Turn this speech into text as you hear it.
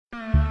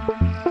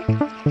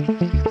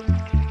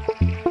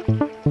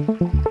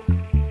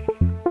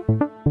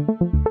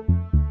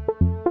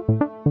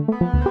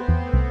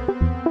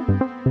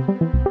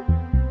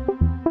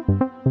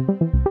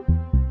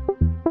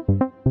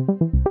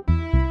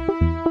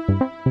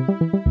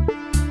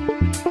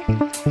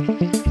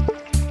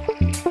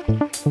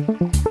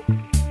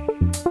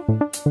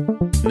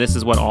This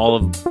is what all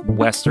of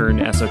Western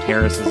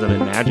esotericism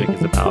and magic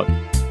is about.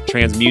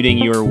 Transmuting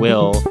your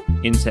will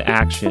into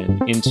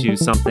action, into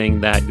something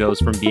that goes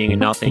from being a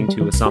nothing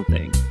to a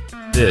something.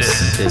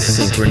 This is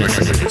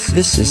synchronicity.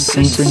 This is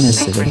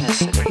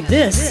synchronicity.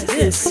 This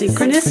is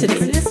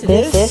synchronicity.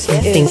 This is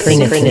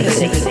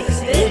synchronicity.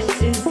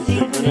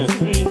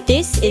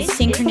 This is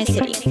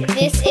synchronicity.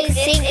 This is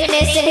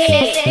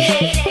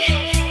synchronicity.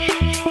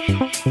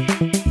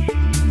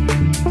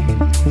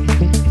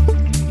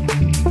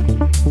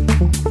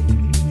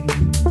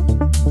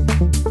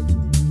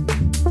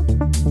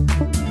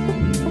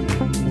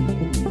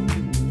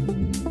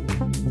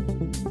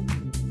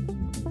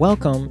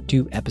 Welcome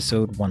to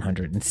episode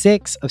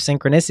 106 of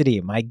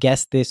Synchronicity. My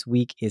guest this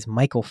week is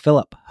Michael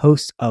Phillip,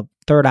 host of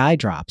Third Eye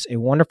Drops, a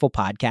wonderful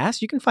podcast.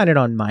 You can find it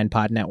on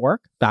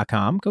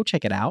mindpodnetwork.com. Go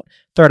check it out.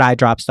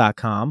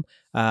 thirdeyedrops.com.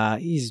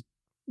 He's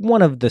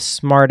one of the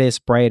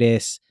smartest,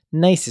 brightest,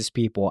 nicest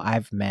people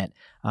I've met.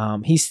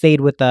 He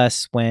stayed with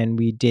us when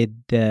we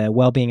did the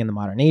Wellbeing in the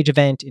Modern Age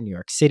event in New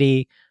York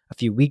City a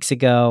few weeks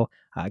ago.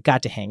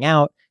 Got to hang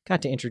out,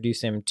 got to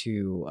introduce him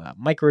to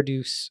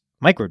microdose.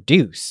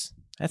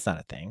 That's not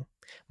a thing.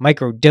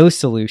 Microdose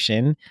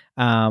solution,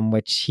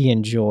 which he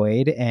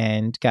enjoyed,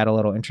 and got a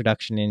little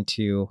introduction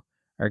into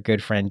our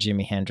good friend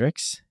Jimi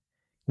Hendrix.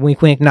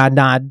 Wink, wink, nod,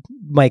 nod,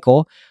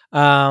 Michael.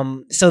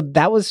 So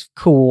that was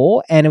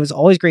cool, and it was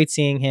always great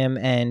seeing him.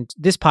 And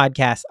this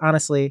podcast,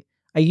 honestly,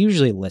 I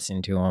usually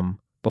listen to him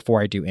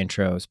before I do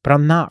intros, but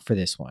I'm not for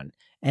this one.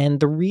 And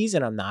the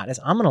reason I'm not is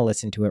I'm going to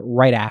listen to it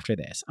right after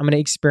this. I'm going to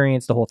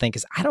experience the whole thing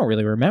because I don't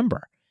really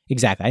remember.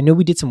 Exactly. I know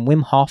we did some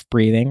Wim Hof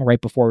breathing right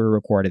before we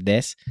recorded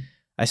this.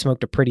 I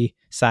smoked a pretty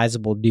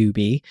sizable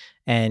doobie,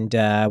 and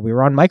we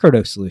were on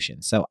microdose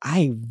solutions. So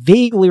I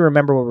vaguely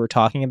remember what we were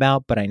talking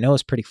about, but I know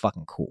it's pretty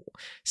fucking cool.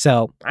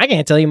 So I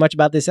can't tell you much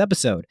about this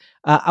episode.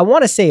 I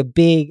want to say a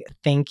big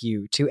thank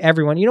you to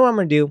everyone. You know what I'm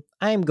going to do?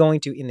 I am going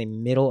to, in the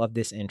middle of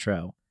this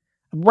intro,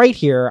 right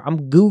here,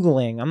 I'm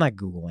putting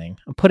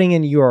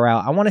in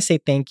URL. I want to say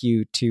thank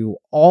you to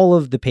all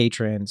of the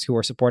patrons who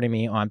are supporting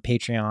me on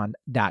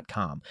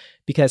patreon.com,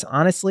 because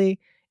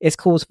honestly, it's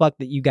cool as fuck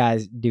that you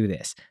guys do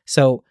this.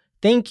 So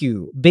thank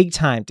you big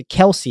time to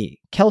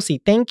Kelsey.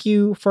 Kelsey, thank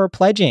you for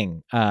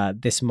pledging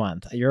this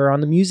month. You're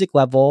on the music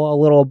level a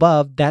little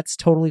above. That's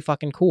totally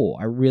fucking cool.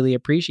 I really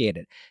appreciate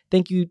it.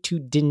 Thank you to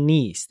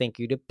Denise. Thank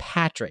you to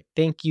Patrick.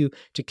 Thank you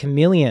to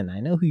Chameleon. I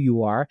know who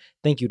you are.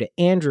 Thank you to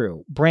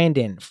Andrew,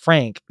 Brandon,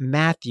 Frank,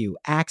 Matthew,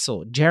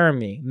 Axel,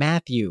 Jeremy,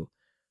 Matthew.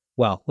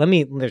 Well,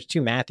 there's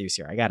two Matthews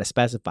here. I got to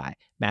specify.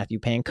 Matthew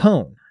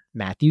Pancone,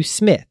 Matthew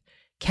Smith,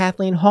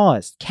 Kathleen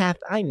Hawes. Kath,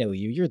 I know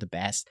you. You're the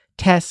best.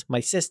 Tess, my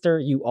sister,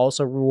 you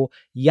also rule.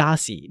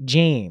 Yasi,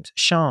 James,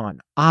 Sean,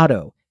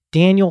 Otto,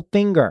 Daniel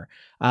Finger,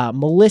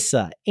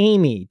 Melissa,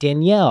 Amy,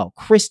 Danielle,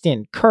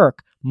 Kristen,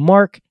 Kirk,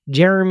 Mark,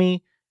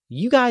 Jeremy.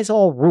 You guys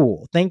all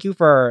rule. Thank you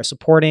for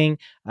supporting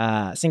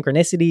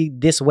Synchronicity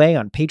this way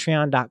on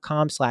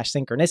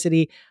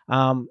patreon.com/synchronicity.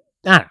 I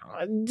don't know.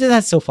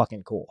 That's so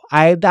fucking cool.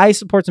 I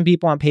support some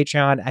people on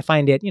Patreon. I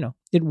find it,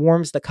 it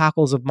warms the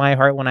cockles of my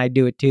heart when I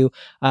do it too.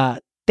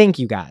 Thank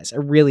you guys. I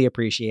really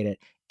appreciate it.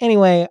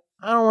 Anyway,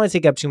 I don't want to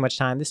take up too much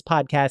time. This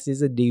podcast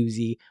is a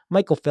doozy.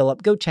 Michael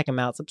Phillip, go check him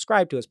out.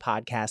 Subscribe to his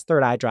podcast,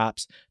 Third Eye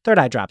Drops,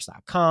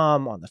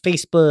 thirdeyedrops.com, on the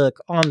Facebook.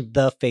 On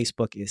the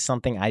Facebook is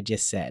something I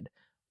just said.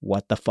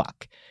 What the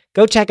fuck?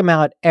 Go check him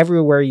out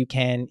everywhere you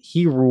can.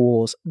 He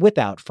rules.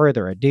 Without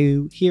further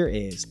ado, here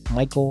is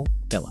Michael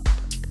Phillip.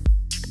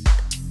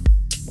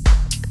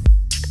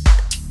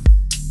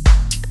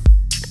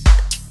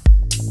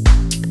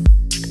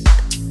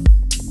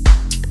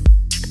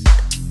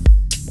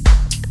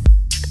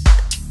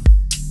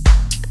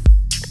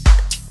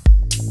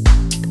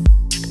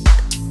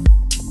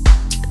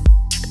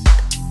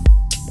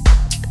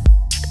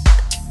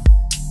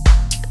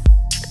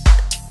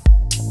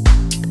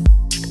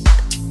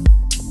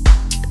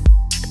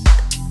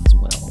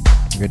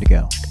 Good to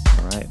go.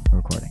 All right. We're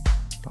recording.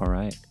 All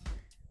right.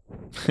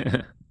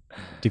 Do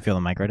you feel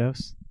the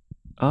microdose?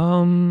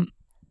 I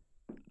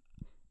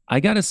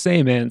gotta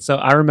say, man, so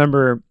I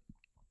remember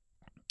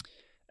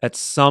at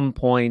some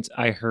point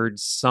I heard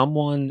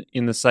someone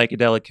in the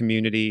psychedelic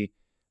community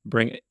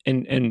bring,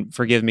 and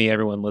forgive me,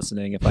 everyone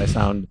listening, if I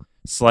sound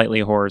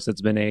slightly hoarse.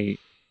 It's been an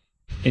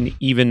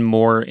even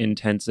more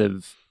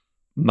intensive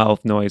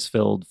mouth noise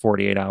filled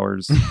 48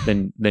 hours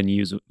than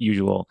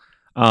usual.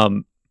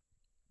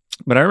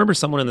 But I remember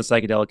someone in the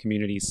psychedelic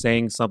community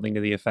saying something to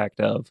the effect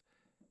of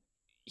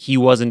he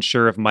wasn't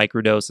sure if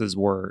microdoses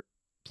were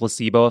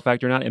placebo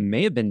effect or not. It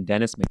may have been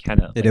Dennis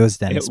McKenna. It was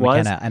Dennis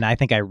McKenna. And I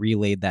think I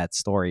relayed that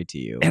story to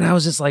you. And I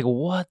was just like,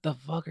 what the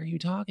fuck are you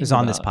talking about? It was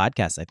on this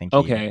podcast, I think.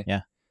 Okay.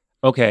 Yeah.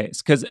 Okay.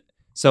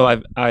 So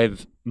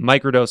I've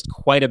microdosed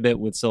quite a bit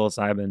with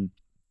psilocybin.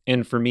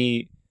 And for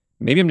me,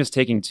 maybe I'm just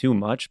taking too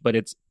much, but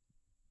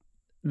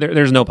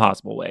there's no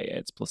possible way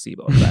it's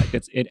placebo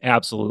effect. It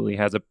absolutely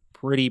has a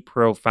pretty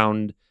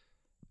profound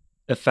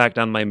effect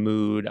on my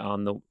mood,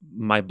 on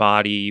my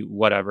body,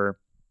 whatever.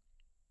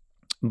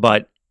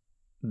 But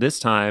this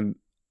time,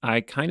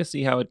 I kind of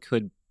see how it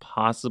could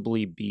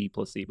possibly be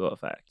placebo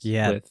effect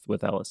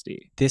with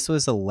LSD. This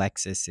was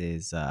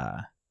Alexis's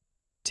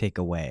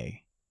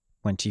takeaway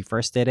when she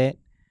first did it.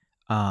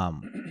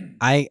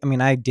 I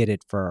mean, I did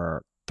it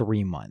for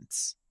 3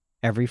 months,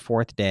 every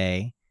 4th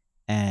day,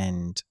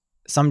 and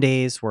some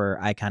days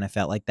where I kind of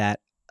felt like that.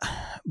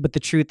 But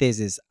the truth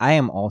is I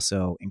am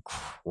also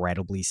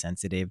incredibly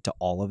sensitive to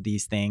all of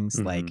these things,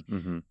 like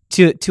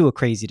to a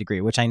crazy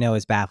degree, which I know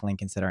is baffling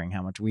considering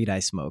how much weed I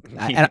smoke.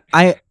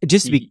 I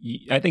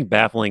think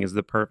baffling is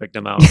the perfect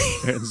amount.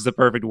 It's the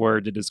perfect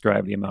word to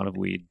describe the amount of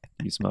weed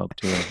you smoke.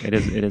 To it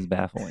is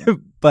baffling.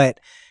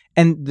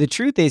 And the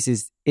truth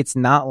is it's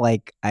not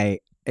like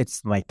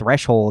it's my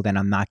threshold and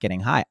I'm not getting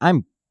high.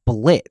 I'm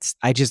blitzed.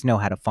 I just know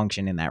how to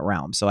function in that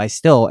realm. So I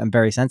still am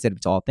very sensitive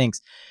to all things.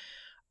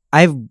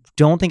 I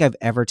don't think I've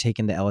ever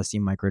taken the LSD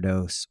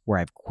microdose where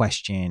I've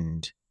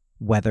questioned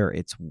whether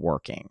it's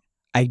working.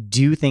 I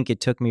do think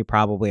it took me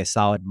probably a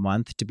solid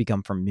month to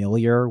become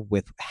familiar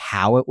with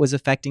how it was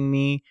affecting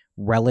me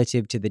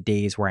relative to the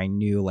days where I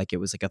knew like it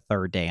was like a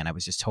 3rd day and I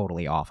was just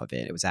totally off of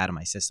it. It was out of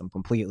my system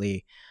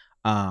completely.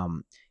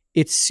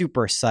 It's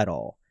super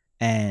subtle.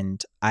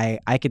 And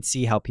I could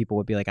see how people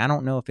would be like, I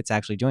don't know if it's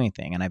actually doing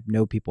anything. And I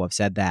know people have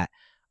said that.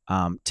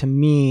 To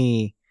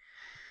me,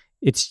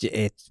 it's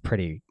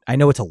pretty, I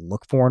know what to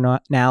look for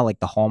now, like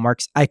the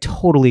hallmarks. I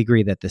totally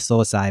agree that the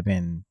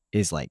psilocybin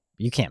is like,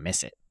 you can't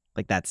miss it.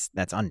 Like that's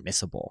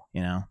unmissable,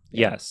 you know?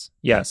 Yes,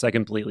 I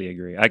completely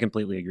agree.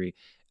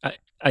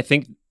 I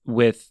think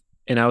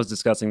and I was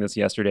discussing this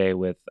yesterday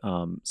with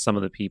some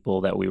of the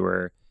people that we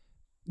were,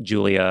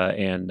 Julia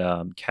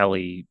and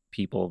Kelly,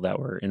 people that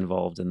were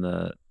involved in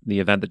the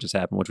event that just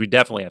happened, which we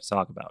definitely have to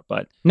talk about.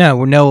 But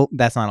no,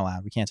 that's not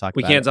allowed. We can't talk.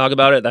 We can't talk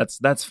about it.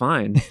 That's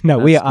fine. No,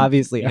 we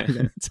obviously are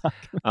going to talk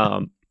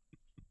about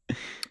it.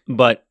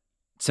 But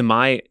to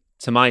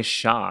my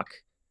shock,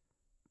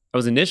 I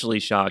was initially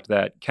shocked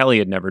that Kelly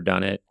had never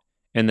done it,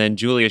 and then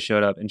Julia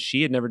showed up and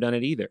she had never done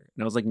it either.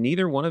 And I was like,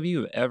 neither one of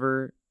you have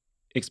ever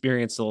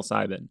experienced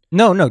psilocybin.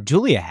 No,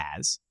 Julia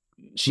has.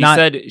 She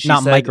said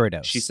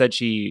microdose. She said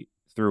she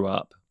threw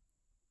up.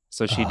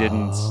 So she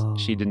didn't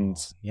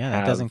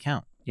that doesn't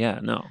count. Yeah,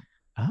 no.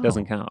 It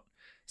doesn't count.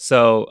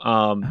 So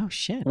oh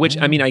shit. Which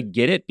I mean I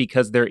get it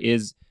because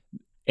there's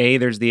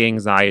the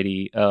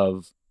anxiety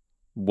of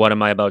what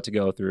am I about to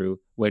go through,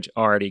 which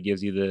already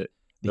gives you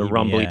the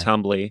rumbly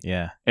tumbly.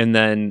 Yeah. And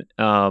then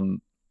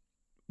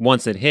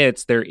once it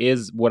hits, there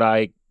is what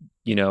I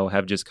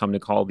have just come to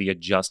call the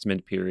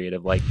adjustment period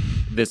of like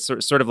this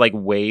sort of like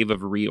wave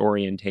of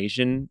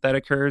reorientation that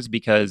occurs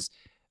because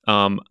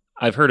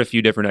I've heard a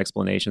few different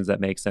explanations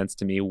that make sense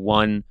to me.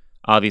 One,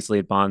 obviously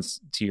it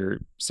bonds to your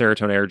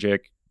serotonergic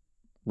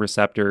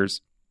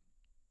receptors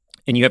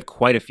and you have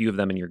quite a few of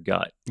them in your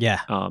gut. Yeah.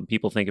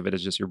 People think of it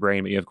as just your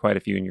brain, but you have quite a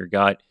few in your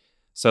gut.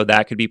 So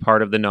that could be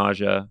part of the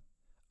nausea.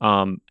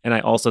 And I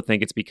also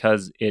think it's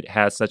because it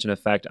has such an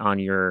effect on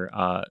your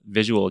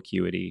visual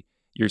acuity.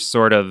 You're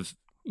sort of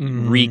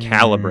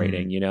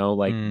recalibrating,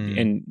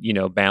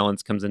 and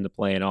balance comes into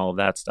play and all of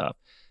that stuff.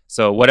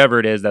 So whatever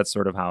it is, that's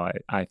sort of how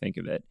I think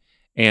of it.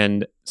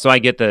 And so I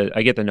get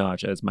the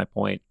nausea is my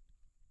point.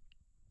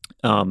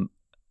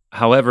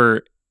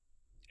 However,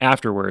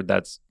 afterward,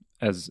 that's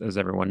as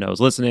everyone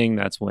knows listening,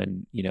 that's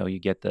when you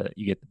get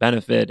the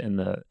benefit and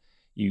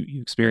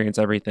you experience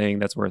everything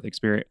that's worth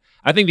experience.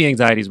 I think the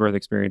anxiety is worth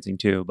experiencing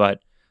too, but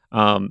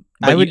I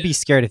would be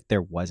scared if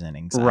there wasn't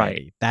anxiety.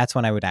 Right. That's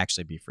when I would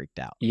actually be freaked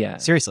out. Yeah.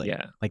 Seriously.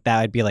 Yeah. Like that,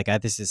 I'd be like,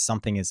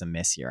 something is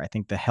amiss here. I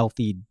think the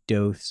healthy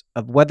dose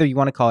of whether you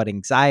want to call it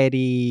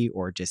anxiety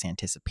or just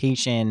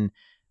anticipation,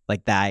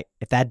 like that,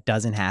 if that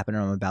doesn't happen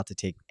and I'm about to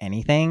take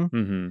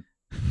anything,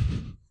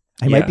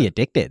 I might be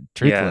addicted,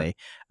 truthfully.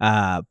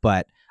 Yeah.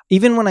 But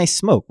even when I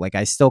smoke, like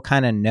I still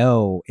kind of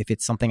know if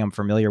it's something I'm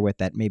familiar with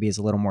that maybe is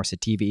a little more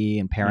sativa-y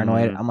and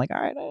paranoid. I'm like,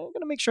 all right, I'm going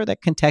to make sure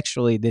that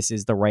contextually this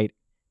is the right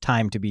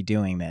time to be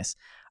doing this.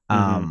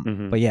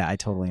 But yeah, I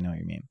totally know what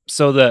you mean.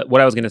 So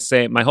what I was going to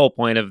say, my whole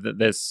point of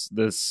this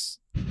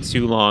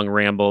too long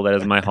ramble that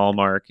is my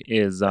hallmark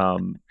is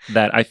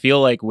that I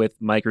feel like with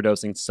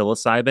microdosing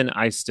psilocybin,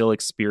 I still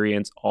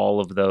experience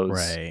all of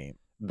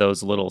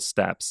those little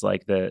steps,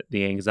 like the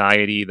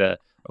anxiety,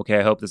 okay,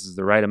 I hope this is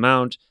the right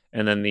amount,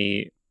 and then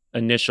the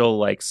initial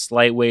like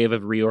slight wave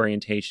of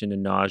reorientation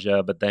and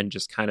nausea, but then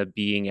just kind of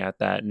being at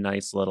that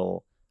nice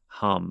little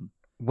hum.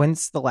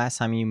 When's the last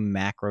time you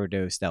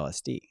macrodosed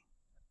LSD?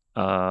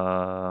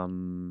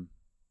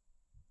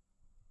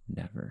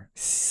 Never.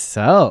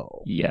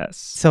 So yes.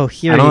 So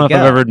here I don't know go. if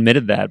I've ever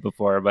admitted that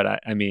before, but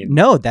I mean,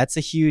 no, that's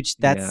a huge.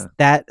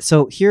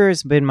 So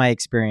here's been my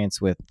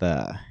experience with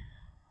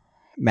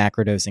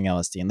macrodosing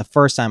LSD, and the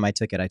first time I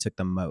took it, I took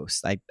the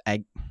most.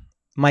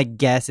 My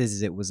guess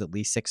is it was at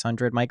least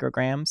 600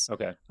 micrograms.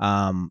 Okay.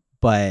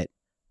 But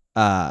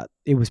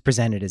it was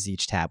presented as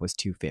each tab was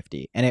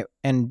 250,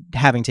 and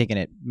having taken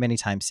it many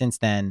times since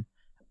then,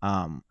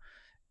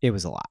 it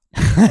was a lot.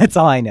 That's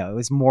all I know. It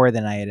was more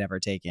than I had ever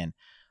taken.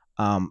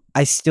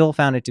 I still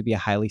found it to be a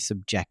highly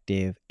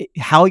subjective.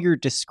 How you're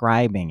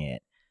describing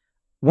it,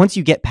 once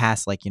you get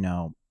past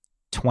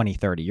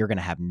 2030, you're going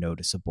to have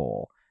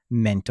noticeable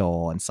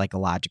mental and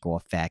psychological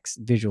effects.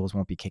 Visuals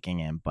won't be kicking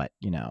in, but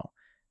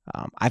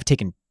I've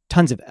taken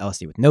tons of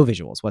LSD with no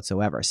visuals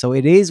whatsoever. So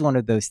it is one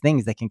of those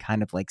things that can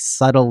kind of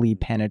subtly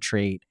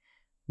penetrate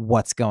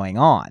what's going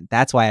on.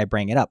 That's why I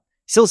bring it up.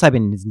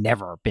 Psilocybin has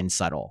never been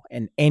subtle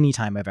in any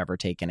time I've ever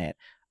taken it.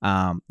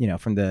 From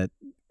the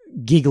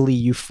giggly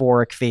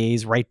euphoric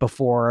phase right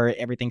before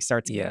everything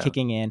starts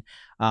kicking in,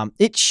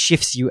 it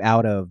shifts you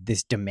out of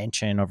this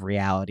dimension of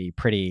reality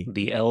pretty.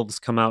 The elves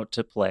come out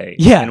to play.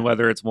 Yeah. And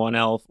whether it's one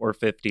elf or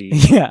 50,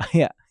 yeah,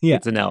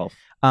 it's an elf.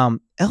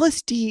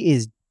 LSD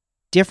is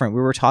different.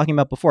 We were talking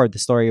about before the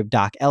story of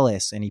Doc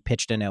Ellis, and he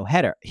pitched a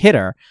no-hitter.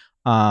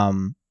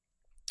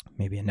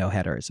 Maybe a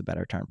no-hitter is a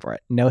better term for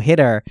it.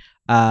 No-hitter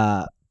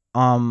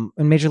in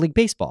Major League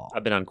Baseball.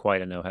 I've been on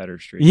quite a no-hitter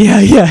streak.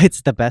 Yeah,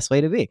 it's the best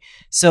way to be.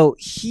 So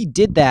he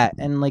did that,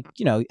 and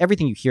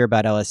everything you hear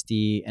about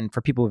LSD, and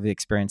for people who've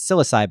experienced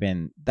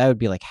psilocybin, that would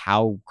be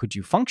how could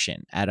you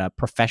function at a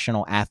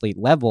professional athlete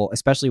level,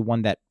 especially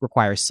one that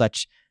requires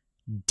such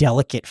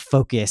delicate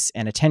focus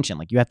and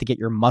attention. You have to get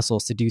your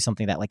muscles to do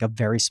something that a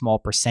very small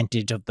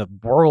percentage of the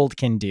world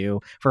can do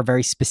for a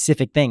very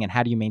specific thing. And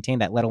how do you maintain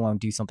that, let alone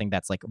do something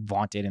that's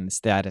vaunted in the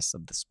status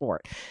of the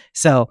sport?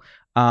 So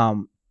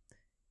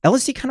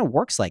LSD kind of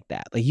works like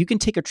that. You can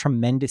take a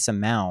tremendous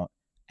amount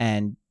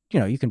and,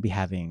 you can be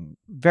having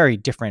very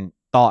different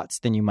thoughts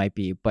than you might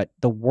be, but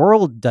the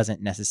world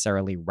doesn't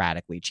necessarily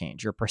radically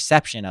change. Your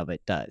perception of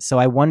it does. So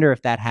I wonder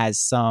if that has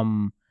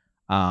some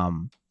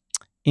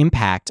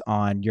impact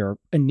on your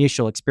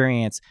initial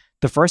experience.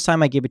 The first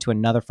time I gave it to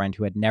another friend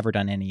who had never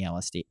done any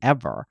LSD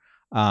ever,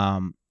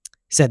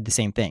 said the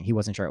same thing. He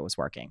wasn't sure it was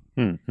working.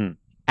 Mm-hmm.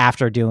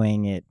 After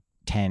doing it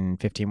 10,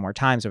 15 more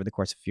times over the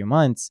course of a few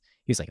months,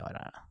 he was like, oh, I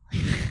don't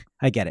know.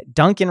 I get it.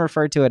 Duncan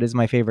referred to it as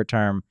my favorite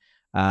term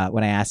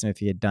when I asked him if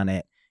he had done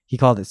it. He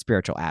called it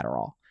spiritual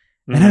Adderall.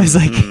 And I was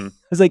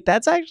like,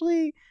 that's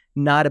actually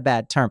not a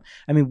bad term.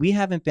 I mean, we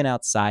haven't been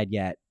outside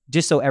yet,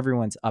 just so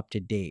everyone's up to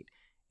date.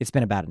 It's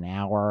been about an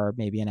hour,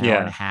 maybe an hour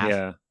and a half.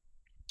 Yeah.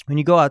 When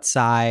you go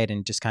outside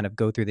and just kind of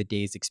go through the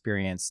day's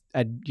experience,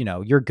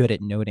 you're good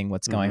at noting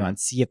what's going on,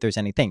 see if there's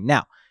anything.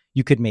 Now,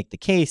 you could make the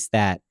case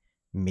that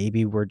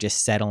maybe we're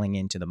just settling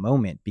into the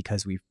moment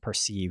because we've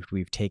perceived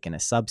we've taken a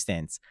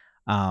substance.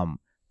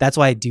 That's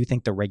why I do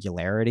think the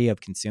regularity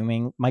of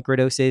consuming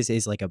microdoses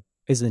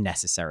is a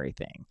necessary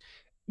thing.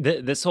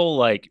 This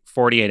whole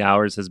 48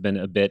 hours has been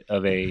a bit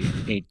of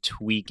a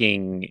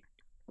tweaking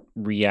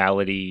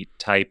reality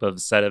type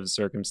of set of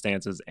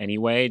circumstances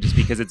anyway, just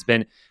because it's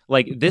been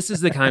this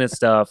is the kind of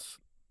stuff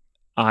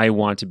I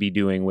want to be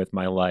doing with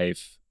my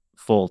life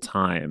full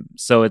time.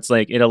 So it's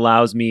it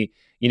allows me,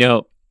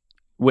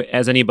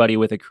 as anybody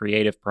with a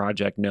creative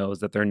project knows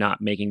that they're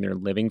not making their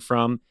living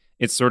from,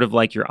 it's sort of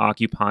you're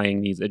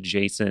occupying these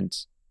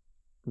adjacent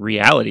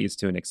realities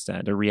to an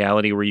extent, a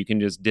reality where you can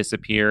just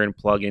disappear and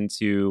plug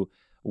into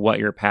what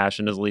your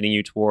passion is leading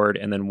you toward.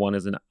 And then one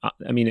is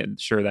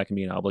sure, that can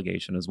be an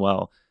obligation as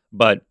well,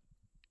 but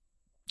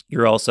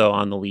you're also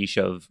on the leash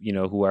of,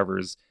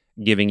 whoever's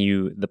giving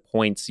you the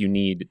points you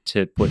need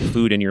to put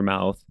food in your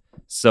mouth.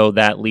 So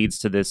that leads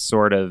to this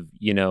sort of,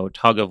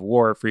 tug of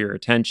war for your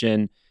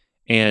attention.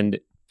 And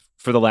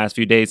for the last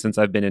few days since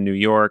I've been in New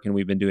York and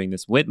we've been doing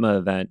this WITMA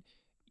event,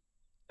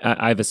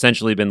 I've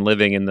essentially been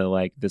living in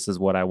the this is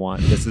what I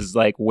want. This is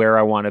where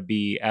I want to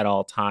be at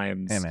all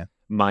times. Hey, man.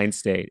 Mind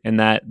state. And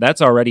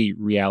that's already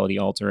reality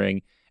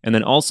altering. And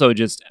then also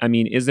just,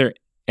 is there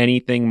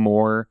anything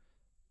more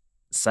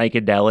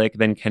psychedelic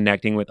than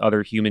connecting with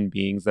other human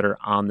beings that are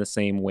on the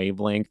same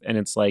wavelength? And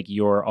it's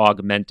you're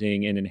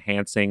augmenting and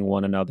enhancing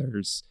one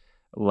another's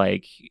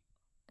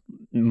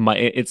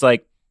it's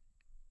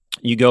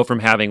you go from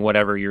having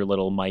whatever your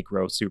little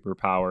micro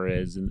superpower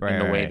is in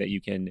the way that you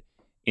can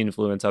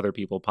influence other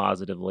people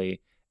positively,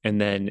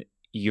 and then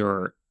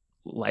you're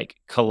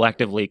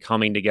collectively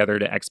coming together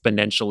to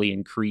exponentially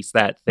increase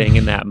that thing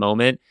in that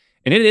moment.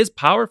 And it is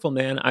powerful,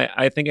 man.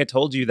 I think I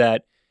told you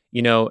that,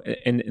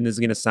 and this is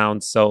going to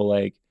sound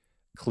so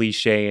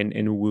cliche and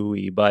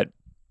wooey, but,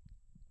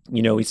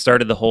 we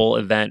started the whole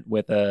event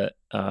with a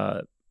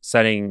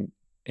setting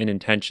an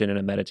intention and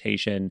a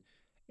meditation.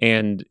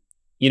 And,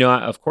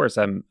 of course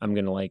I'm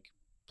going to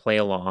play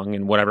along,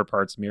 and whatever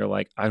parts of me are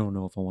I don't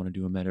know if I want to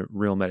do a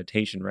real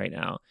meditation right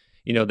now.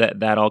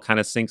 That all kind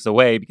of sinks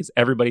away because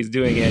everybody's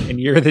doing it and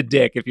you're the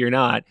dick if you're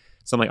not.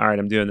 So I'm all right,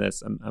 I'm doing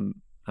this.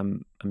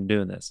 I'm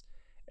doing this.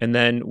 And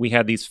then we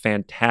had these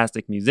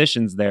fantastic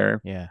musicians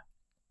there. Yeah.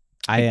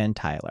 Aya and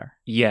Tyler.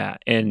 Yeah.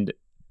 And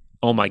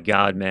oh my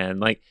God, man.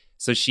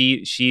 So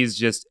she's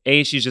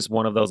just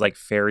one of those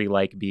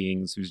fairy-like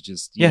beings who's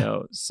just,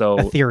 so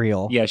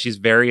ethereal. Yeah. She's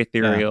very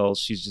ethereal. Yeah.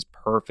 She's just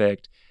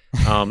perfect.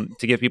 To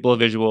give people a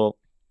visual,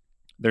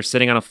 they're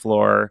sitting on a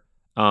floor.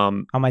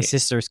 On my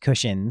sister's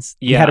cushions.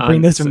 Yeah, we had to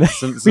bring those from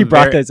we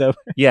brought those over.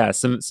 Yeah,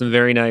 some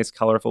very nice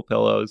colorful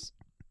pillows.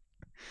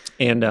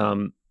 And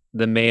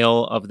the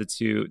male of the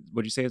two.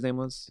 What'd you say his name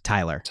was?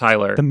 Tyler.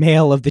 The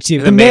male of the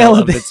two. The male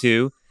of the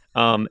two.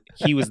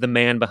 He was the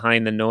man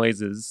behind the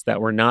noises that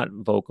were not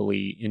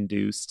vocally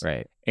induced.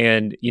 Right.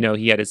 And,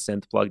 he had his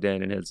synth plugged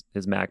in and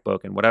his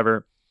MacBook and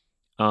whatever.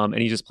 And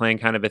he's just playing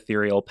kind of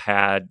ethereal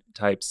pad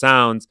type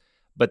sounds.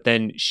 But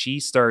then she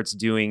starts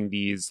doing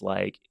these,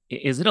 like,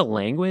 is it a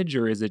language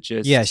or is it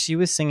just... Yeah, she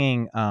was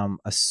singing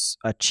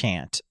a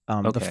chant.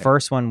 The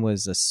first one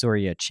was a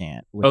Surya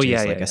chant, which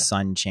is a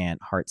sun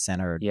chant,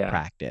 heart-centered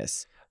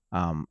practice.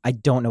 I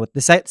don't know what...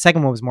 The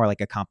second one was more like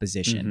a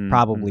composition,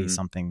 probably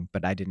something,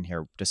 but I didn't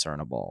hear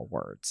discernible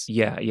words.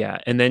 Yeah.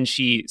 And then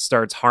she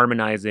starts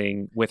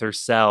harmonizing with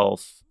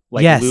herself,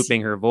 like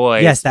looping her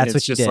voice. Yes, that's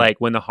what she did. It's just like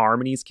when the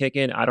harmonies kick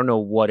in, I don't know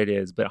what it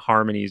is, but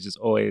harmonies just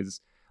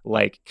always...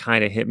 like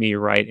kind of hit me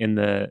right in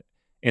the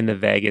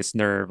vagus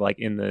nerve, like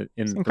in the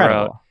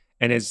throat.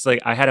 And it's like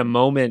I had a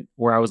moment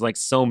where I was like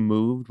so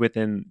moved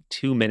within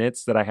 2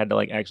 minutes that I had to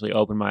like actually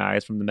open my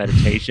eyes from the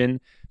meditation,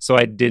 so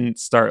I didn't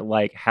start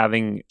like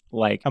having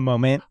like a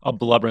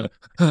blubber.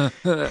 I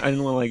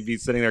didn't want to like be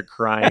sitting there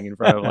crying in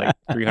front of like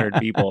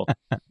 300 people.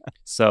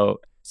 So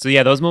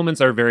yeah, those moments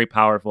are very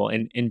powerful,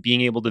 and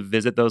being able to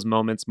visit those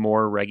moments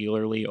more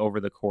regularly over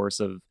the course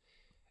of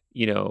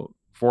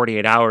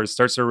 48 hours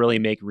starts to really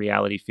make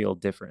reality feel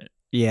different.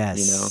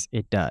 Yes,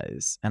 it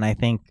does. And I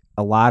think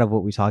a lot of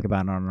what we talk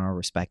about on our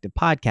respective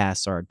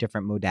podcasts are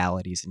different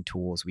modalities and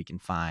tools we can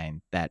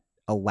find that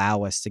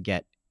allow us to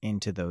get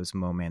into those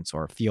moments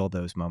or feel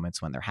those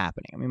moments when they're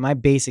happening. I mean, my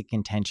basic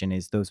contention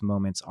is those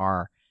moments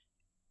are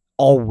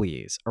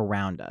always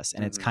around us.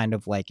 And it's kind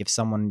of like if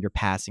someone you're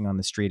passing on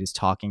the street is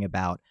talking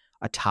about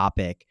a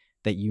topic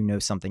that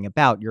something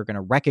about, you're going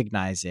to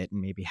recognize it and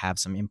maybe have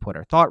some input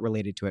or thought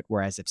related to it.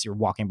 Whereas if you're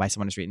walking by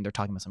someone on the street and they're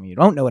talking about something you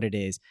don't know what it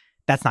is,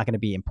 that's not going to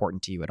be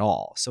important to you at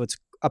all. So it's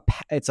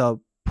a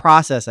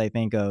process, I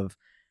think, of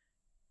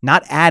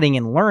not adding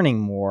and learning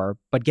more,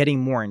 but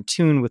getting more in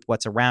tune with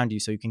what's around you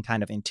so you can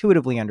kind of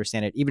intuitively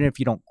understand it, even if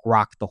you don't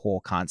grok the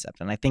whole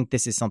concept. And I think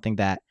this is something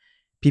that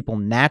people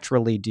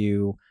naturally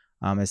do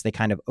as they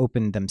kind of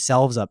open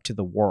themselves up to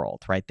the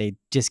world, right? They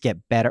just get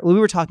better. We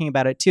were talking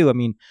about it too. I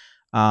mean,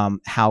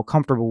 how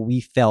comfortable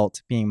we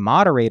felt being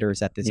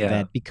moderators at this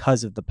event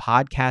because of the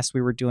podcast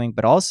we were doing,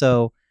 but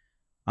also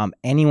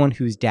anyone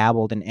who's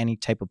dabbled in any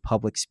type of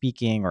public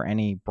speaking or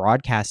any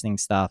broadcasting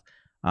stuff,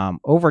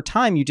 over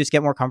time, you just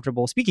get more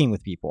comfortable speaking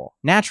with people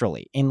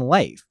naturally in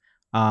life.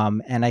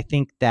 And I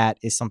think that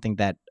is something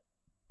that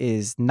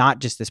is not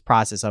just this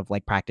process of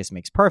like practice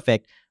makes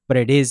perfect, but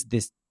it is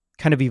this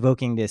kind of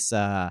evoking this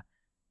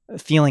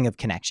feeling of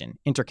connection,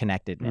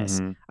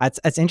 interconnectedness.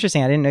 It's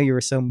interesting. I didn't know you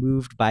were so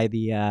moved by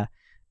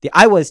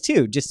I was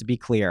too, just to be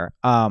clear.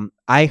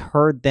 I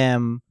heard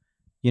them,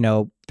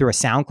 through a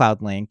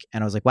SoundCloud link,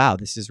 and I was like, wow,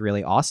 this is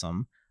really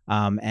awesome.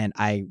 And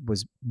I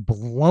was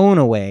blown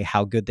away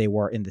how good they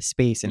were in the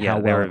space and how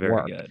well they were it very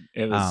worked. good.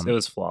 It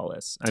was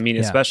flawless. I mean,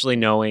 especially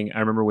knowing, I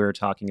remember we were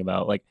talking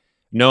about like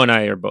Noah and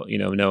I are both,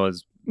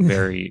 Noah's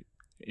very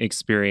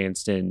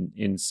experienced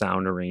in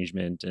sound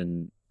arrangement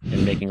and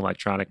making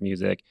electronic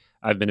music.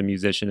 I've been a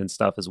musician and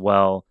stuff as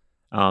well.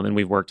 And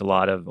we've worked a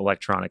lot of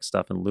electronic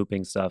stuff and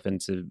looping stuff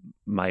into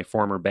my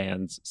former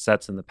band's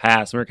sets in the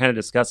past. And we were kind of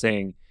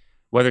discussing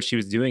whether she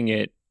was doing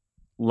it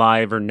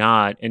live or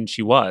not, and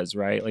she was,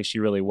 right? Like she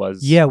really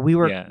was. Yeah, we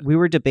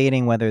were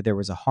debating whether there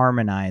was a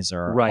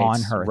harmonizer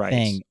on her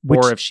thing,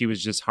 or if she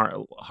was just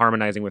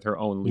harmonizing with her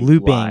own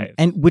looping, live.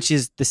 and which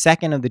is the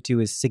second of the two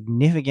is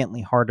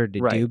significantly harder to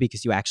do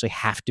because you actually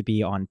have to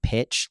be on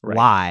pitch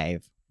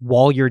live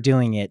while you're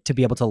doing it to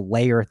be able to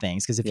layer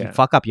things. Because if you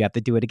fuck up, you have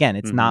to do it again.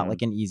 It's not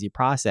like an easy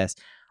process.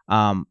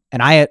 And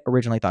I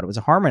originally thought it was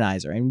a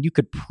harmonizer, and you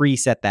could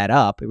preset that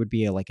up. It would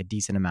be a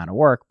decent amount of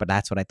work, but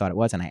that's what I thought it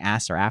was. And I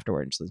asked her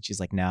afterwards, and she's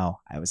like, no,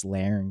 I was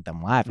layering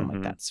them live. I'm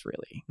like, that's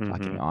really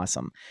fucking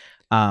awesome.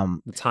 The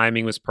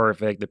timing was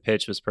perfect. The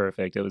pitch was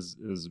perfect. It was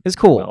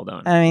cool. Well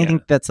done. I mean, I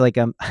think that's like,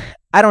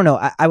 I don't know.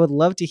 I would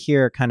love to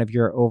hear kind of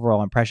your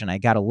overall impression. I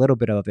got a little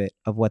bit of it,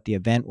 of what the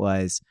event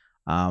was.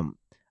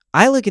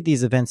 I look at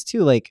these events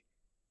too, like,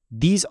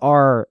 these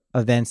are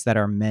events that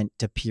are meant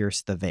to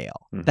pierce the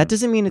veil. That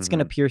doesn't mean it's going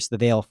to pierce the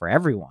veil for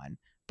everyone.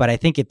 But I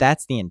think if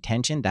that's the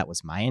intention, that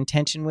was my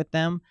intention with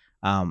them,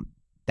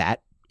 that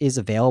is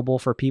available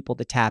for people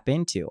to tap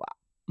into.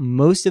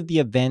 Most of the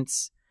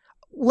events,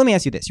 let me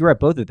ask you this. You were at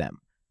both of them.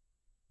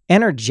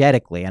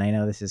 Energetically, and I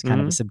know this is kind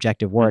of a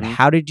subjective word,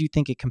 how did you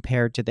think it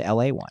compared to the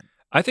LA one?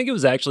 I think it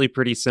was actually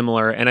pretty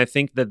similar. And I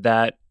think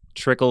that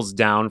trickles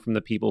down from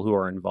the people who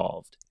are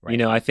involved. Right.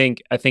 I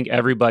think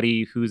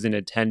everybody who's in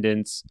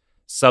attendance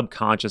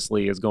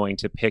subconsciously is going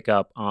to pick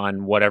up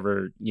on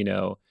whatever,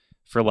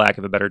 for lack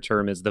of a better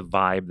term, is the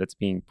vibe that's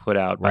being put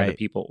out by the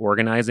people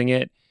organizing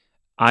it.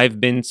 I've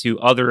been to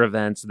other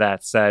events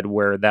that said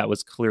where that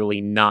was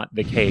clearly not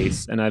the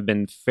case, and I've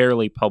been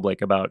fairly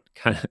public about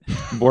kind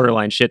of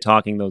borderline shit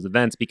talking those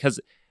events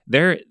because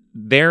they're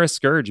a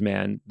scourge,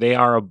 man. They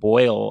are a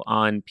boil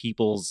on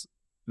people's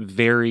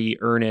very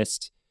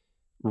earnest,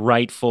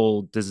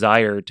 rightful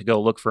desire to go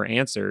look for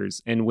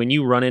answers. And when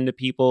you run into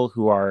people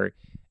who are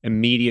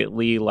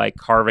immediately like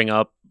carving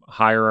up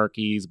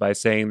hierarchies by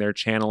saying they're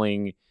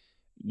channeling,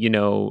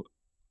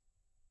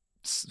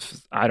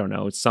 I don't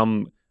know,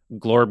 some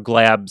Glorb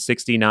Glab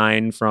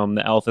 69 from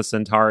the Alpha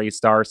Centauri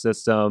star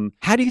system.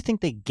 How do you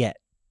think they get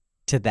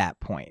to that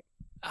point?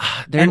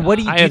 And what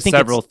do you think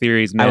several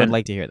theories, man. I would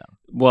like to hear them.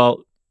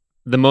 Well,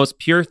 the most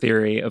pure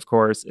theory, of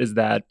course, is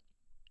that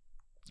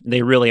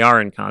they really are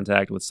in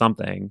contact with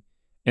something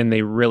and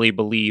they really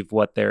believe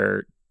what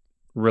they're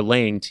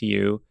relaying to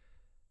you,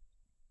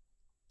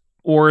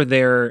 or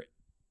they're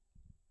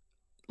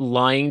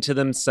lying to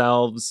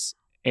themselves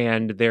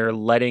and they're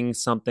letting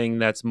something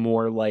that's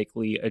more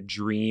likely a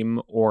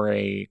dream or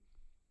a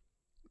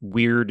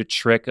weird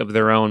trick of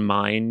their own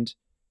mind.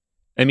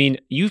 I mean,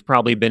 you've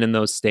probably been in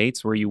those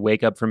states where you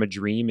wake up from a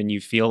dream and you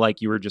feel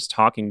like you were just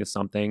talking to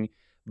something,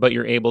 but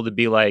you're able to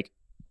be like,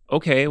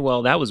 okay,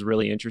 well, that was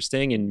really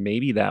interesting, and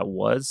maybe that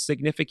was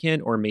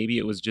significant, or maybe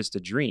it was just a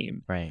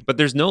dream. Right. But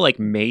there's no like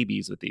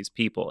maybes with these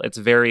people. It's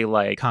very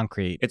like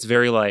concrete. It's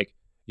very like,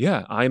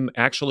 yeah, I'm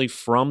actually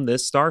from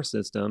this star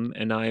system,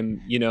 and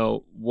I'm,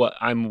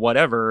 I'm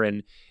whatever.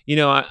 And,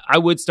 I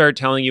would start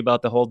telling you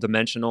about the whole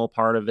dimensional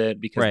part of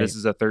it, because this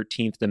is a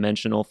 13th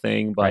dimensional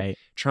thing, but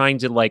trying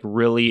to like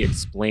really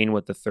explain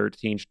what the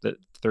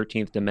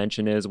 13th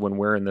dimension is when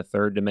we're in the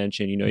third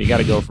dimension, you got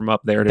to go from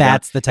up there to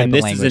that's down. The type and of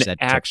this language is an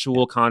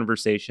actual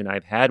conversation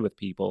I've had with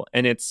people,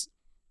 and it's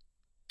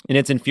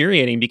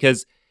infuriating,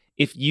 because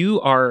if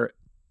you are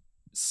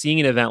seeing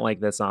an event like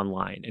this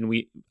online, and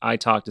I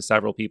talk to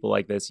several people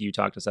like this, you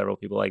talk to several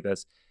people like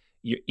this,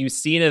 you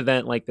see an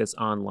event like this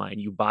online,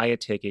 you buy a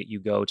ticket, you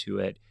go to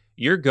it,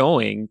 you're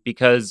going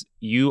because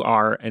you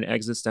are an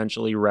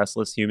existentially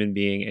restless human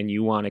being and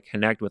you want to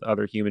connect with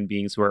other human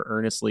beings who are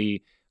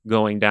earnestly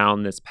going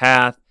down this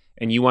path,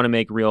 and you want to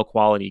make real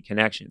quality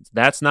connections.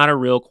 That's not a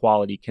real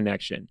quality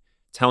connection.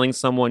 Telling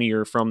someone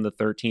you're from the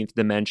 13th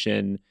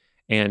dimension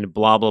and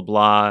blah, blah,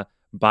 blah,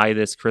 buy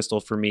this crystal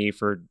for me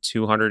for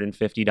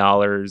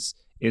 $250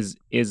 is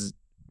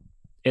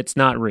it's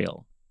not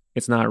real.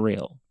 It's not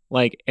real.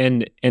 Like,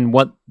 and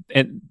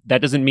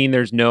that doesn't mean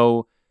there's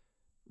no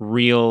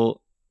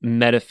real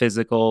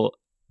metaphysical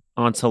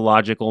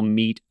ontological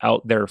meat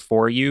out there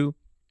for you.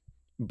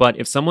 But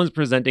if someone's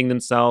presenting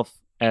themselves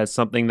as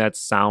something that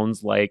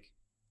sounds like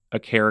a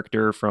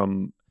character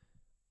from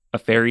a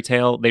fairy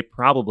tale, they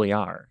probably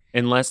are,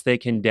 unless they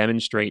can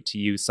demonstrate to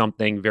you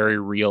something very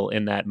real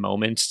in that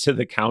moment to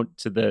the counter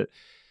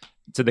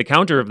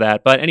of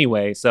that. But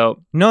anyway,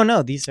 so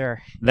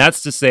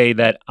that's to say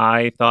that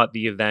I thought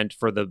the event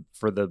for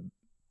the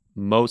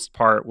most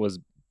part was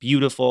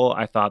beautiful.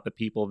 I thought the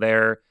people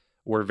there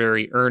were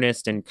very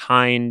earnest and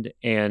kind,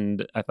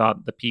 and I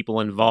thought the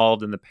people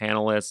involved and the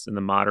panelists and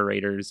the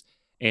moderators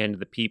and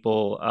the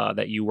people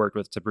that you worked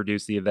with to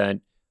produce the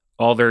event,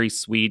 all very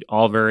sweet,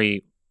 all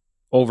very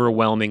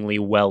overwhelmingly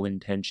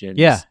well-intentioned.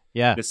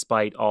 Yeah.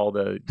 Despite all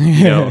the,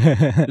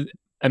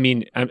 I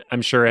mean,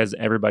 I'm sure, as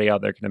everybody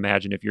out there can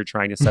imagine, if you're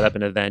trying to set up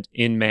an event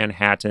in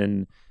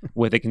Manhattan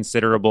with a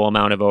considerable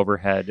amount of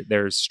overhead,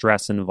 there's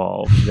stress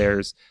involved.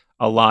 There's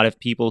a lot of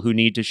people who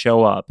need to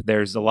show up.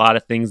 There's a lot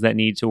of things that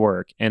need to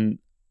work. And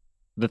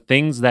the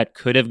things that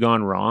could have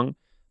gone wrong,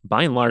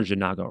 by and large, did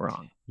not go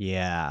wrong.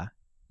 Yeah.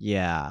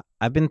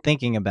 I've been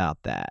thinking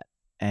about that.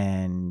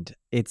 And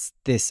it's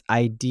this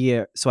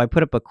idea. So I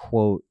put up a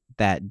quote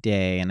that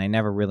day, and I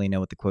never really know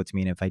what the quotes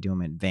mean if I do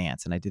them in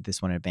advance. And I did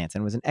this one in advance,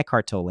 and it was an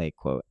Eckhart Tolle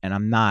quote. And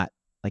I'm not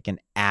like an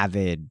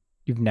avid,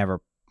 you've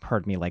never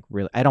heard me like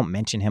really, I don't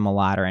mention him a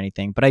lot or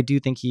anything, but I do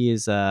think he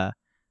is a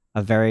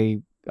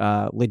very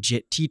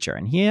legit teacher,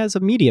 and he has a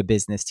media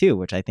business too,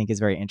 which I think is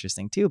very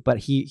interesting too. But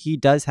he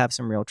does have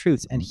some real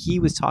truths, and he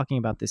was talking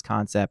about this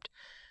concept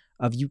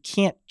of you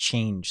can't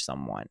change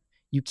someone,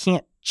 you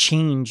can't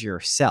change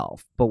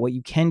yourself, but what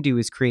you can do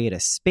is create a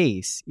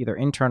space, either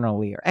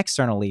internally or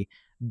externally,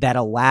 that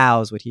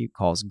allows what he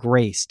calls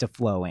grace to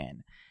flow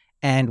in.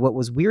 And what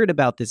was weird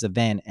about this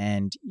event,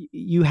 and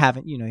you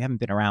haven't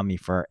been around me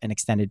for an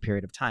extended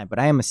period of time, but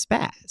I am a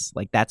spaz.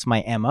 Like, that's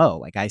my MO.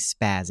 Like, I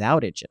spaz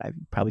out at shit. I've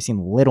probably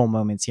seen little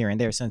moments here and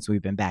there since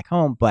we've been back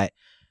home, but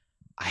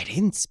I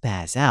didn't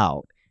spaz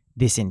out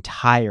this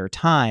entire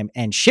time,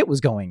 and shit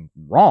was going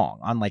wrong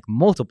on like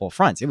multiple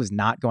fronts. It was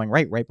not going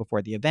right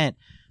before the event.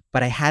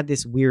 But I had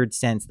this weird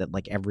sense that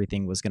like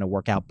everything was going to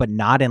work out, but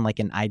not in like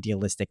an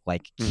idealistic,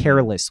 like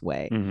careless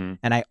way. Mm-hmm.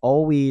 And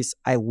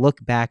I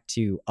look back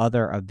to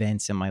other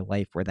events in my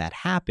life where that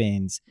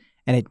happens,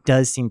 and it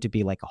does seem to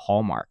be like a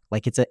hallmark.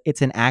 Like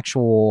it's an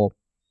actual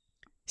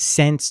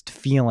sensed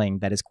feeling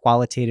that is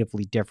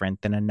qualitatively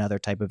different than another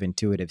type of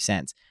intuitive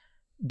sense.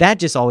 That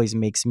just always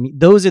makes me,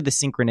 those are the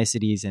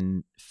synchronicities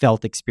and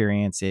felt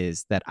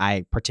experiences that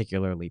I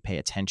particularly pay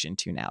attention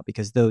to now,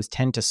 because those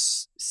tend to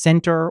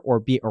center or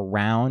be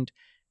around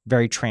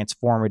very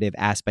transformative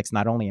aspects,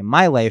 not only in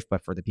my life,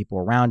 but for the people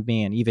around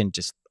me, and even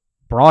just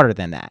broader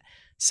than that.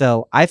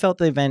 So I felt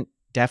the event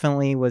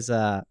definitely was,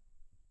 that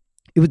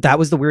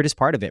was the weirdest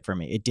part of it for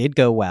me. It did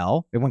go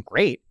well. It went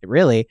great. It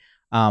really,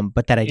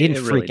 but that I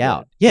didn't freak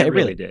out. Yeah, it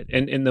really did.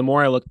 And the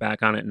more I look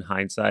back on it in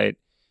hindsight,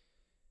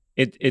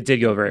 It did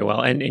go very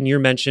well. And your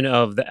mention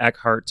of the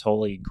Eckhart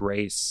Tolle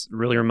grace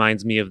really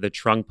reminds me of the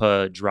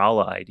Trungpa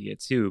Drala idea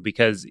too,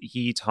 because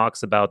he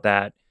talks about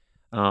that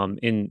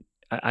in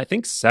I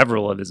think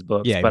several of his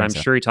books, but I'm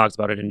sure he talks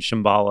about it in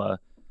Shambhala,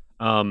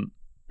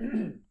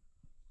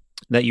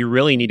 that you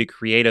really need to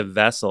create a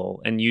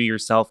vessel, and you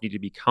yourself need to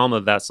become a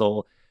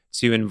vessel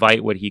to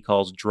invite what he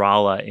calls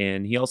Drala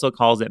in. He also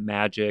calls it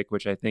magic,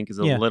 which I think is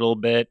a little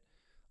bit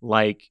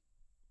like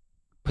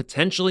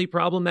potentially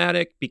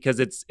problematic, because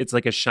it's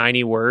like a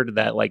shiny word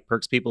that like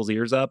perks people's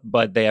ears up,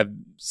 but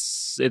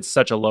it's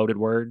such a loaded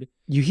word.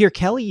 You hear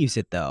Kelly use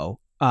it though.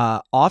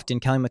 Often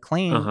Kelly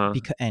McLean,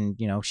 and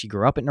she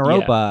grew up at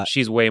Naropa. Yeah,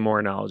 she's way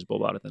more knowledgeable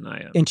about it than I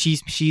am. And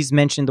she's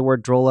mentioned the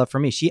word Drola for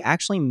me. She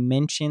actually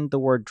mentioned the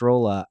word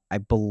Drola, I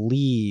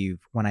believe,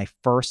 when I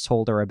first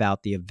told her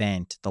about the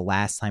event the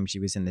last time she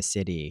was in the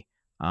city,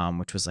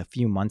 which was a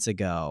few months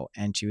ago.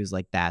 And she was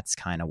like, that's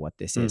kind of what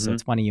this is. So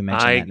it's funny you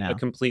mentioned that now. I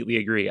completely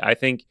agree. I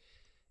think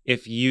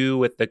if you,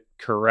 with the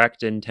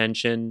correct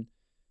intention,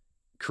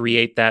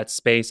 create that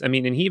space. I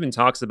mean, and he even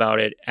talks about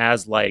it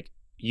as like,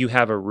 you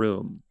have a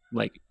room.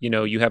 Like,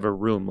 you have a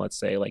room, let's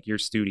say, like your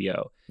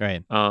studio.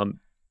 Right.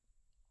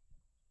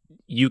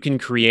 You can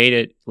create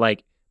it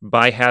like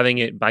by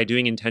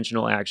doing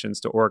intentional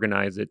actions to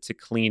organize it, to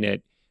clean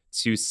it,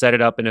 to set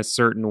it up in a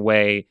certain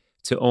way,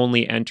 to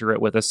only enter it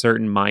with a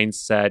certain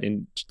mindset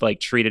and like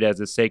treat it as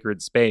a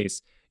sacred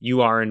space. You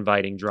are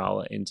inviting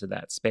Drala into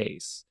that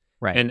space.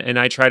 Right. And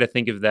I try to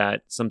think of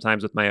that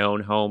sometimes with my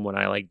own home when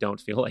I like don't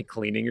feel like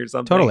cleaning or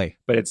something. Totally.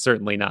 But it's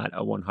certainly not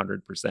a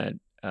 100%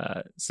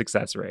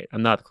 success rate.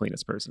 I'm not the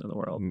cleanest person in the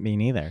world. Me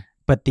neither.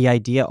 But the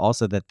idea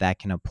also that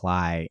can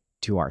apply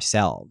to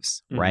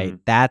ourselves, right?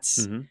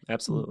 That's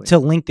absolutely to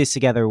link this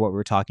together. What we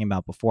were talking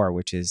about before,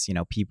 which is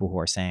people who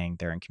are saying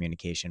they're in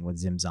communication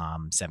with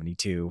Zimzom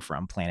 72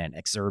 from Planet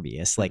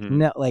Exurbius. Like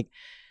no, like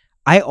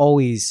I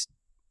always.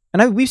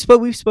 And we've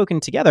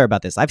spoken together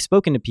about this. I've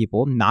spoken to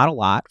people, not a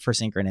lot for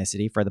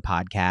Synchronicity, for the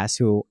podcast,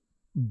 who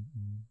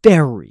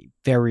very,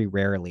 very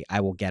rarely I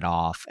will get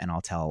off and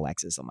I'll tell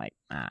Alexis, I'm like,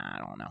 I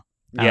don't know.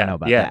 I don't know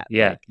about that.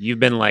 Yeah. Like, you've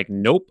been like,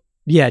 nope.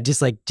 Yeah.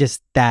 Just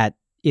that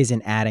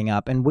isn't adding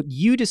up. And what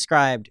you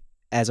described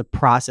as a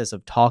process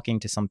of talking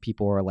to some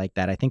people who are like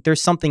that, I think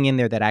there's something in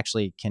there that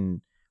actually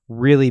can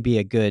really be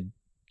a good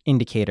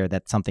indicator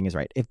that something is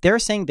right. If they're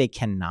saying they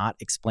cannot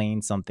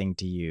explain something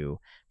to you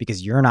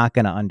because you're not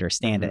going to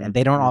understand it, and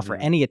they don't offer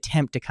any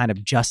attempt to kind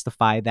of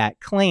justify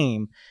that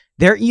claim,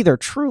 they're either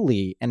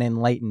truly an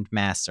enlightened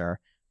master,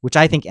 which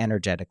I think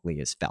energetically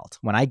is felt.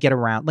 When I get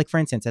around, like for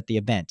instance, at the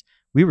event,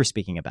 we were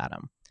speaking about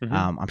him.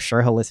 I'm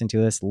sure he'll listen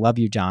to this. Love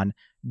you, John.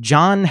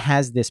 John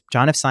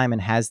F. Simon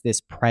has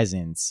this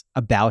presence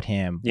about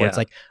him where it's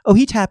like, oh,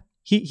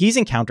 he's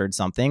encountered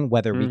something,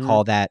 whether we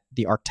call that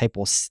the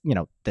archetypal,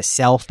 the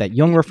self that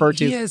Jung referred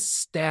to. He has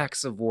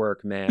stacks of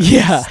work, man.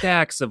 Yeah.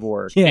 Stacks of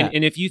work. Yeah.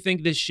 And if you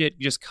think this shit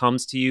just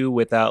comes to you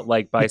without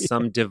like by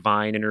some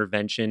divine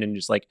intervention and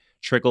just like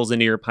trickles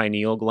into your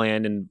pineal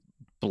gland and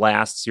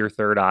blasts your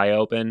third eye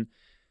open,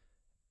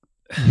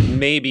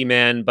 maybe,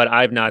 man, but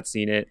I've not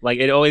seen it. Like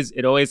it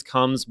always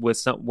comes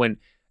with when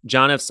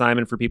John F.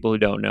 Simon, for people who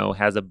don't know,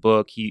 has a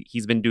book.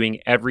 He's been doing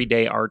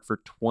everyday art for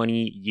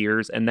 20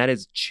 years, and that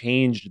has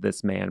changed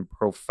this man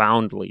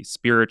profoundly,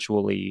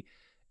 spiritually,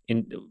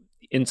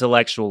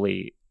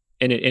 intellectually,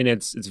 and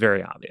it's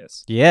very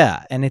obvious.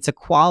 Yeah, and it's a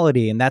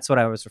quality, and that's what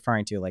I was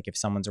referring to. Like if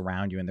someone's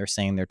around you and they're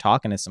saying they're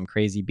talking to some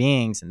crazy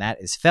beings, and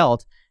that is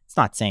felt. It's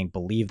not saying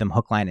believe them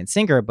hook, line, and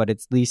sinker, but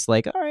it's at least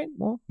like, all right,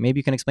 well, maybe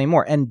you can explain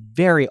more. And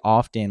very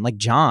often, like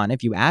John,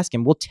 if you ask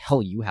him, will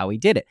tell you how he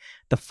did it.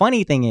 The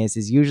funny thing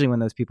is usually when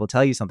those people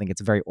tell you something, it's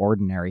a very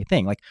ordinary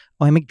thing. Like,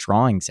 oh, I make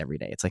drawings every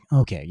day. It's like,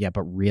 okay, yeah,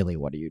 but really,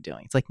 what are you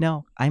doing? It's like,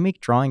 no, I make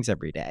drawings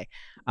every day.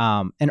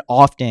 And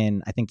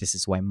often, I think this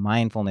is why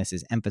mindfulness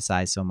is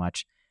emphasized so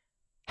much.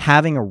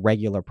 Having a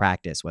regular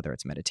practice, whether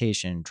it's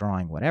meditation,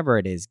 drawing, whatever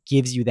it is,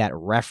 gives you that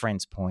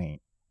reference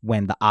point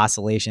when the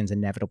oscillations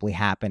inevitably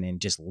happen in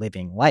just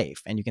living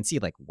life. And you can see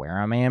like, where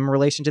am I in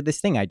relation to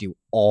this thing I do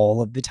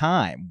all of the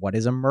time? What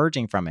is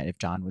emerging from it? If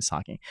John was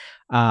talking.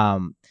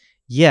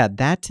 Yeah,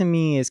 that to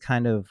me is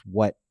kind of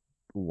what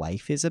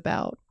life is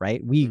about,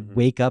 right? We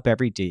wake up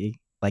every day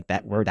like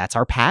that, where that's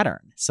our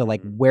pattern. So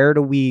like, where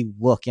do we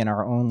look in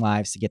our own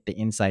lives to get the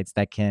insights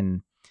that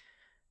can,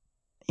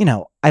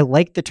 I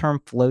like the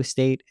term flow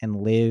state and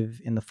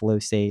live in the flow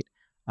state.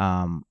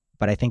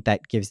 But I think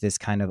that gives this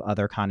kind of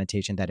other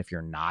connotation that if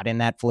you're not in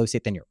that flow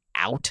state, then you're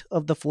out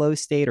of the flow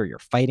state or you're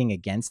fighting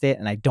against it.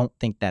 And I don't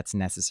think that's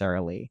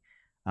necessarily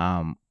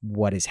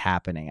what is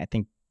happening. I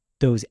think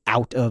those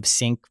out of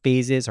sync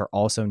phases are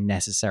also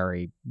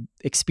necessary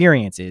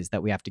experiences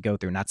that we have to go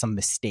through, not some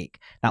mistake,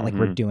 not like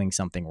we're doing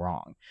something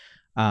wrong.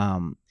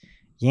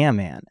 Yeah,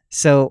 man.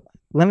 So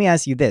let me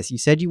ask you this. You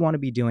said you want to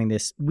be doing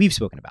this. We've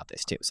spoken about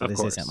this too. So this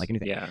isn't like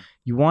anything. Yeah.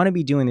 You want to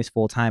be doing this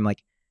full time.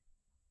 Like,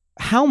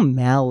 how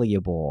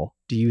malleable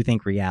do you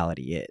think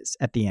reality is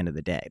at the end of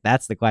the day?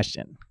 That's the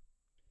question.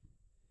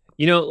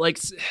 Like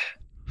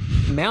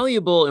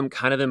malleable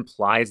kind of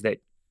implies that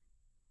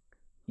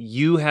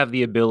you have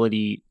the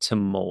ability to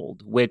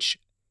mold, which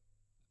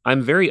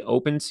I'm very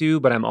open to,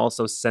 but I'm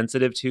also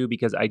sensitive to,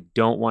 because I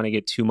don't want to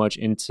get too much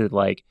into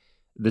like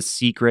the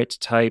secret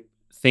type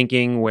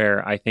thinking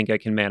where I think I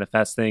can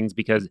manifest things,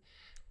 because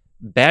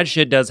bad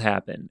shit does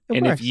happen.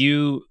 And if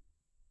you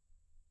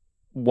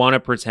want to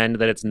pretend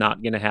that it's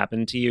not going to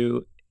happen to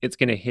you, it's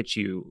going to hit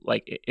you.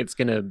 Like it's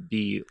going to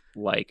be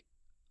like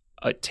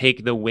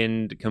take the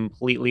wind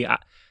completely.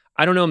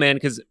 I don't know, man,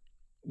 because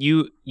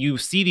you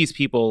see these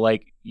people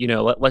like, you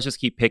know, let's just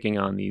keep picking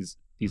on these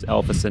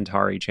Alpha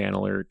Centauri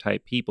channeler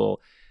type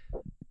people.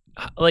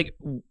 Like,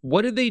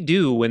 what do they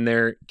do when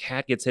their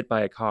cat gets hit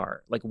by a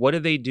car? Like, what do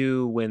they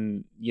do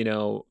when, you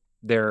know,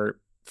 their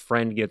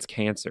friend gets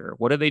cancer?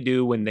 What do they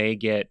do when they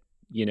get,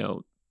 you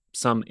know,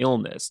 some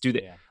illness? Do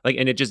they like,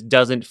 and it just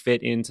doesn't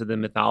fit into the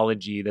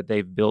mythology that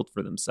they've built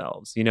for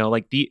themselves. You know,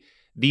 like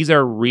these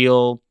are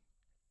real,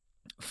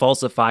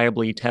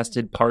 falsifiably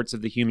tested parts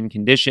of the human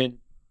condition.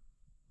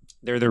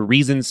 They're the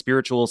reason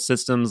spiritual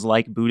systems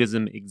like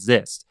Buddhism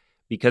exist,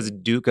 because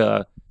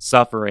dukkha,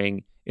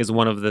 suffering, is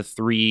one of the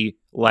 3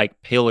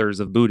 like pillars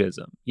of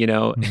Buddhism, you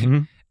know?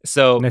 Mm-hmm.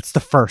 So and it's the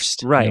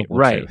first. Right.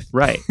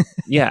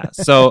 Yeah.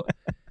 So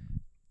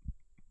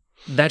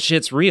that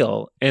shit's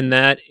real. And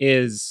that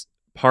is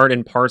part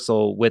and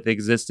parcel with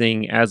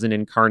existing as an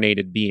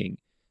incarnated being.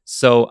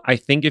 So I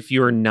think if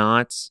you're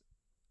not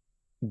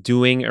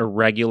doing a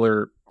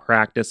regular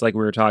practice like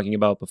we were talking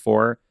about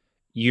before,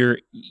 you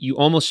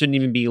almost shouldn't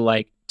even be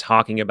like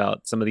talking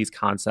about some of these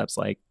concepts,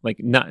 like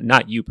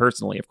not you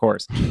personally, of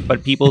course,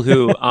 but people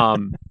who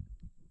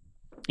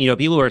you know,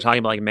 people who are talking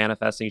about like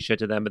manifesting shit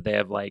to them, but they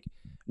have like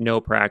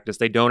no practice.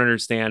 They don't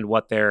understand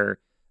what their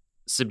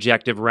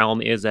subjective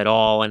realm is at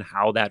all and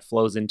how that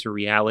flows into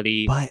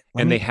reality.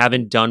 They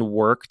haven't done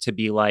work to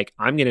be like,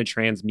 I'm going to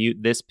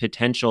transmute this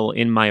potential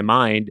in my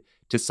mind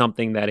to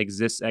something that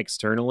exists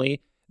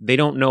externally. They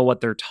don't know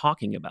what they're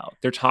talking about.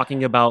 They're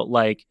talking about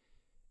like,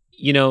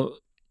 you know,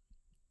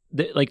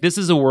 like this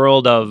is a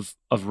world of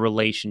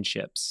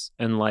relationships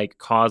and like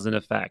cause and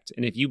effect.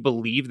 And if you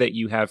believe that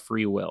you have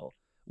free will,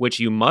 which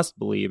you must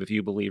believe if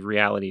you believe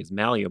reality is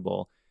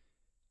malleable,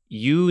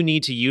 you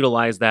need to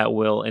utilize that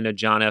will in a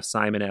John F.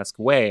 Simon-esque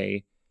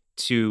way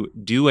to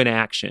do an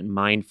action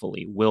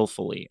mindfully,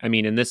 willfully. I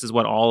mean, and this is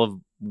what all of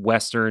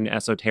Western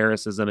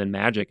esotericism and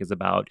magic is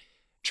about,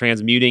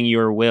 transmuting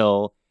your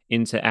will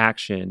into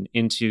action,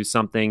 into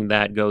something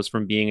that goes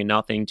from being a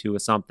nothing to a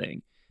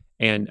something.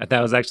 And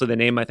that was actually the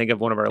name, I think,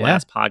 of one of our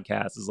last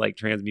podcasts, is like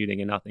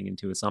transmuting a nothing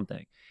into a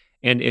something.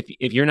 And if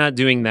you're not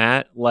doing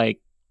that,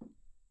 like,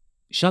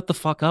 shut the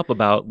fuck up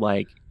about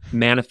like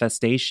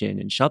manifestation,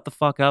 and shut the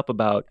fuck up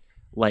about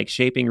like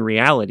shaping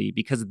reality,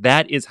 because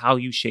that is how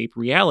you shape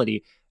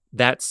reality.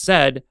 That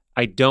said,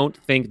 I don't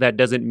think that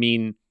doesn't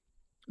mean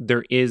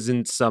there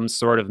isn't some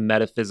sort of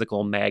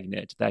metaphysical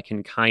magnet that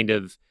can kind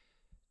of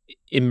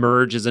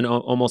emerge as an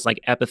almost like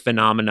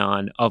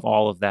epiphenomenon of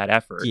all of that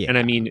effort. And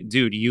I mean,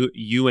 dude,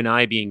 you and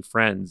I being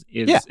friends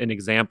is an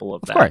example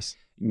of that. Of course.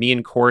 Me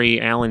and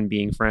Corey Allen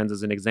being friends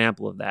is an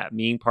example of that.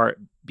 Being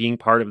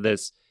part of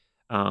this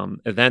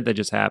event that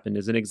just happened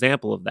is an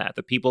example of that.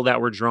 The people that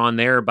were drawn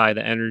there by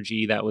the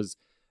energy that was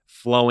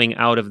flowing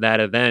out of that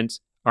event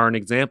are an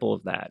example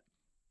of that.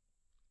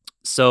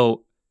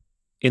 So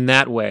in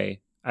that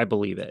way, I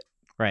believe it.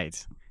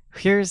 Right.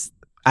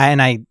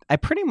 I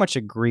pretty much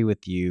agree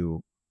with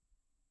you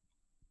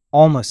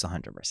almost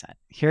 100%.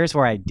 Here's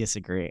where I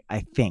disagree.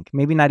 I think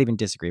maybe not even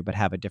disagree, but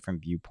have a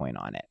different viewpoint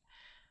on it.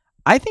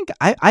 I think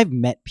I've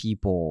met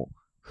people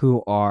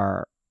who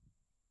are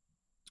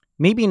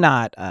maybe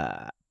not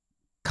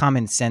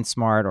common sense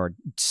smart, or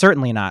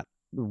certainly not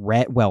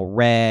well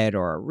read,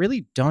 or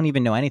really don't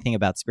even know anything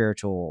about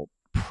spiritual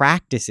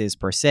practices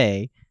per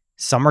se.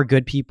 Some are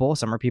good people.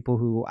 Some are people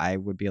who I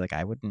would be like,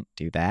 I wouldn't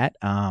do that.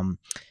 And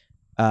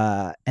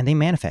they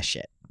manifest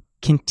shit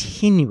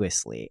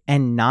continuously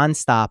and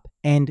nonstop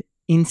and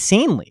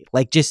insanely.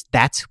 Like, just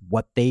that's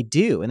what they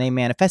do, and they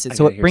manifest it.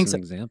 So it brings some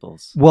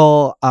examples.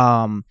 Well,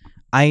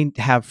 I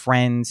have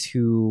friends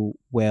who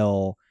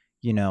will,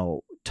 you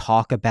know,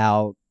 talk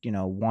about, you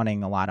know,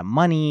 wanting a lot of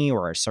money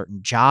or a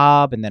certain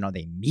job, and then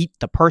they meet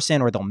the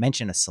person, or they'll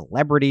mention a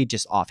celebrity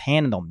just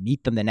offhand, and they'll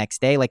meet them the next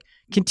day, like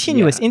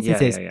continuous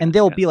instances. And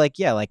they'll be like,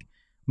 like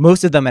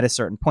most of them at a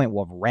certain point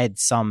will have read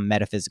some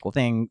metaphysical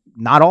thing,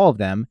 not all of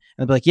them. And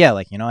they'll be like, yeah,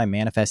 like, you know, I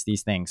manifest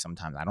these things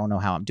sometimes. I don't know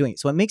how I'm doing it.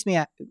 So it makes me,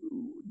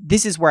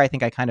 this is where I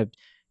think I kind of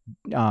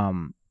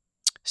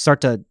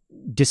start to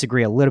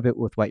disagree a little bit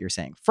with what you're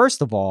saying.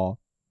 First of all,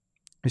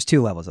 there's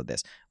 2 levels of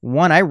this.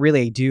 One, I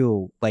really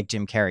do, like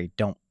Jim Carrey,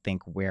 don't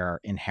think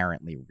we're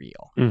inherently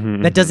real.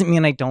 That doesn't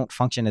mean I don't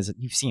function as,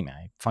 you've seen me,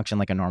 I function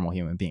like a normal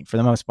human being for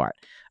the most part,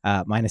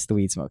 minus the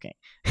weed smoking.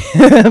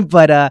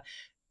 But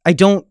I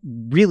don't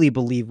really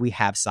believe we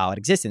have solid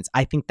existence.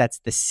 I think that's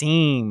the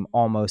same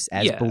almost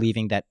as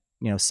believing that,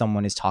 you know,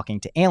 someone is talking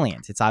to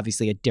aliens. It's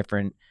obviously a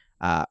different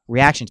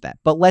reaction to that.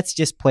 But let's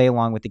just play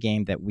along with the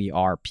game that we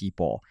are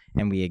people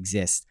and we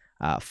exist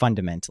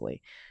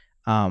fundamentally.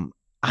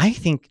 I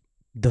think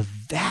the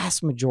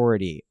vast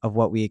majority of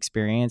what we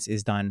experience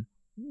is done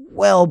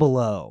well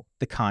below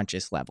the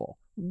conscious level,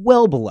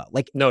 well below,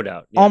 like No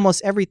doubt. Yeah.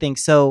 almost everything.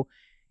 So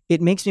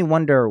it makes me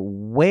wonder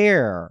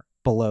where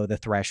below the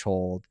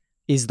threshold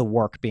is the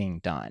work being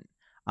done.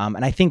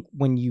 And I think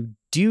when you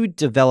do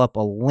develop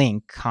a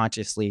link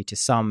consciously to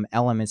some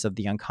elements of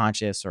the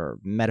unconscious or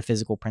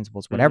metaphysical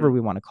principles, whatever we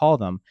want to call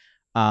them,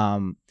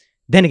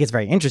 then it gets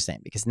very interesting,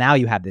 because now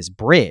you have this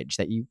bridge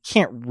that you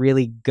can't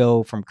really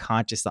go from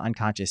conscious to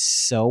unconscious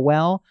so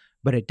well,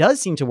 but it does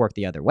seem to work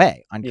the other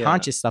way.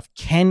 Unconscious stuff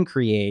can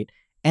create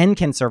and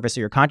can surface. So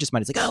your conscious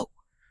mind is like, oh,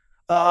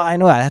 I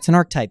know that. That's an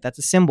archetype. That's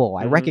a symbol.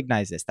 I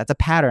recognize this. That's a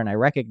pattern I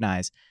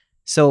recognize.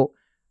 So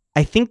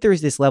I think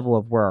there's this level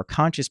of where our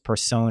conscious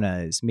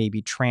personas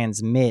maybe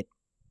transmit.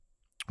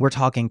 We're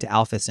talking to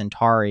Alpha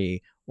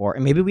Centauri, or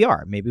maybe we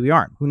are, maybe we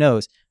aren't. Who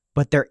knows?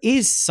 But there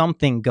is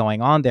something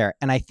going on there.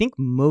 And I think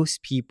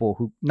most people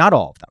who, not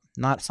all of them,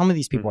 not some of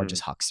these people are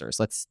just hucksters.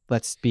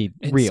 Let's be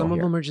real. Some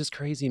here. of them are just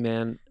crazy,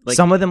 man. Like,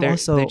 some of them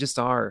also, they just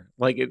are.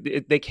 Like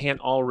they can't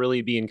all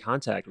really be in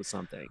contact with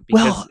something.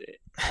 Because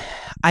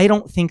I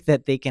don't think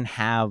that they can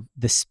have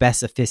the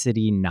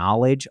specificity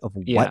knowledge of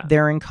what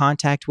they're in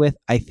contact with.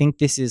 I think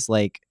this is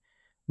like,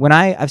 when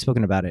I've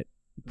spoken about it.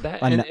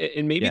 That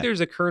and maybe there's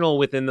a kernel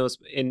within those.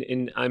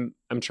 And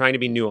I'm trying to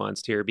be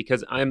nuanced here,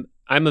 because I'm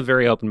a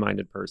very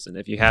open-minded person.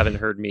 If you haven't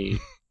heard me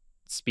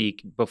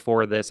speak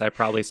before this, I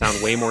probably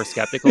sound way more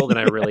skeptical than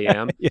I really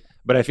am.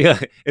 But I feel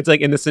like it's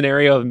like in the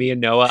scenario of me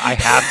and Noah, I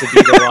have to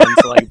be the one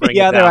to like bring it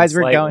down otherwise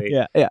slightly.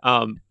 we're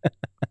going.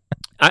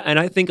 And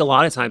I think a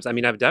lot of times, I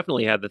mean, I've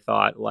definitely had the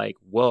thought like,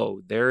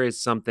 whoa, there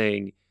is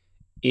something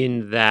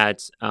in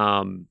that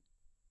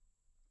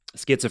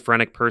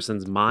schizophrenic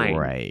person's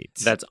mind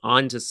that's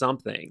onto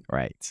something.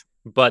 Right.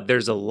 But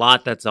there's a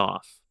lot that's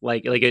off.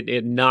 Like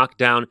it knocked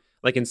down,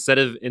 like instead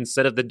of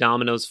the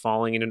dominoes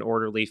falling in an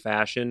orderly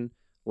fashion,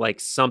 like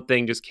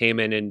something just came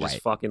in and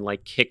just fucking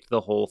like kicked the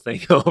whole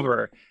thing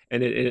over.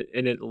 And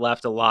it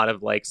left a lot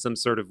of like some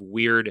sort of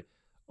weird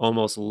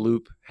almost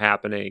loop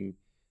happening.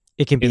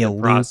 It can be a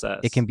process.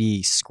 Loop. It can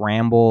be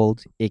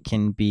scrambled. It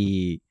can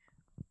be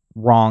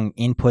wrong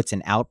inputs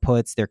and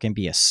outputs. There can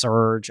be a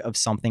surge of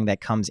something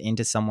that comes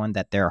into someone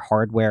that their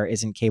hardware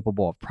isn't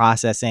capable of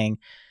processing.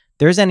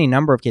 There's any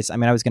number of cases. I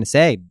mean, I was going to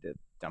say,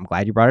 I'm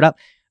glad you brought it up.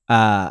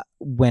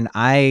 What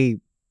I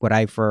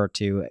refer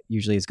to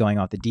usually is going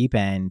off the deep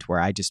end, where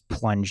I just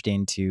plunged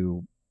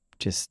into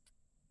just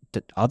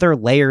the other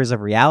layers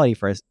of reality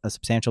for a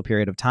substantial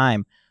period of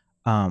time.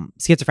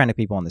 Schizophrenic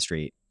people on the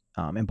street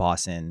in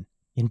Boston,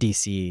 in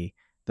DC,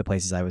 the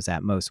places I was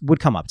at most, would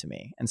come up to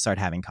me and start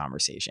having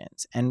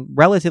conversations, and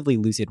relatively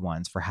lucid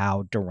ones for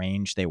how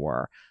deranged they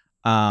were.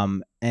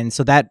 And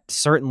so that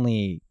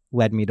certainly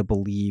led me to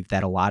believe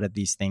that a lot of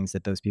these things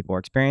that those people are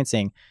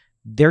experiencing,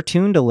 they're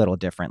tuned a little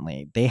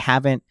differently. They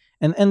haven't.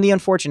 And the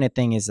unfortunate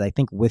thing is, I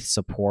think with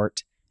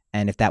support,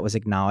 and if that was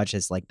acknowledged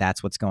as like,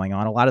 that's what's going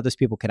on, a lot of those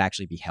people could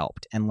actually be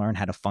helped and learn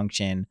how to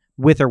function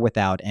with or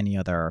without any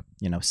other,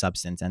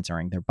 substance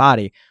entering their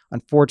body.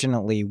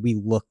 Unfortunately, we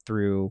look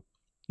through,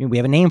 we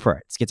have a name for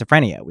it,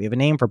 schizophrenia. We have a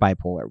name for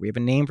bipolar. We have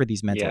a name for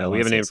these mental illnesses. We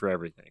have a name for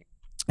everything.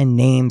 And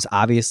names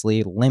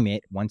obviously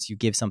limit once you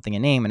give something a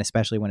name, and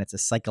especially when it's a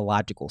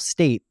psychological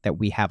state that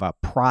we have a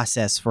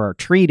process for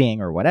treating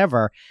or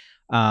whatever,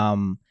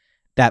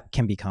 that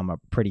can become a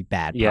pretty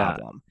bad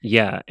problem.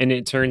 Yeah, and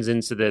it turns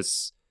into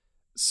this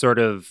sort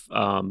of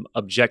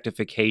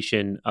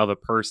objectification of a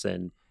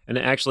person. And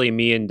actually,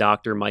 me and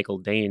Dr. Michael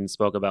Dane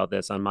spoke about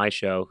this on my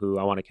show, who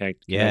I want to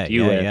connect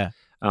you with.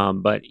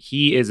 But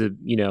he is an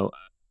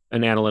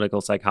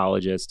analytical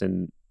psychologist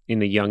and in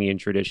the Jungian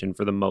tradition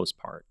for the most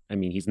part. I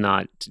mean, he's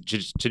not to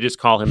just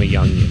call him a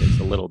Jungian is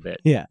a little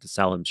bit to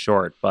sell him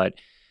short. But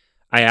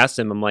I asked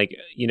him, I'm like,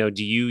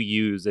 do you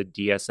use a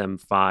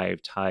DSM-5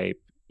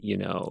 type,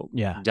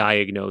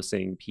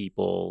 diagnosing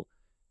people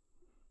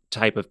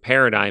type of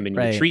paradigm in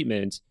your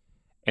treatment?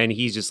 And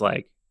he's just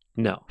like,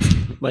 no,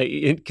 like,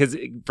 because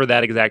for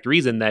that exact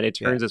reason, that it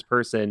turns this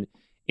person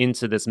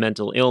into this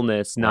mental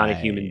illness, not a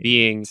human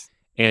being.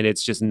 And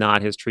it's just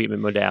not his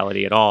treatment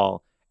modality at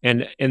all.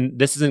 And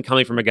this isn't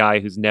coming from a guy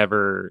who's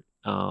never,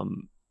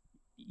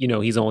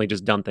 he's only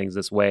just done things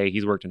this way.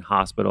 He's worked in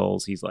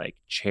hospitals. He's like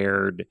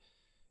chaired,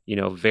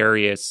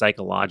 various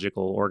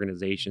psychological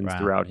organizations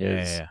throughout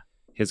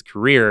his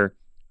career.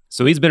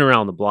 So he's been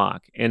around the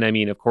block. And I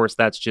mean, of course,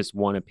 that's just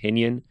one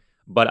opinion.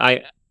 But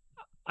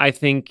I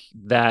think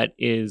that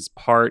is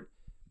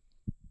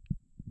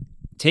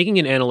taking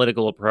an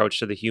analytical approach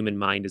to the human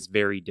mind is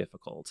very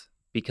difficult,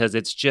 because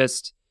it's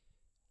just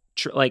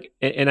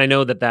and I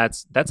know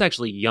that's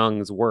actually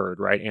Jung's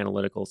word, right?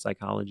 Analytical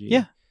psychology.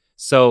 Yeah.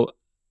 So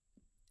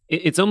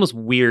it's almost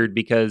weird,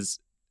 because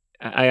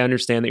I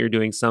understand that you're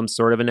doing some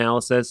sort of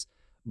analysis,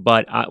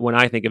 but when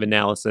I think of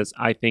analysis,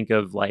 I think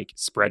of like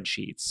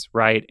spreadsheets,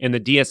 right? And the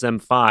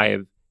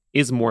DSM-5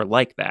 is more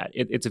like that.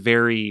 It's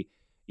very,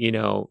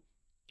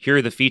 here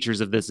are the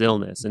features of this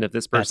illness. And if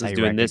this person's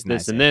doing this,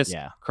 and this,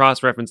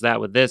 cross-reference that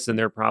with this, and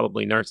they're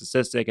probably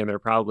narcissistic, and they're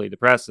probably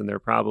depressed, and they're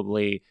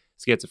probably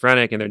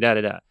schizophrenic, and they're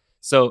da-da-da.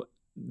 So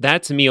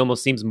that to me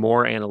almost seems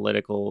more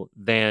analytical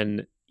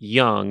than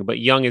Jung, but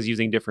Jung is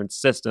using different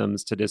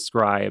systems to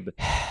describe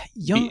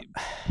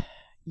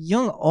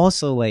Jung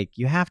also, like,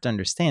 you have to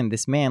understand,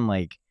 this man,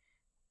 like,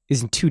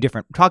 is in two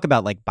different, talk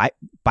about like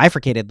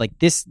bifurcated, like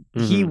this.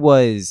 He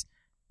was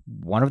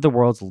one of the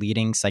world's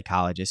leading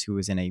psychologists who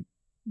was in a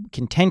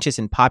contentious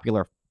and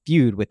popular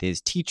feud with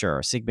his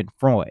teacher, Sigmund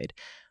Freud.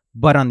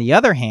 But on the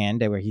other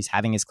hand, where he's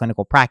having his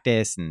clinical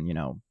practice and, you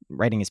know,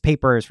 writing his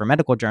papers for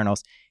medical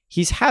journals,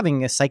 he's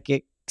having a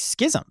psychic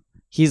schism.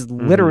 He's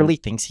literally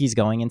thinks he's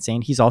going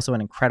insane. He's also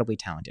an incredibly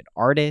talented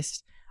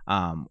artist.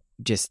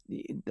 Just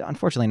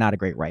unfortunately not a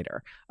great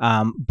writer,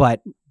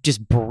 but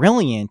just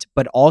brilliant,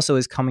 but also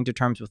is coming to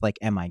terms with like,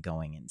 am I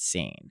going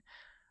insane?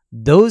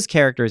 Those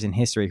characters in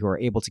history who are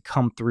able to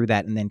come through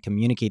that and then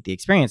communicate the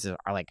experiences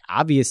are like,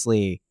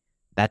 obviously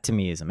that to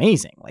me is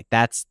amazing. Like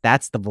that's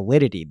the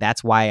validity.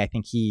 That's why I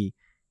think he,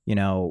 you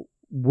know,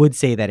 would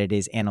say that it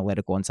is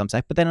analytical in some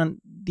side, but then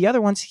on the other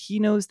ones, he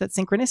knows that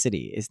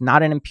synchronicity is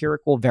not an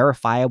empirical,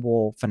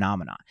 verifiable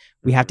phenomenon.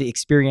 We have to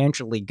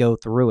experientially go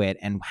through it,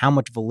 and how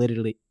much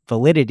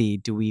validity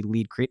do we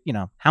you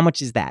know, how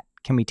much is that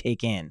can we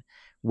take in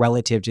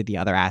relative to the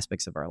other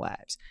aspects of our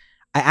lives?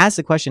 I asked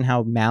the question,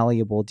 how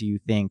malleable do you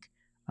think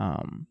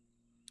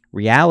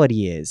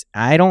reality is?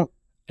 I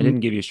didn't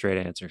give you a straight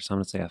answer, so I'm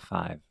gonna say a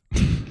 5.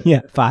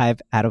 Yeah,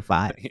 5 out of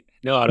 5.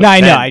 No, out of 10. I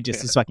know. I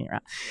just was fucking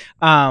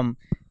around.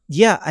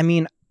 Yeah, I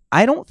mean,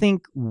 I don't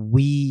think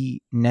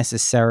we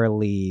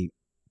necessarily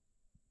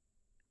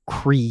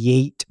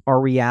create our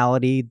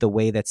reality the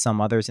way that some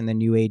others in the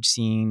New Age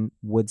scene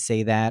would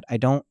say that. I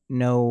don't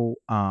know.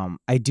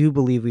 I do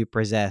believe we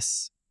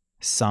possess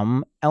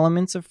some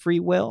elements of free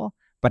will,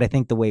 but I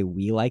think the way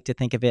we like to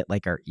think of it,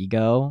 like our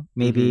ego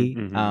maybe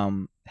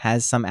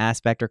has some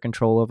aspect or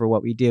control over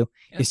what we do,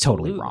 is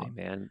totally wrong.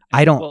 Man.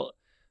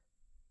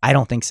 I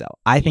don't think so.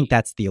 I think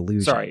that's the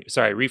illusion.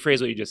 Sorry.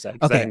 Rephrase what you just said,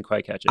 because I didn't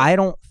quite catch it. I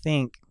don't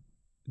think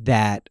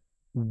that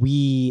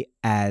we,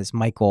 as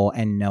Michael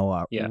and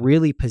Noah,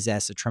 really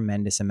possess a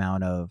tremendous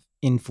amount of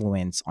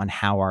influence on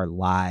how our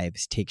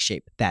lives take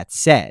shape. That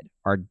said,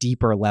 our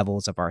deeper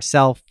levels of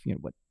ourself, you know,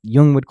 what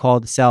Jung would call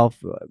the self,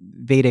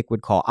 Vedic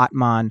would call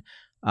Atman,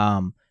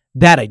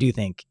 that I do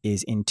think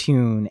is in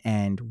tune.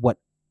 And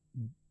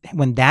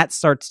when that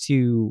starts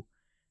to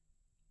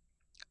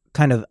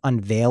kind of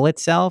unveil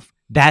itself,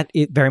 that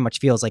it very much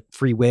feels like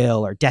free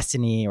will or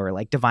destiny or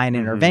like divine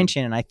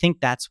intervention. And I think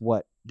that's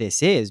what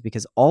this is,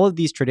 because all of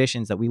these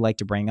traditions that we like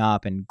to bring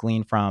up and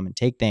glean from and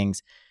take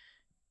things,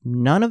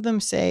 none of them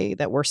say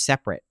that we're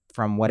separate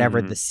from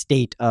whatever the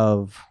state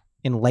of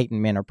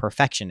enlightenment or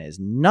perfection is.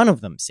 None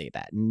of them say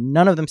that.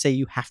 None of them say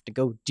you have to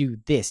go do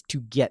this to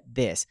get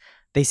this.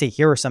 They say,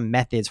 here are some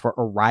methods for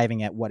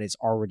arriving at what is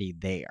already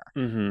there.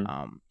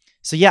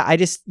 So yeah, I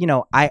just, you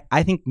know,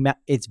 I think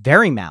it's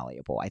very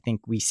malleable. I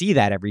think we see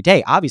that every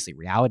day. Obviously,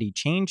 reality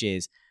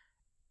changes.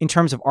 In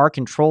terms of our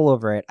control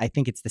over it, I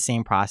think it's the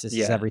same process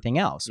as everything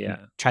else. We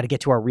try to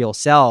get to our real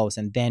selves,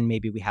 and then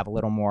maybe we have a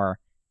little more,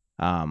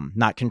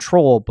 not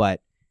control,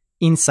 but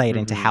insight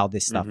into how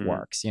this stuff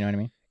works. You know what I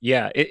mean?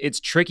 Yeah, it's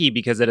tricky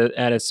because at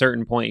a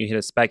certain point you hit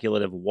a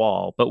speculative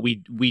wall, but we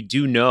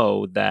do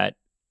know that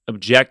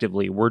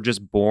objectively, we're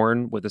just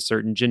born with a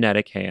certain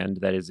genetic hand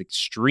that is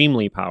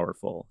extremely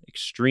powerful,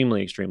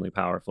 extremely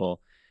powerful,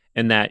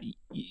 and that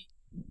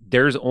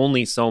there's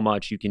only so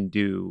much you can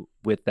do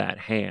with that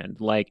hand.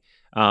 Like,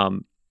 I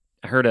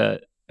heard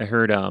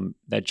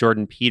that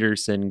Jordan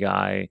Peterson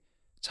guy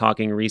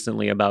talking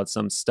recently about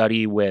some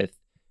study with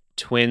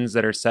twins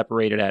that are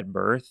separated at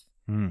birth,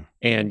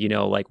 and you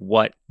know, like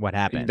what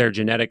happened? They're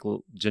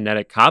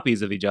genetic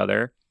copies of each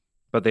other,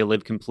 but they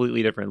live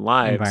completely different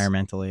lives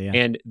environmentally. Yeah.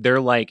 And they're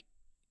like,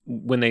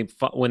 when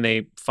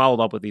they followed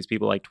up with these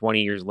people like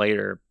 20 years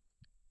later,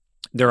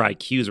 their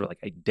IQs were like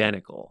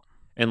identical,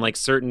 and like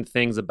certain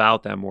things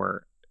about them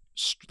were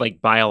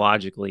like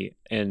biologically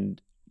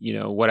and, you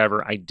know,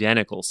 whatever,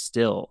 identical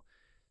still.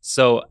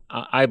 So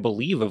I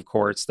believe, of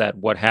course, that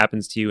what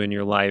happens to you in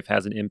your life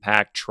has an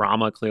impact.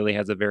 Trauma clearly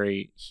has a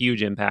very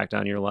huge impact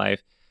on your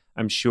life.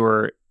 I'm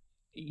sure,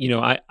 you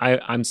know,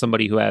 I'm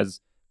somebody who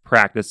has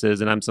practices,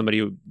 and I'm somebody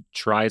who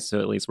tries to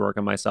at least work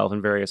on myself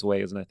in various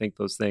ways. And I think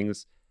those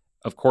things,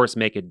 of course,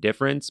 make a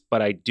difference.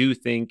 But I do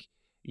think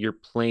you're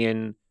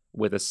playing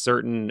with a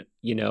certain,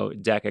 you know,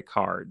 deck of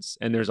cards.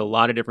 And there's a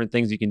lot of different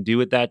things you can do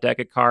with that deck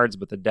of cards,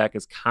 but the deck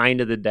is kind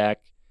of the deck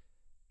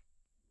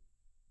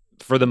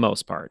for the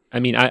most part. I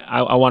mean,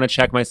 I want to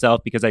check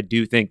myself, because I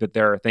do think that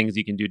there are things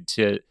you can do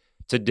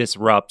to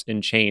disrupt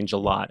and change a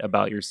lot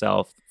about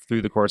yourself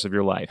through the course of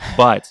your life.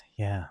 But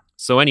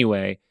so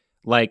anyway,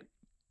 like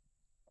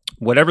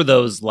whatever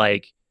those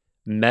like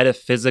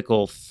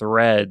metaphysical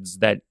threads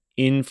that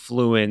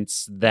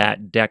influence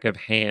that deck of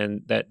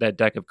that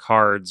deck of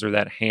cards, or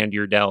that hand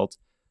you're dealt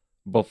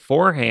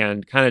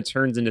beforehand, kind of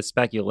turns into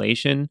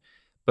speculation,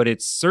 but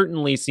it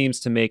certainly seems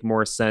to make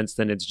more sense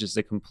than it's just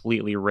a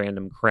completely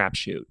random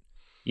crapshoot.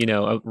 You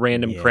know, a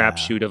random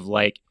crapshoot of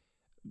like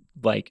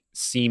like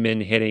semen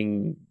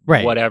hitting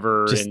Right.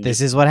 whatever. Just and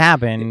this is what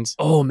happened.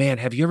 oh man,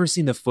 have you ever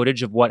seen the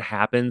footage of what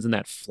happens in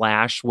that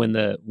flash when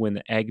the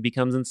egg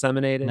becomes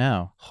inseminated?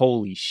 No.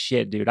 Holy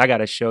shit, dude! I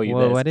gotta show you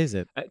Well, this. what is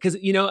it? Because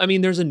I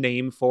mean, there's a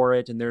name for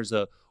it, and there's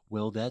a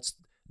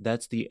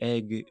that's the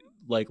egg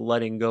like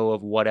letting go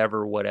of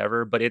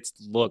whatever, but it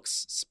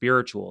looks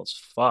spiritual as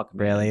fuck,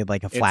 man. Really?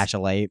 Like a flash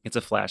of light? It's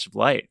a flash of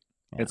light.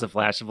 Yeah. It's a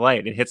flash of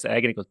light. It hits the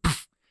egg and it goes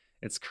poof.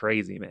 It's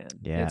crazy, man.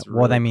 Yeah. It's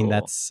Well, really I mean, cool.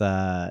 that's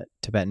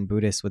Tibetan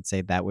Buddhists would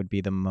say that would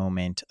be the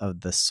moment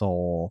of the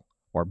soul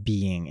or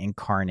being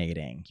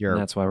incarnating. And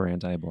that's why we're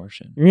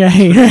anti-abortion.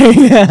 Right.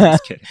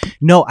 Just kidding.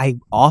 No, I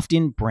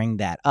often bring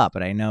that up,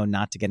 but I know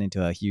not to get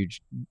into a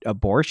huge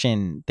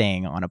abortion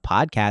thing on a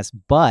podcast,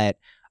 but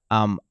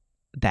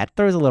that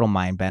throws a little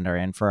mind bender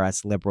in for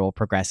us liberal,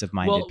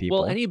 progressive-minded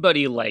people. Well,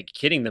 anybody like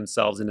kidding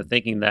themselves into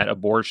thinking that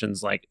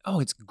abortion's like, oh,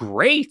 it's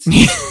great,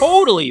 it's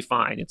totally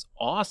fine, it's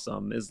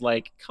awesome, is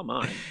like, come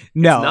on.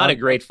 No, it's not a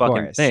great fucking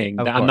course, thing.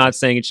 of I'm not course.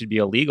 saying it should be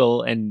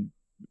illegal. And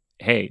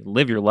hey,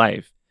 live your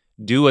life.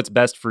 Do what's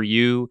best for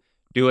you.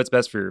 Do what's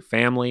best for your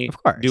family.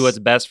 Of course. Do what's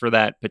best for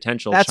that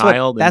potential That's what-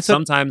 child. that's what-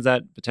 and sometimes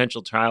that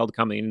potential child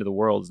coming into the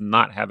world does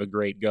not have a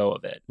great go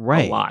of it.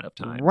 Right. A lot of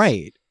times.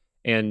 Right.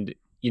 And,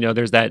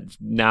 there's that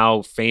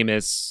now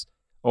famous,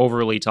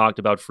 overly talked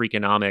about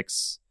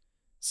Freakonomics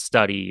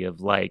study of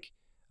like,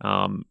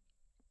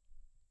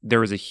 there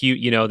was a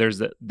huge, there's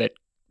that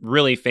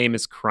really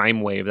famous crime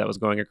wave that was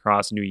going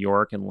across New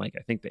York in like,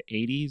 I think the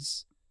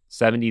 80s,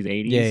 70s,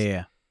 80s.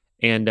 Yeah.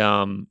 And,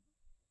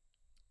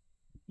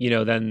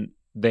 then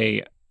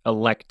they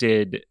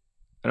elected,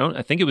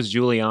 I think it was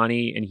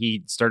Giuliani, and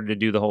he started to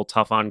do the whole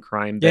tough on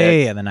crime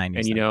bit. Yeah, the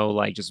 90s. And,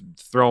 like just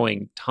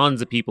throwing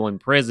tons of people in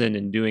prison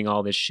and doing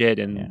all this shit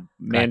and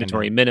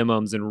mandatory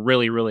minimums and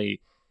really,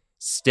 really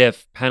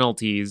stiff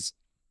penalties.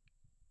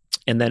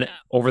 And then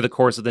over the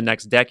course of the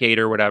next decade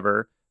or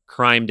whatever,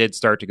 crime did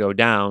start to go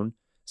down.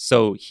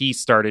 So he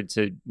started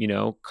to,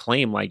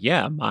 claim like,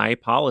 yeah, my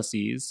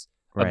policies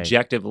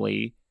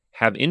objectively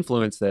have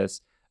influenced this.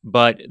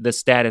 But the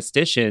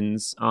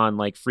statisticians on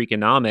like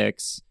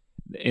Freakonomics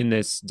in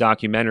this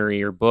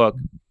documentary or book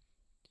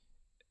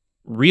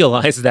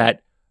realized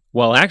that,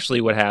 well,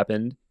 actually what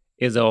happened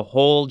is a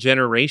whole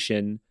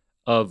generation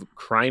of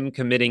crime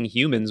committing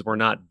humans were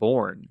not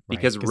born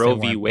because Roe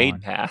v.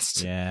 Wade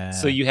passed. Yeah.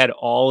 So you had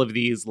all of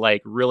these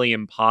like really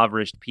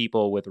impoverished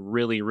people with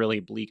really, really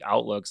bleak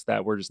outlooks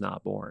that were just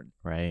not born.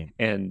 Right.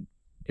 And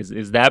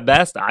is that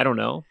best? I don't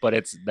know, but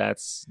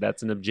that's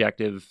an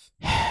objective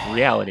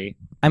reality.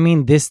 I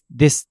mean, this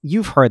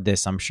you've heard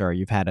this, I'm sure.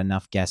 You've had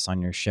enough guests on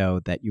your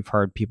show that you've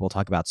heard people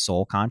talk about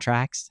soul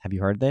contracts. Have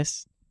you heard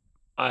this?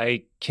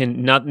 I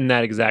can not in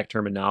that exact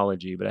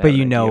terminology, but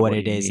you know what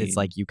it you is. mean. It's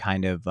like you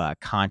kind of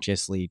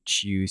consciously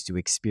choose to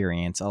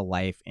experience a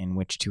life in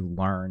which to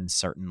learn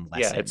certain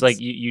lessons. Yeah, it's like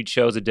you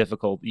chose a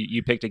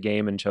you picked a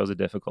game and chose a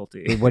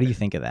difficulty. What do you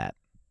think of that?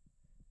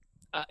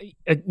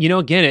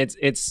 Again,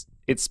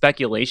 it's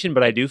speculation,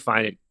 but I do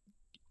find it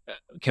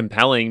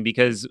compelling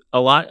because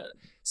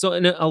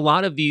in a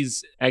lot of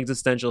these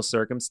existential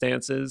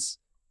circumstances,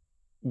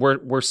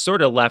 we're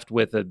sort of left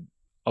with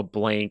a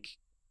blank.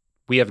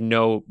 We have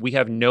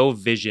no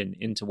vision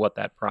into what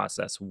that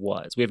process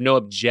was. We have no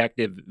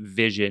objective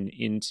vision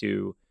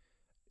into,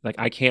 like,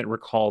 I can't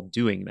recall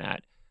doing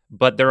that.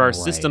 But there are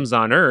systems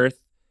on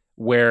Earth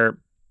where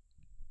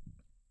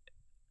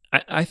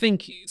I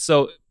think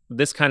so.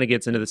 This kind of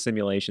gets into the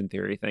simulation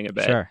theory thing a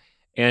bit. Sure.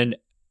 And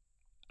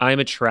I'm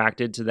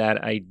attracted to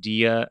that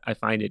idea. I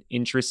find it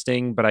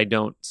interesting, but I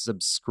don't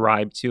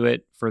subscribe to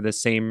it for the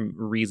same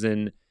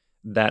reason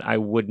that I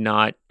would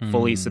not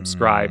fully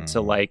subscribe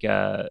to like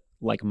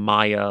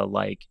Maya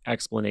like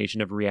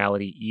explanation of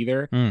reality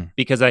either.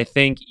 Because I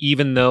think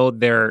even though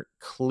they're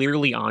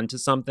clearly onto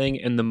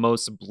something and the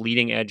most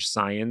bleeding edge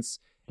science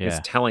is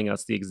telling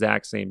us the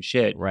exact same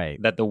shit,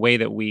 that the way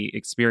that we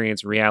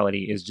experience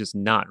reality is just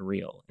not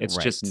real. It's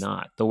just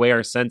not. The way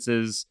our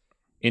senses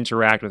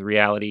interact with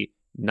reality,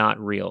 not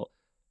real.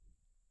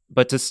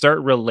 But to start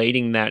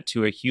relating that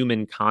to a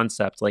human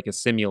concept like a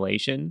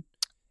simulation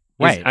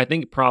is, I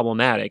think,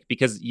 problematic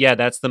because,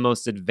 that's the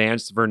most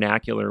advanced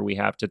vernacular we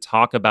have to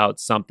talk about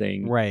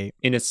something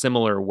in a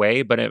similar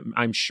way, but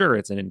I'm sure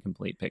it's an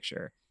incomplete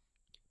picture.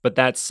 But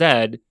that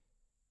said,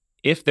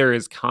 if there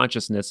is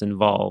consciousness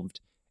involved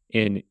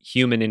in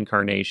human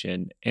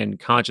incarnation and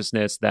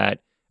consciousness that,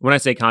 when I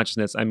say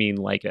consciousness, I mean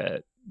like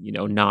a,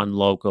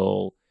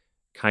 non-local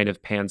kind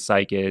of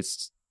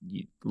panpsychist,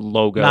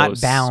 logos,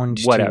 not bound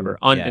whatever,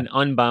 to, an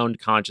unbound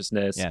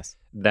consciousness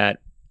that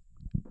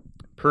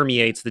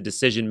permeates the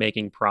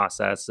decision-making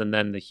process and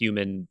then the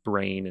human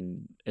brain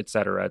and et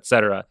cetera, et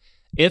cetera.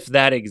 If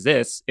that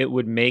exists, it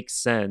would make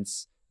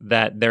sense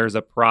that there's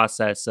a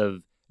process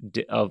of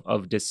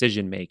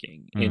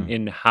decision-making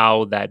in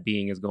how that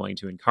being is going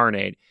to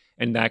incarnate.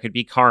 And that could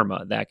be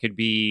karma. That could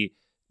be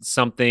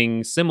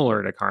something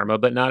similar to karma,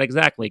 but not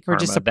exactly karma. Or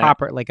just a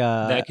proper, like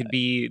that could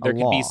be, there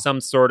could law. be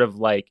some sort of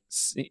like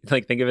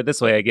think of it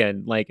this way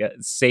again, like a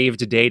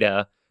saved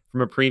data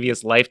from a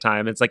previous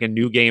lifetime. It's like a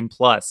new game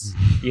plus,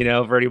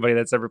 for anybody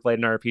that's ever played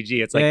an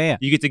RPG. It's like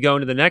you get to go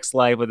into the next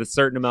life with a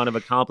certain amount of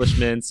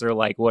accomplishments or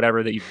like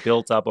whatever that you've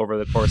built up over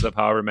the course of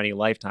however many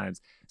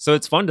lifetimes. So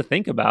it's fun to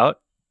think about.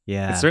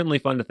 Yeah. It's certainly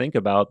fun to think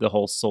about the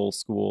whole soul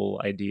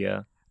school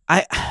idea.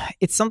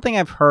 It's something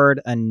I've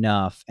heard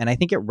enough, and I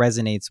think it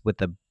resonates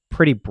with a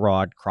pretty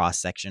broad cross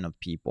section of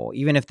people,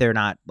 even if they're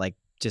not like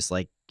just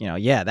like,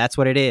 that's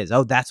what it is.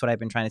 Oh, that's what I've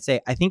been trying to say.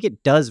 I think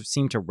it does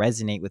seem to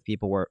resonate with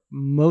people where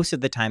most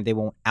of the time they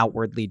won't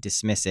outwardly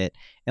dismiss it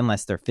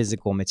unless they're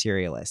physical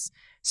materialists.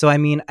 So, I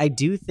mean, I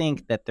do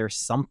think that there's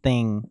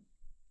something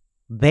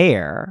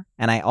there.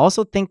 And I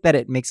also think that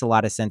it makes a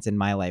lot of sense in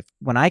my life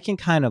when I can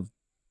kind of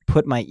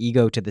put my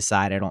ego to the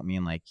side. I don't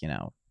mean like,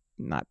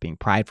 not being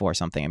prideful or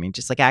something. I mean,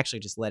 just like actually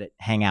just let it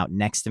hang out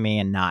next to me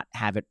and not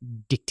have it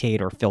dictate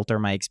or filter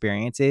my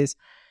experiences.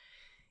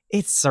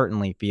 It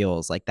certainly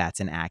feels like that's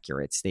an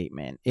accurate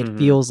statement. It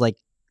feels like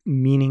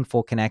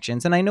meaningful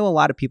connections. And I know a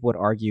lot of people would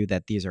argue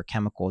that these are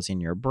chemicals in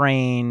your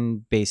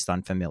brain based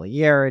on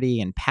familiarity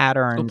and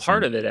patterns. Well,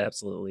 part of it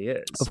absolutely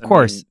is. Of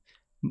course.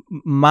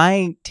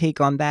 My take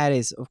on that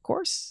is, of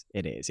course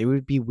it is. It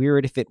would be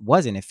weird if it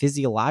wasn't. If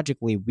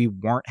physiologically we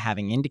weren't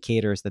having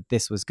indicators that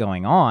this was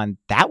going on,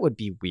 that would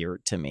be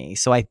weird to me.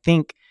 So I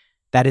think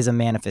that is a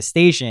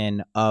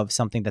manifestation of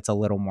something that's a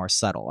little more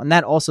subtle. And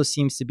that also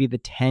seems to be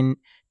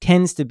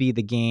tends to be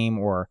the game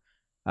or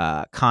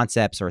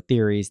concepts or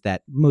theories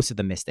that most of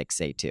the mystics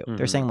say too.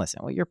 They're saying,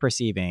 listen, what you're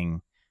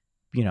perceiving,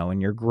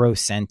 in your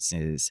gross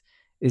senses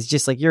is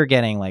just like you're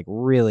getting like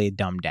really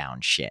dumbed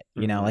down shit,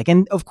 like,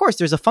 and of course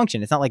there's a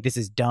function. It's not like this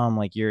is dumb,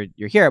 like you're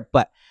here,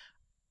 but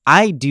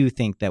I do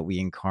think that we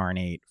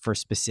incarnate for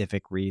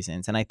specific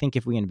reasons. And I think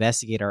if we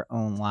investigate our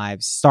own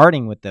lives,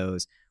 starting with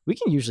those, we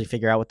can usually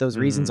figure out what those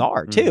reasons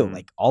are too.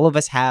 Like all of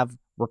us have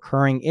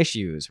recurring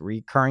issues,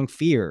 recurring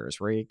fears,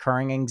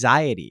 recurring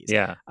anxieties,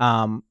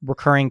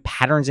 recurring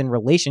patterns in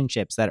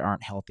relationships that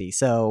aren't healthy.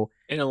 So,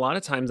 and a lot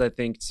of times I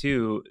think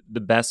too, the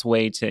best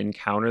way to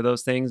encounter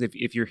those things,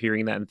 if you're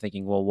hearing that and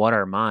thinking, well, what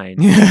are mine?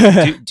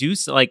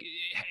 Like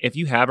if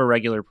you have a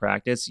regular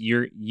practice,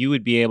 you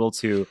would be able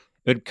to,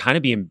 it would kind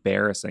of be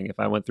embarrassing if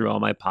I went through all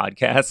my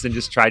podcasts and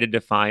just tried to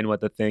define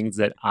what the things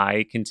that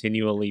I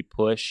continually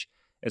push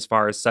as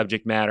far as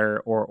subject matter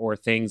or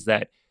things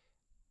that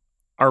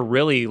are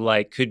really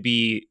like could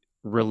be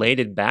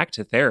related back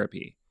to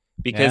therapy.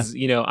 Because,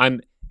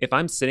 if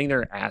I'm sitting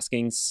there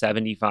asking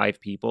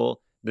 75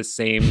 people the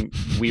same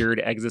weird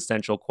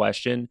existential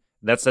question,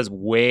 that says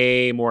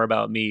way more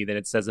about me than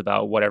it says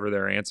about whatever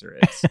their answer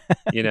is,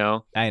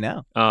 I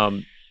know.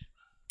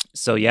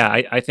 So yeah,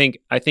 I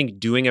think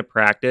doing a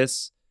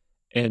practice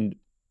and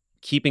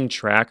keeping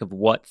track of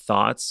what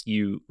thoughts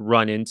you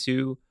run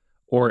into,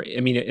 or I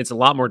mean, it's a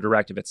lot more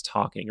direct if it's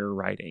talking or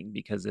writing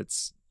because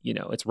it's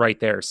right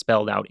there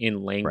spelled out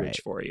in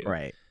language for you.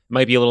 Right. It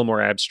might be a little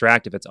more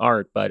abstract if it's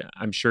art, but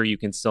I'm sure you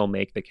can still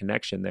make the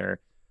connection there.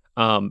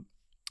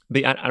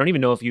 But I don't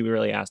even know if you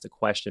really asked a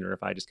question or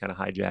if I just kind of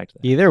hijacked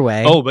that. Either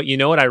way. Oh, but you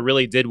know what? I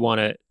really did want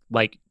to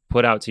like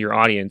put out to your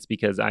audience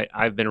because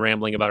I've been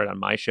rambling about it on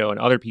my show and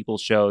other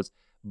people's shows,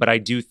 but I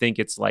do think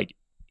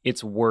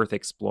it's worth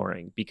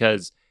exploring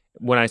because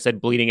when I said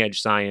bleeding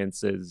edge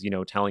science is,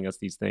 telling us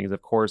these things,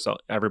 of course,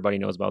 everybody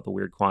knows about the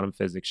weird quantum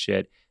physics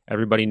shit.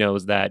 Everybody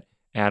knows that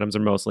atoms are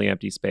mostly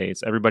empty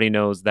space. Everybody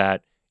knows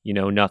that,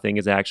 nothing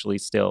is actually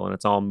still and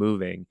it's all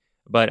moving.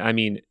 But I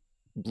mean,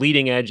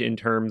 bleeding edge in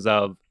terms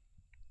of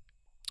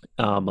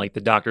like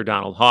the Dr.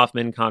 Donald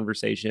Hoffman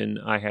conversation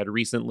I had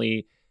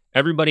recently.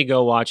 Everybody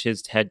go watch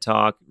his TED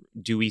Talk,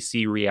 Do We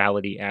See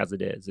Reality as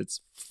It Is?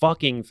 It's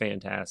fucking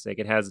fantastic.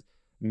 It has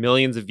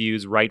millions of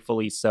views,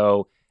 rightfully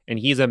so. And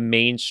he's a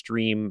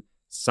mainstream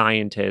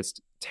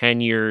scientist,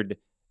 tenured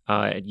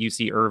at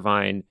UC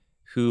Irvine,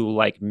 who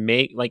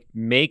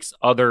makes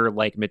other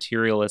like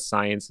materialist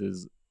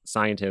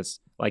scientists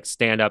like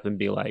stand up and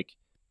be like,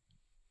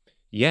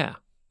 yeah.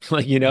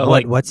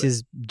 What's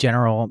his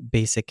general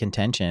basic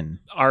contention?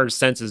 Our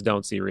senses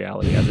don't see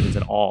reality as it is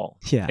at all.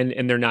 Yeah.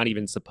 And they're not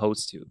even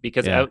supposed to,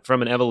 because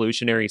from an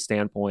evolutionary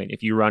standpoint,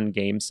 if you run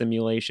game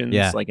simulations,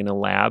 like in a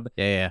lab,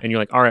 and you're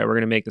like, all right, we're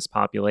going to make this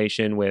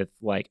population with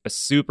like a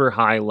super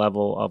high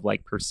level of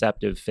like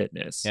perceptive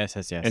fitness.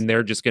 Yes. And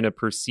they're just going to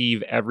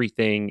perceive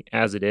everything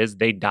as it is.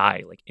 They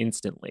die like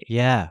instantly.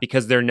 Yeah.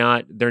 Because they're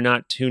not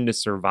tuned to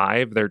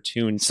survive. They're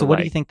tuned to So what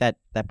do you think that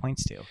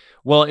points to?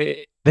 Well,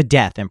 the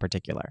death in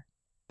particular.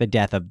 The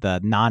death of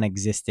the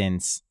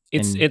non-existence.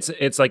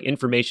 It's like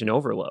information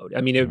overload.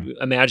 I mean,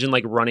 imagine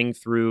like running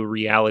through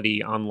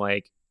reality on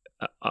like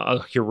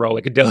a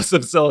heroic dose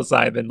of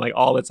psilocybin like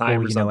all the time.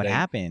 Well, or something. What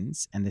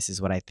happens, and this is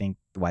what I think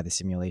why the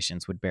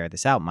simulations would bear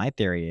this out. My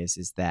theory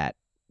is that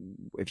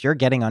if you're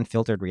getting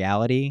unfiltered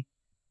reality,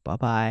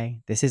 bye-bye.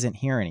 This isn't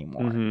here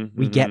anymore.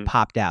 We get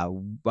popped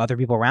out. Other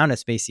people around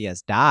us may see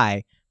us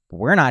die, but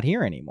we're not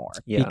here anymore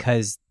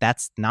because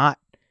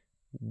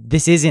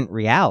this isn't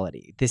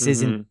reality. This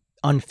isn't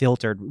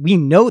unfiltered. We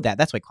know that.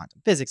 That's why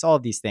quantum physics, all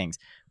of these things,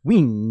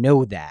 we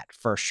know that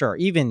for sure.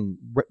 Even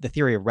the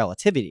theory of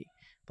relativity,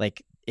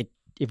 like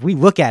if we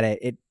look at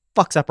it,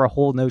 fucks up our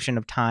whole notion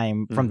of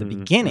time from the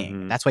beginning.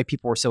 mhm. That's why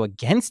people were so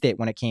against it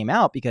when it came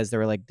out, because they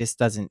were like, this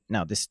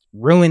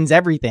ruins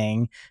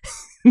everything.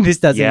 This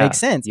doesn't make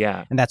sense.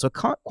 Yeah. And that's what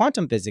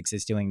quantum physics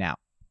is doing now.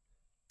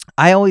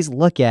 I always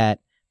look at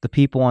the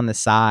people on the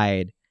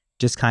side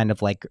just kind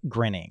of like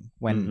grinning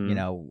when, Mhm. you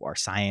know, our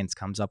science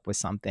comes up with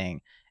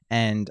something.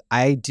 And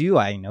I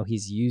know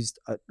he's used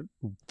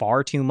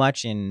far too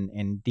much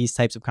in these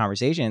types of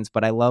conversations,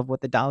 but I love what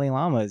the Dalai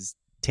Lama's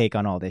take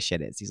on all this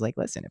shit is. He's like,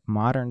 listen, if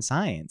modern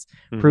science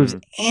proves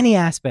any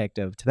aspect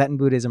of Tibetan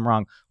Buddhism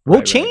wrong,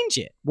 we'll change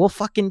it. We'll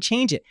fucking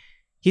change it.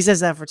 He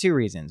says that for two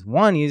reasons.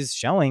 One, he's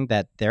showing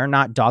that they're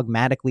not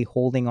dogmatically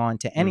holding on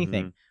to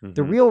anything.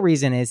 The real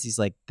reason is he's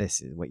like,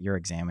 this is what you're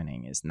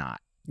examining is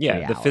not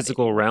reality. The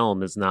physical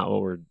realm is not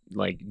what we're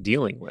like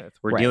dealing with.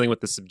 We're dealing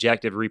with the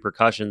subjective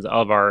repercussions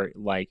of our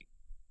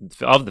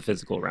of the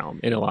physical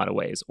realm in a lot of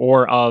ways,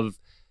 or of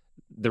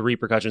the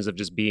repercussions of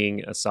just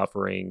being a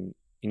suffering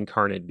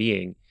incarnate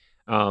being.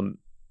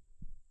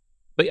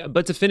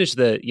 But to finish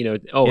the,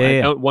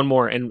 one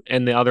more,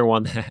 and the other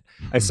one that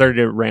I started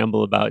to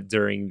ramble about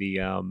during the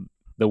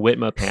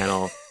Whitma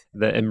panel,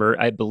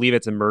 I believe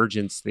it's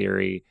emergence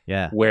theory,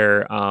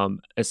 where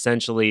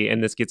essentially,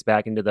 and this gets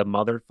back into the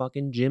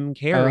motherfucking Jim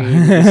Carrey,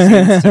 who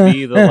seems to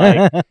be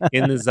the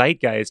in the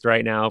zeitgeist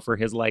right now for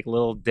his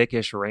little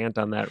dickish rant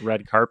on that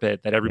red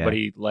carpet that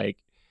everybody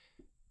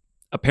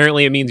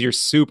apparently it means you're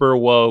super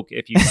woke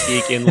if you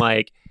speak in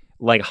like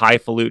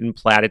highfalutin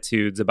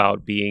platitudes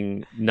about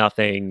being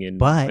nothing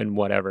and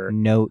whatever.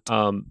 Note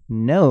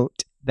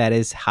that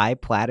is high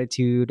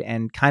platitude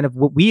and kind of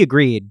what we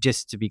agreed,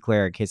 just to be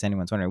clear, in case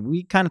anyone's wondering,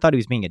 we kind of thought he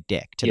was being a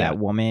dick to that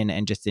woman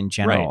and just in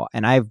general.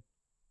 And I've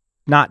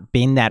not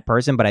been that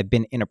person, but I've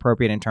been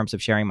inappropriate in terms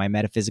of sharing my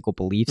metaphysical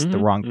beliefs, the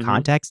wrong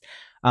context.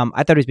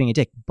 I thought he was being a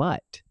dick,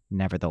 but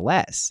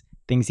nevertheless,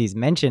 things he's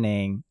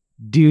mentioning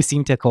do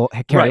seem to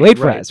carry weight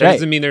for us. That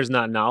doesn't mean there's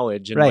not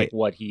knowledge in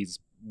what he's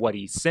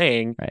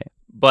saying,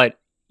 but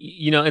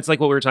it's like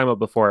what we were talking about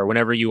before.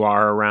 Whenever you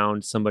are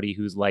around somebody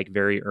who's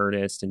very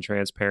earnest and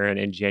transparent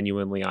and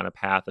genuinely on a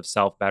path of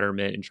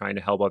self-betterment and trying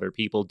to help other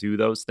people do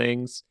those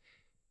things,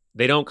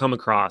 they don't come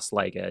across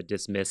like a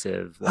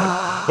dismissive,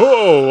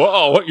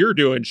 what you're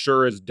doing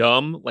sure is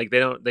dumb.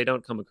 They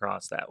don't come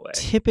across that way.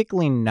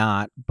 Typically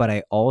not, but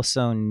I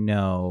also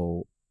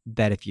know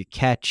that if you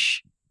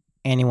catch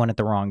anyone at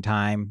the wrong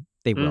time,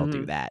 they will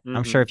do that.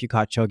 I'm sure if you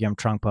caught Chogyam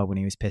Trungpa when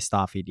he was pissed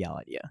off, he'd yell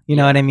at you. You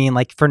know what I mean?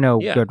 For no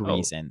good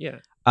reason.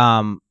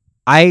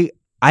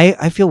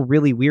 I feel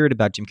really weird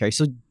about Jim Carrey.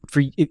 So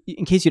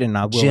in case you didn't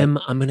know, Jim,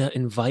 I'm going to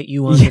invite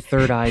you on the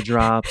Third Eye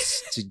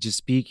Drops to just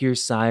speak your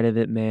side of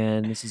it,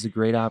 man. This is a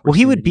great opportunity. Well,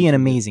 he would be an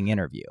amazing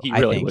interview.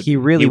 He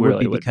really would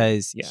be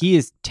because he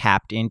is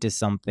tapped into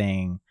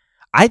something.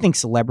 I think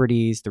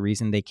celebrities, the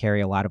reason they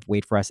carry a lot of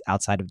weight for us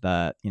outside of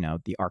the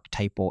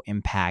archetypal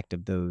impact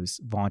of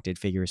those vaunted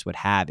figures would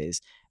have is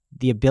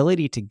the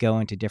ability to go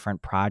into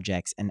different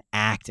projects and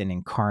act and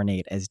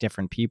incarnate as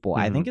different people.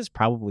 I think is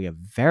probably a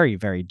very,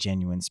 very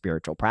genuine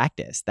spiritual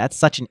practice. That's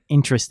such an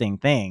interesting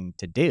thing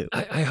to do.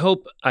 I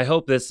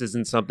hope this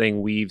isn't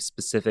something we've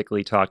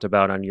specifically talked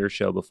about on your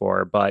show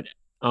before, but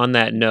on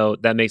that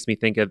note, that makes me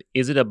think of,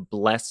 is it a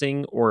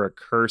blessing or a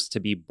curse to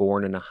be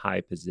born in a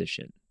high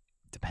position?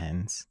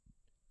 Depends.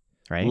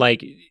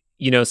 Right.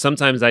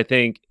 Sometimes I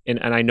think, and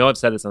I know I've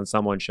said this on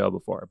someone's show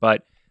before,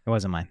 but it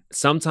wasn't mine.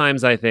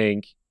 Sometimes I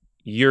think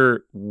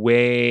you're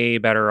way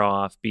better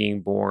off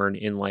being born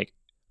in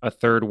a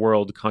third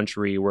world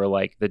country where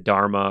the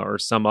Dharma or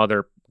some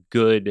other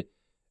good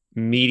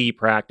meaty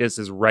practice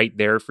is right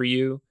there for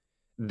you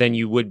than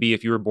you would be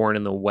if you were born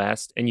in the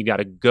West and you got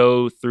to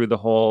go through the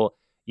whole,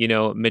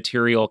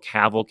 material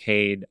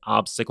cavalcade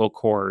obstacle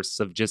course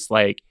of just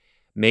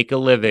make a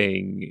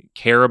living,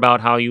 care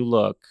about how you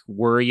look,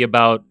 worry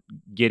about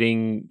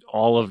getting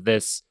all of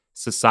this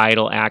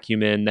societal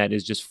acumen that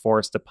is just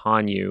forced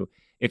upon you.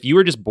 If you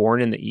were just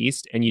born in the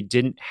East and you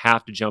didn't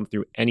have to jump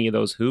through any of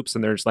those hoops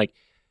and there's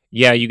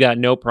you got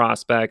no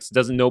prospects,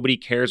 nobody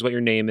cares what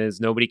your name is,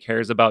 nobody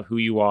cares about who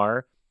you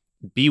are,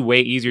 be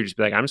way easier to just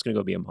be I'm just going to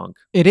go be a monk.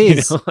 It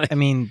is. I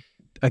mean,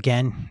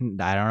 again,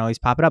 I don't always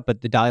pop it up,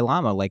 but the Dalai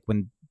Lama,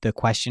 when the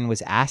question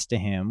was asked to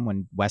him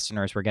when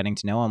Westerners were getting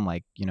to know him,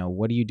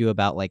 what do you do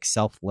about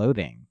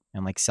self-loathing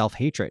and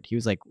self-hatred? He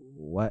was like,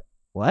 what?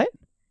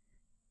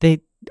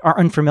 They are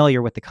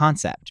unfamiliar with the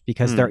concept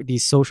because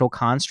these social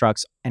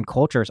constructs and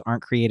cultures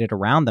aren't created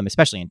around them,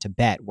 especially in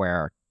Tibet,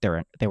 where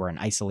they were an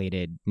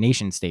isolated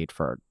nation state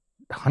for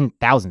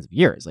thousands of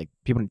years.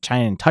 People in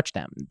China didn't touch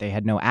them. They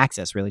had no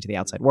access really to the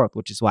outside world,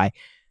 which is why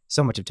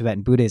so much of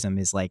Tibetan Buddhism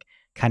is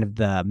kind of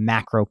the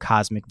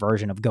macrocosmic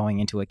version of going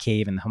into a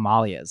cave in the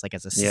Himalayas.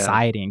 As a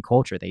society and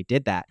culture, they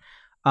did that.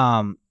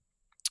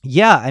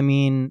 I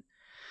mean,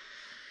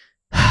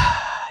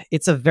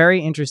 it's a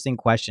very interesting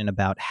question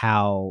about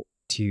how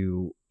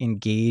to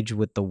engage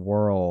with the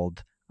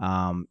world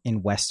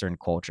in Western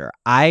culture.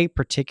 I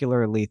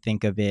particularly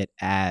think of it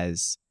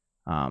as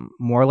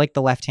more like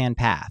the left-hand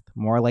path,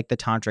 more like the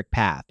tantric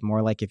path,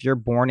 more like if you're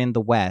born in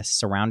the West,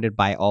 surrounded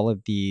by all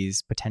of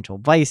these potential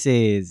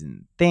vices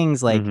and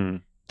things, like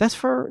that's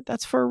for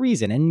a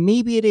reason. And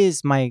maybe it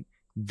is my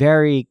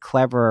very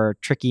clever,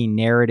 tricky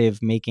narrative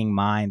making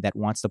mind that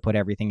wants to put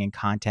everything in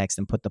context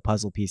and put the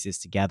puzzle pieces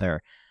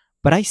together.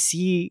 But I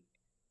see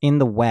in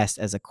the West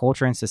as a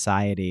culture and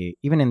society,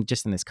 even in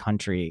this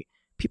country,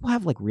 people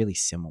have like really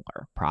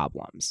similar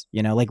problems,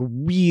 like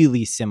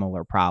really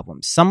similar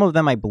problems. Some of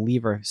them I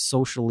believe are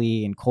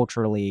socially and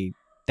culturally,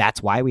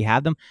 that's why we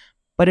have them.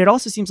 But it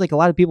also seems like a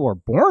lot of people are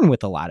born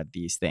with a lot of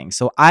these things.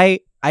 So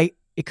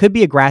it could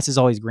be a grass is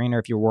always greener.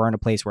 If you were in a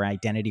place where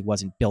identity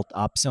wasn't built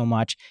up so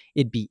much,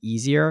 it'd be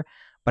easier.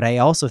 But I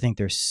also think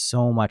there's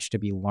so much to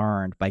be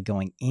learned by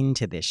going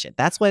into this shit.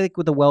 That's why like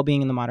with the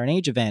Wellbeing in the Modern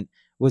Age event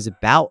was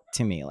about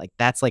to me. Like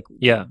that's like,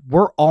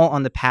 we're all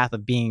on the path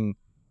of being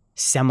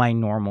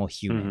semi-normal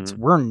humans.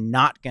 We're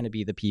not going to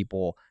be the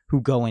people who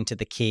go into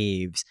the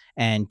caves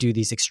and do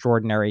these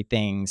extraordinary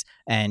things.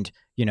 And,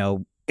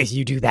 if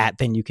you do that,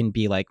 then you can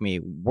be like me.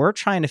 We're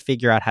trying to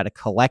figure out how to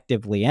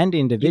collectively and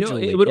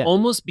individually. It would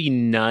almost be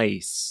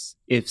nice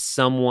if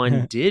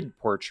someone did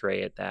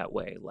portray it that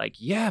way. Like,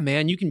 yeah,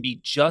 man, you can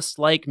be just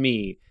like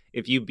me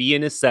if you be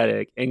an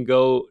ascetic and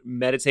go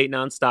meditate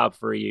nonstop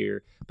for a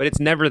year. But it's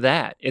never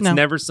that. It's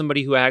never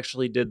somebody who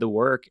actually did the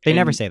work. They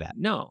never say that.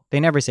 No. They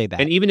never say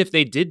that. And even if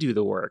they did do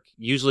the work,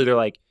 usually they're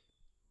like,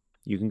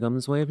 you can come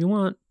this way if you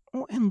want.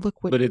 Oh, and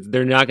look what... But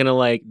they're not going to,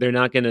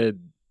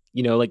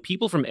 like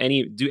people from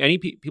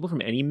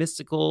any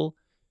mystical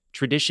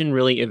tradition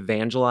really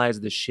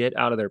evangelize the shit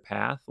out of their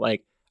path?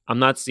 Like, I'm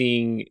not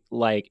seeing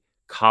like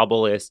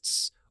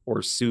Kabbalists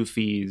or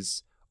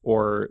Sufis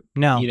or,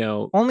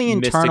 only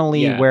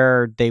internally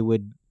where they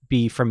would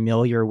be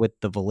familiar with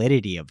the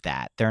validity of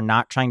that. They're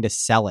not trying to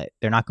sell it.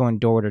 They're not going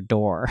door to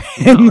door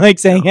and like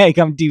saying, hey,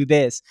 come do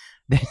this.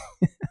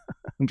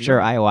 I'm sure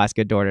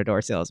ayahuasca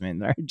door-to-door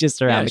salesmen are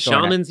just around the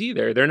corner. Shamans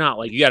either. They're not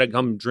like, you got to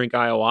come drink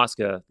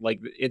ayahuasca. Like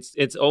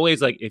it's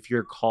always like, if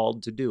you're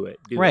called to do it,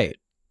 do it.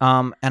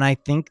 And I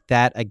think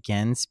that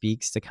again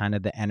speaks to kind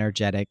of the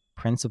energetic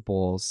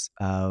principles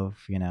of,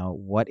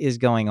 what is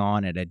going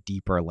on at a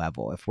deeper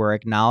level. If we're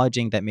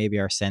acknowledging that maybe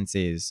our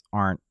senses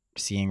aren't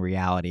seeing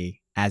reality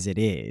as it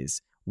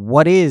is,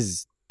 what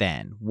is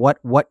then?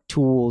 What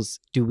tools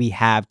do we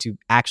have to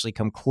actually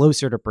come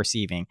closer to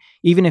perceiving?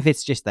 Even if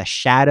it's just a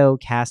shadow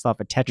cast off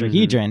a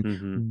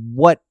tetrahedron,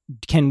 what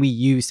can we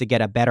use to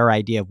get a better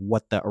idea of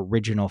what the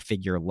original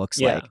figure looks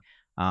like?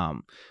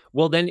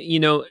 Well, then,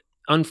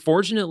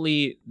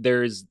 unfortunately,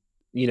 there's,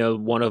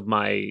 one of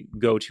my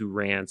go-to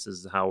rants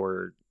is how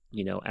we're,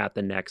 at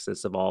the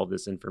nexus of all of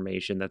this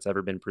information that's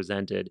ever been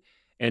presented.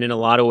 And in a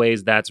lot of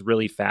ways, that's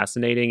really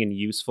fascinating and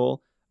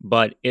useful.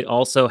 But it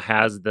also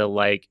has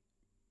the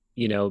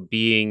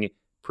being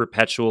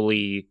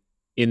perpetually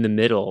in the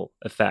middle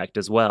effect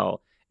as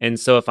well. And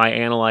so if I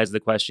analyze the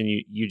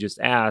question you just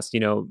asked,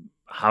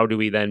 how do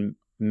we then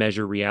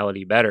measure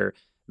reality better?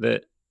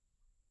 The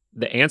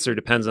answer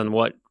depends on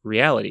what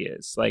reality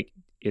is. Like,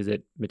 is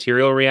it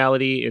material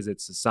reality? Is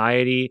it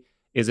society?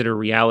 Is it a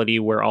reality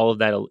where all of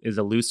that is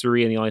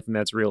illusory and the only thing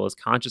that's real is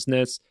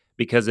consciousness?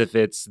 Because if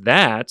it's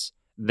that,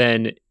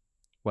 then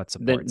what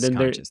supports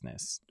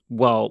consciousness?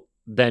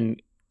 Then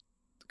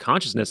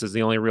consciousness is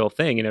the only real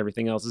thing and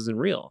everything else isn't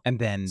real. And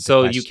then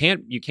you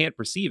can't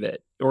perceive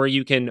it, or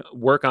you can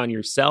work on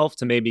yourself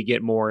to maybe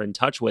get more in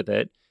touch with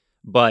it.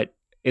 But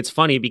it's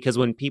funny because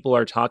when people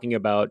are talking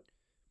about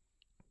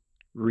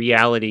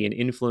reality and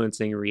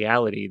influencing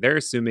reality, they're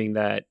assuming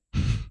that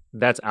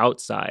that's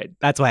outside.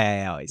 That's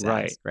why I always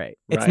ask. Right.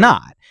 It's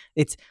not.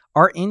 It's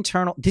our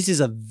internal. This is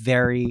a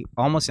very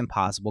almost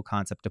impossible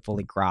concept to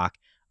fully grok.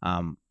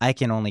 I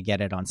can only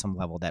get it on some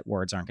level that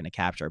words aren't going to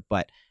capture,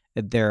 but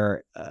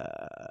the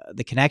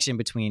connection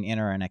between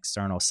inner and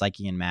external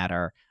psyche and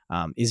matter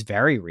is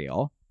very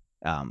real.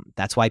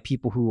 That's why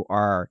people who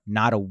are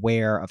not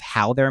aware of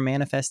how they're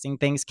manifesting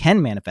things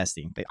can manifest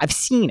things. I've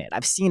seen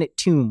it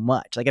too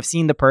much. Like, I've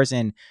seen the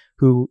person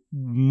who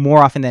more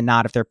often than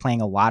not, if they're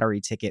playing a lottery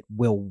ticket,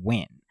 will win.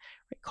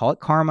 Right? Call it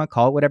karma,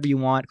 call it whatever you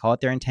want, call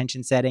it their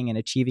intention setting and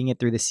achieving it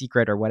through The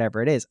Secret or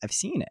whatever it is. I've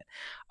seen it.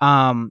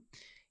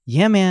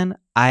 Yeah, man,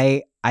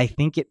 I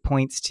think it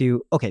points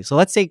to, okay, so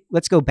let's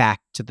go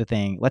back to the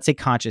thing. Let's say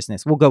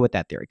consciousness. We'll go with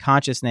that theory.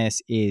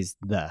 Consciousness is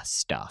the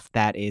stuff.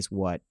 That is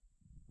what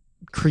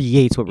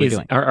creates what we're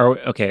doing.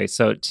 Okay,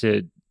 so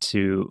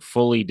to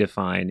fully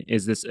define,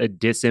 is this a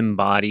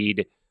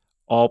disembodied,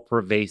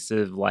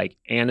 all-pervasive, like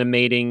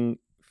animating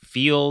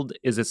field?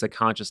 Is this a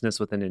consciousness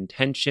with an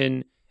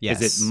intention?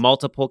 Yes. Is it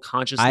multiple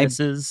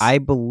consciousnesses? I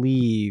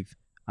believe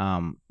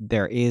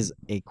there is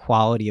a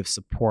quality of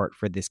support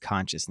for this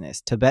consciousness.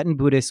 Tibetan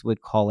Buddhists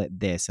would call it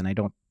this, and I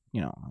don't,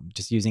 I'm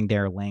just using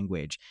their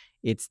language.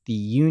 It's the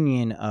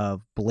union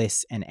of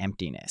bliss and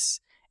emptiness.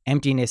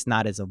 Emptiness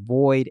not as a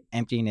void,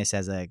 emptiness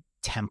as a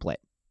template,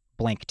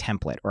 blank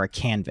template or a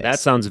canvas. That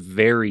sounds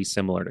very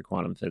similar to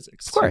quantum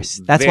physics. Of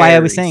course. That's why I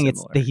was saying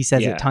he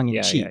says it tongue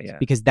in cheek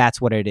because that's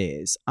what it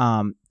is.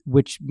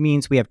 which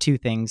means we have two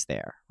things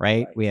there,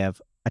 right? Right. We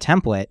have a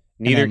template.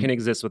 Neither then, can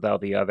exist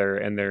without the other,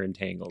 and they're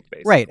entangled,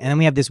 basically. right. And then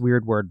we have this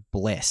weird word,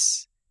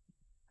 bliss.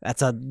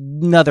 That's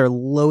another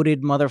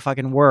loaded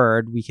motherfucking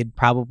word. We could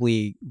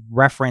probably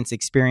reference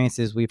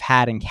experiences we've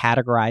had and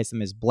categorize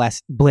them as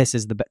bliss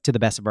is to the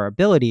best of our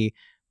ability.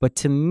 But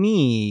to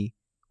me,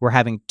 we're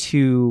having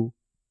two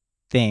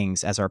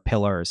things as our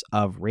pillars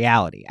of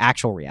reality,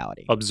 actual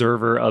reality.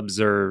 Observer,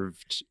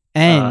 observed,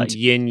 And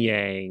yin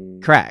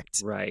yang.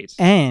 correct. Right.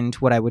 And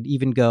what I would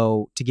even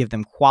go to give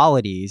them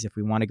qualities, if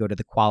we want to go to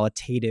the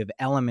qualitative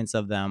elements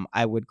of them,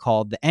 I would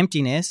call the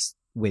emptiness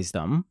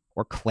wisdom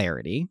or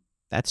clarity.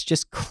 That's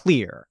just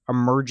clear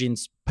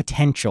emergence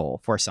potential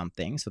for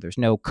something. So there's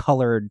no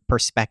colored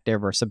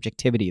perspective or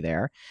subjectivity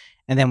there.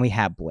 And then we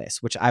have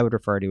bliss, which I would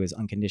refer to as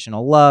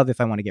unconditional love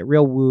if I want to get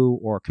real woo,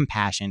 or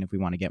compassion if we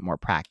want to get more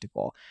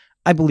practical.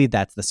 I believe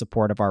that's the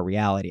support of our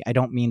reality. I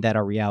don't mean that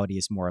our reality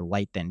is more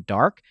light than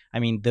dark. I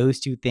mean, those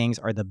two things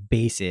are the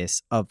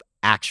basis of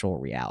actual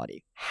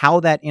reality. How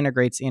that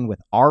integrates in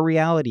with our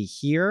reality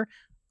here,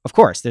 of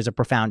course, there's a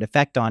profound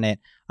effect on it,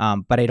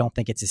 but I don't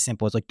think it's as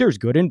simple as like, there's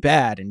good and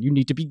bad, and you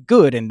need to be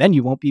good, and then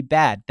you won't be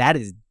bad. That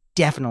is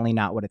definitely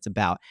not what it's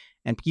about.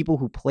 And people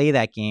who play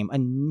that game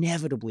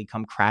inevitably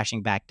come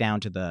crashing back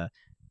down to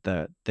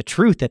the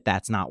truth that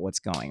that's not what's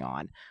going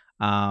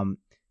on.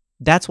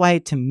 That's why,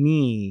 to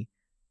me,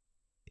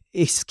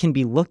 it can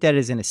be looked at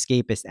as an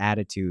escapist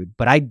attitude,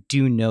 but I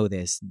do know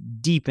this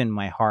deep in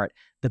my heart.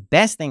 The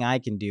best thing I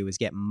can do is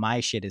get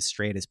my shit as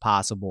straight as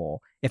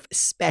possible,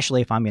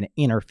 especially if I'm going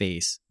to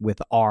interface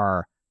with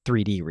our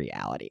 3D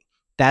reality.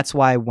 That's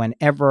why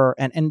whenever,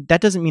 and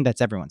that doesn't mean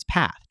that's everyone's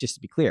path, just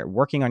to be clear.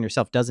 Working on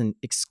yourself doesn't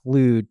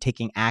exclude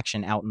taking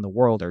action out in the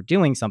world or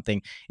doing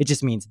something. It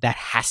just means that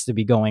has to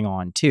be going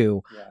on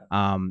too.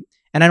 Yeah.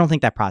 And I don't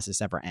think that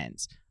process ever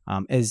ends.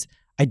 As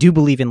I do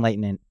believe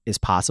enlightenment is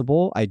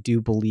possible. I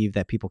do believe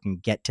that people can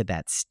get to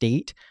that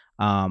state.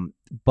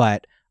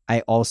 But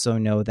I also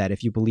know that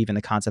if you believe in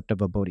the concept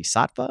of a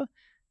bodhisattva,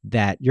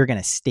 that you're going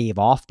to stave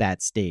off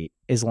that state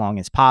as long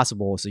as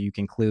possible so you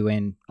can clue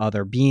in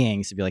other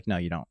beings to be like, no,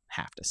 you don't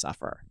have to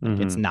suffer. Like,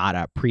 it's not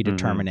a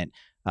predeterminate.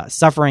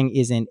 Suffering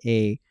isn't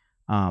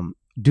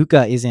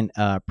dukkha isn't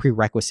a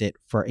prerequisite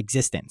for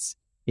existence.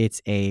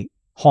 It's a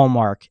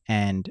hallmark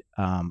and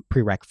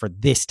prereq for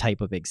this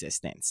type of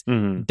existence.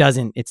 Does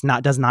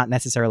not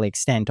necessarily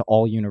extend to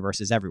all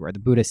universes everywhere. The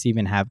Buddhists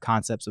even have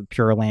concepts of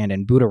Pure Land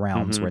and Buddha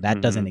realms where that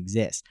doesn't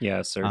exist.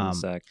 Yeah, certain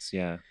sects.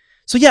 Yeah.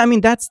 So yeah, I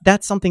mean that's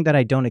something that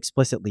I don't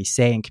explicitly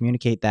say and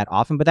communicate that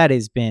often, but that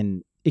has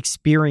been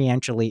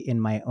experientially in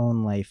my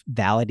own life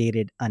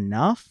validated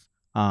enough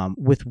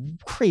with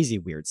crazy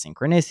weird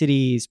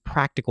synchronicities,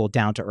 practical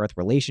down to earth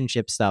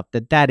relationship stuff,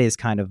 that is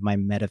kind of my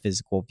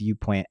metaphysical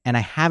viewpoint. And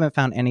I haven't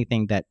found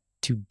anything that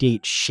to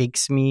date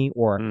shakes me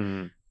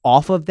or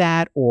off of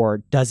that or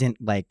doesn't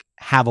like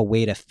have a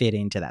way to fit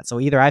into that. So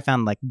either I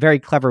found like very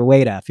clever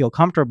way to feel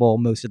comfortable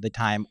most of the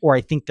time, or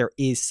I think there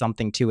is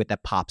something to it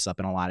that pops up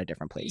in a lot of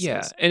different places.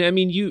 Yeah. And I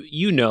mean,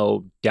 you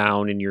know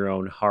down in your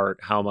own heart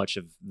how much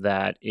of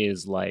that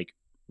is like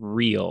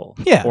real,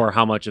 or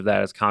how much of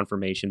that is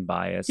confirmation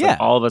bias. Yeah.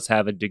 Like, all of us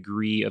have a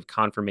degree of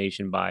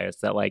confirmation bias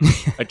that like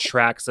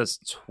attracts us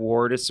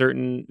toward a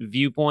certain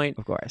viewpoint.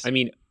 Of course. I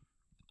mean,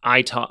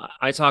 I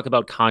talk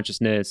about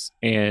consciousness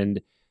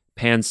and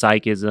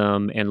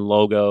panpsychism and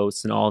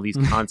logos and all these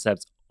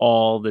concepts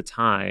all the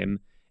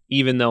time,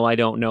 even though I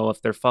don't know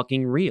if they're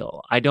fucking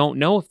real. I don't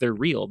know if they're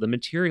real. The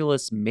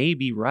materialists may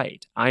be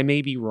right. I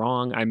may be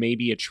wrong. I may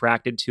be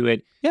attracted to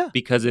it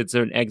because it's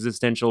an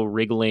existential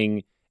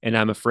wriggling and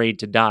I'm afraid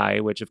to die,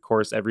 which of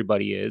course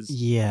everybody is.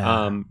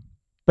 Yeah.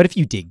 But if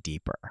you dig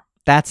deeper,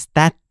 that's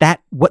that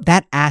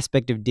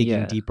aspect of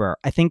digging deeper.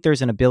 I think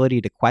there's an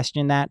ability to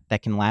question that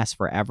can last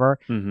forever.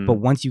 But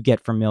once you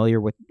get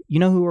familiar with, you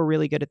know who are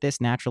really good at this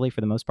naturally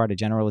for the most part, a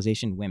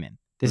generalization, women.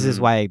 This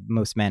is why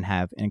most men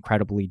have an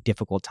incredibly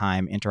difficult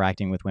time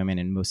interacting with women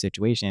in most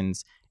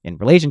situations, in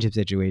relationship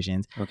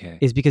situations,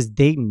 is because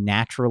they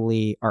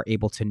naturally are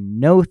able to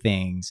know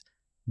things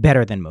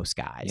better than most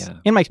guys,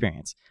 in my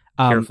experience.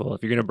 Careful.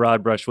 If you're going to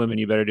broad brush women,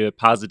 you better do it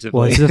positively.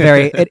 Well,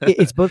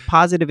 it's both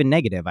positive and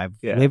negative. I've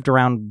lived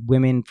around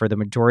women for the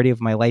majority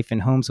of my life in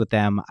homes with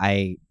them.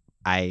 I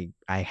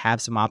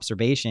have some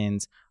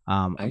observations.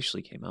 I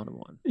actually came out of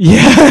one.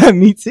 Yeah,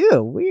 me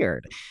too.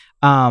 Weird.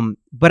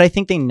 But I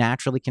think they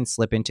naturally can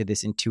slip into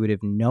this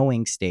intuitive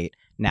knowing state.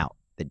 Now,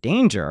 the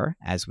danger,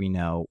 as we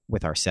know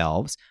with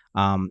ourselves,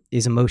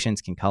 is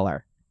emotions can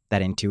color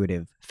that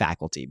intuitive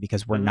faculty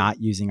because we're not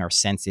using our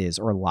senses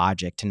or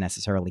logic to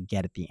necessarily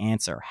get at the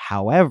answer.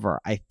 However,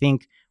 I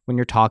think when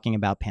you're talking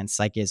about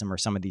panpsychism or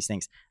some of these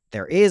things,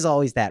 there is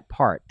always that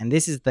part. And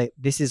this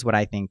is what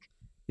I think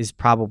is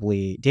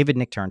probably, David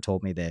Nichtern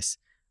told me this,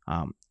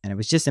 and it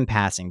was just in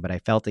passing, but I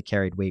felt it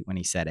carried weight when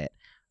he said it.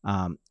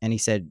 And he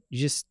said, you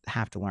just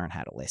have to learn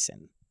how to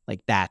listen. Like,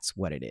 that's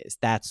what it is.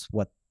 That's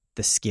what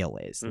the skill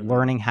is.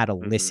 Learning how to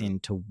listen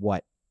to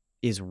what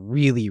is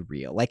really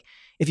real. Like,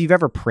 if you've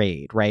ever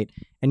prayed, right?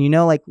 And you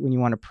know, like when you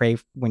want to pray,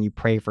 when you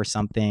pray for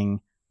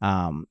something,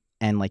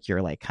 and like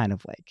you're like kind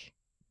of like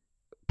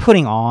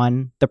putting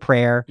on the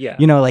prayer, Yeah.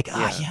 you know, like,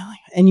 Yeah.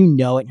 and you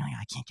know it, and you're like,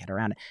 I can't get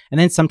around it. And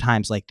then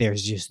sometimes like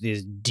there's just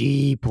this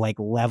deep like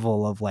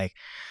level of like,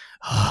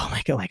 oh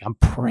my God, like I'm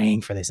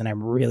praying for this and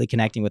I'm really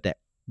connecting with it.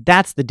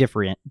 That's the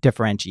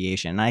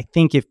differentiation. And I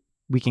think if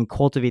we can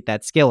cultivate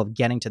that skill of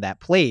getting to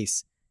that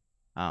place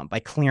by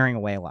clearing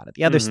away a lot of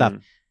the other stuff,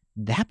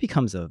 that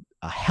becomes a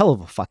hell of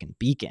a fucking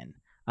beacon.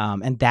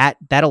 And that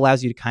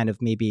allows you to kind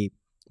of maybe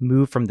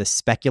move from the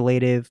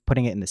speculative,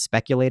 putting it in the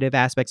speculative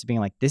aspects of being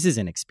like, this is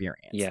an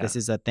experience. Yeah. This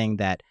is a thing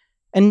that,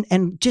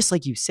 and just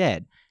like you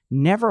said,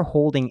 never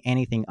holding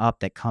anything up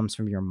that comes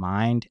from your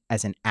mind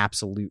as an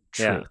absolute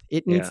truth.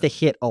 It needs to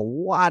hit a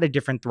lot of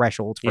different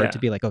thresholds for it to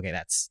be like, okay,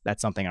 that's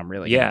something I'm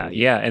really gonna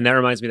believe. And that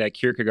reminds me of that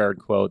Kierkegaard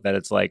quote that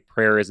it's like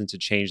prayer isn't to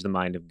change the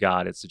mind of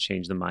God, it's to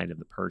change the mind of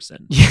the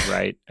person,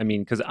 right? I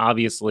mean, because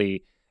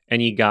obviously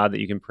any God that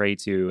you can pray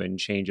to and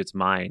change its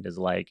mind is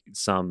like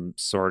some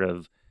sort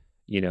of,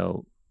 you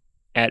know,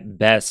 at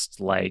best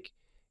like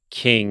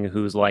king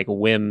whose like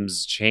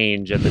whims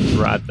change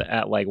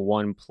at like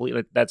one plea.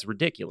 Like, that's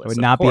ridiculous. It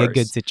would not be a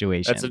good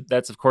situation.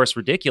 That's of course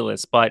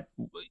ridiculous. But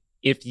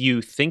if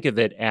you think of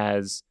it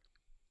as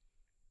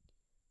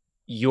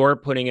you're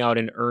putting out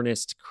an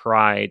earnest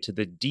cry to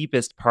the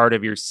deepest part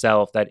of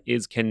yourself that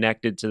is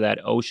connected to that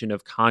ocean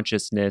of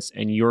consciousness,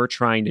 and you're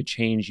trying to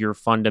change your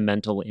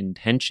fundamental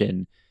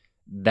intention,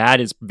 that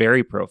is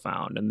very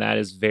profound, and that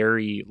is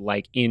very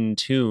like in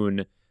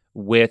tune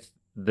with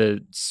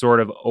the sort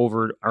of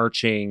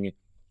overarching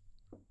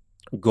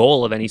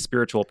goal of any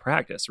spiritual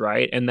practice,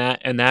 right? And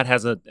that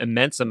has an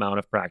immense amount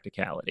of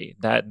practicality.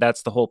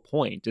 That's the whole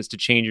point, is to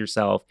change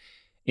yourself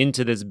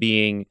into this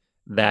being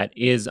that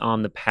is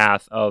on the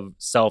path of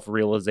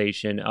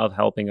self-realization, of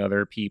helping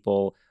other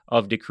people,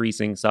 of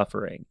decreasing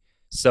suffering.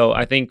 So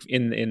I think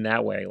in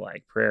that way,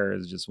 like prayer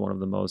is just one of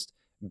the most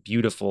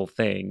beautiful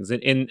things.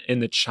 In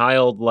the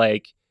child,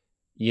 like,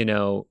 you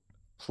know,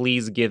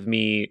 please give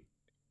me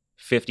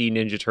 50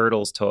 Ninja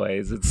Turtles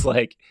toys. It's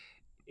like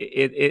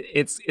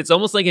it's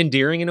almost like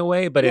endearing in a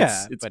way, but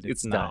it's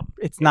not dumb.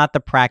 It's not the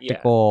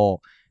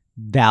practical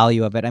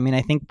value of it. I mean,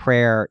 I think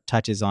prayer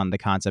touches on the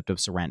concept of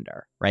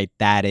surrender, right?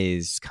 That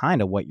is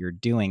kind of what you're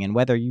doing, and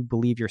whether you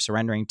believe you're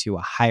surrendering to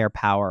a higher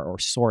power or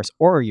source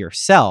or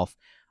yourself,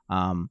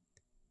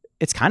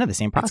 it's kind of the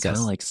same process. It's kind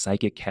of like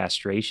psychic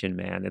castration,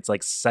 man. It's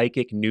like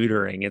psychic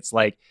neutering. It's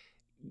like,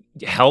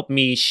 help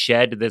me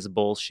shed this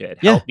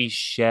bullshit. Help me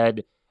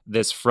shed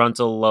this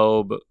frontal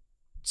lobe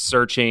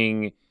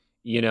searching,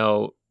 you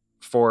know,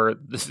 for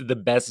the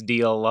best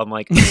deal on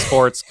like a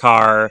sports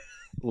car,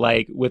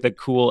 like with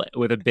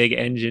a big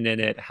engine in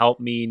it.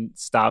 Help me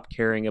stop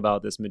caring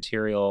about this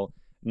material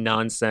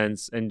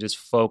nonsense and just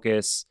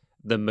focus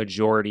the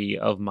majority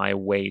of my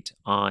weight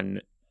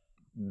on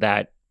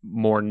that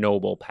more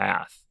noble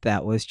path.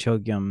 That was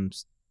Chogyam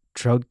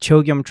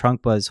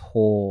Trungpa's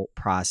whole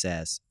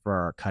process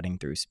for cutting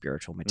through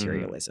spiritual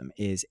materialism.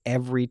 Is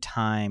every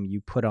time you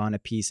put on a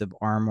piece of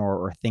armor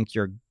or think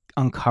you're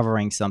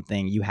uncovering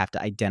something, you have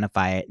to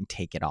identify it and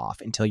take it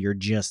off until you're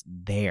just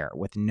there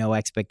with no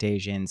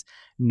expectations,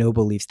 no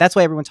beliefs. That's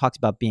why everyone talks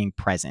about being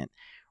present,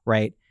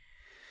 right?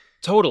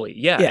 Totally.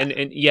 Yeah.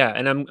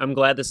 And I'm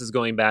glad this is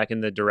going back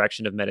in the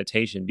direction of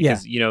meditation,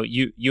 because you know,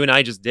 you and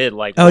I just did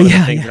like one of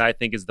the things that I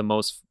think is the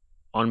most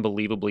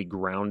unbelievably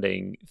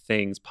grounding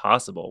things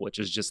possible, which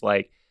is just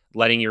like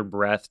letting your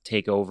breath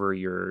take over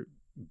your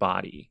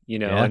body, you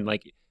know. And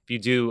like if you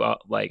do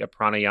like a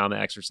pranayama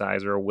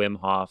exercise or a Wim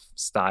Hof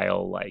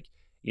style, like,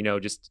 you know,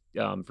 just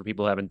for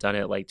people who haven't done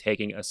it, like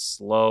taking a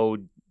slow,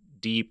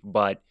 deep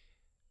but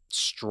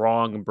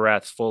strong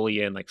breath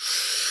fully in, like,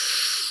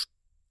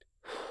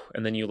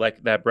 and then you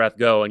let that breath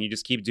go, and you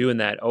just keep doing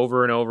that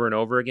over and over and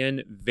over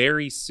again.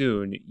 Very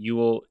soon you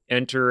will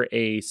enter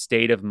a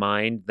state of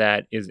mind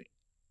that is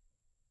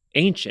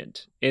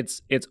ancient.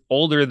 It's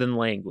older than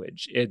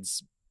language.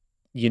 It's,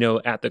 you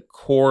know, at the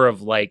core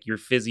of like your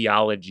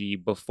physiology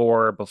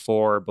before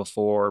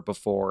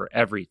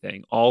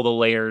everything. All the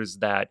layers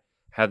that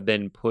have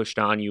been pushed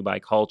on you by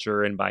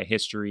culture and by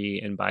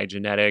history and by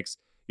genetics.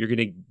 You're going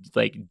to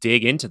like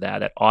dig into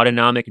that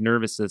autonomic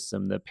nervous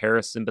system, the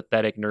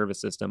parasympathetic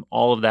nervous system,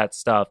 all of that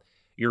stuff.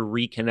 You're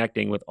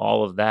reconnecting with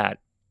all of that.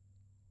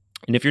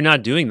 And if you're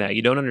not doing that,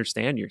 you don't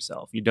understand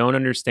yourself. You don't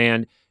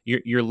understand.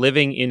 You're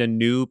living in a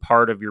new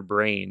part of your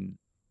brain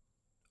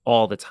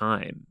all the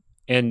time.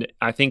 And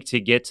I think to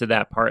get to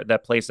that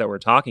place that we're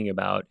talking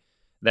about,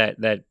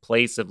 that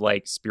place of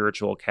like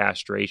spiritual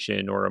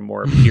castration or a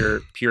more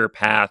pure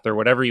path or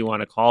whatever you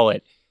want to call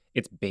it,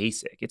 it's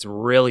basic. It's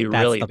really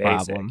basic.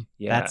 Problem.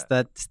 Yeah.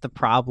 That's the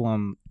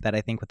problem that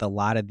I think with a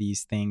lot of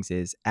these things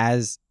is,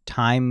 as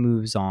time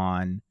moves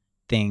on,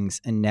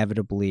 things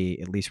inevitably,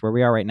 at least where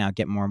we are right now,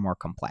 get more and more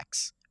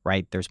complex,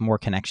 right? There's more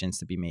connections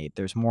to be made.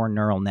 There's more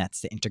neural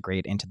nets to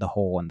integrate into the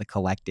whole and the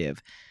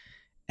collective.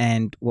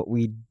 And what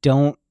we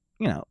don't,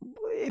 you know,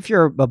 if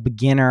you're a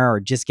beginner or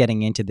just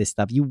getting into this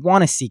stuff, you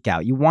want to seek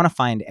out, you want to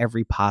find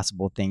every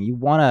possible thing. You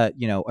want to,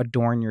 you know,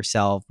 adorn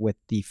yourself with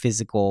the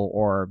physical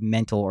or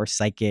mental or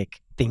psychic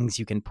things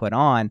you can put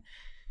on.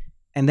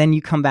 And then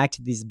you come back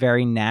to this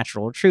very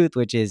natural truth,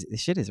 which is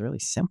this shit is really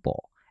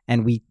simple.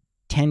 And we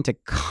tend to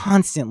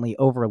constantly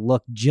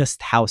overlook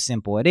just how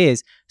simple it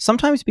is.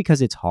 Sometimes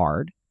because it's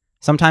hard.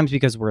 Sometimes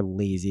because we're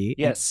lazy.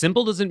 Yeah,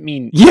 simple doesn't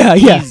mean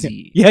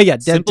easy. Yeah.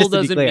 Simple just to be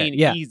doesn't clear. mean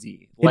Yeah.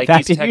 easy. In Like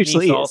fact, these it techniques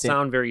usually all is.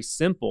 sound very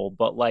simple,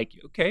 but like,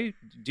 okay,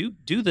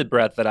 do the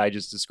breath that I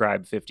just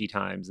described 50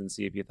 times and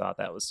see if you thought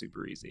that was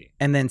super easy.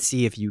 And then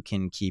see if you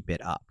can keep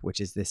it up,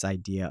 which is this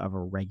idea of a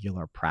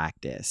regular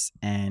practice.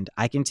 And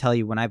I can tell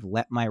you when I've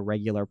let my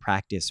regular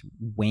practice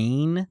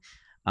wane,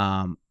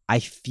 I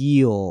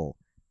feel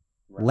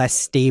less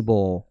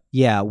stable.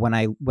 Yeah, when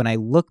I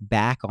look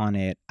back on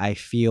it, I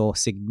feel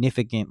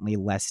significantly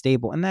less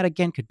stable. And that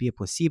again could be a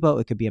placebo,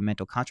 it could be a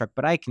mental construct,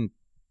 but I can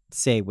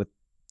say with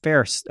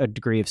a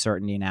degree of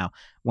certainty now,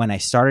 when I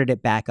started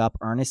it back up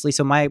earnestly.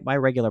 So my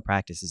regular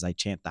practice is I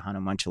chant the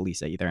Hanuman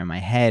Chalisa either in my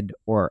head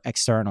or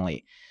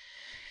externally.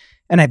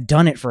 And I've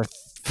done it for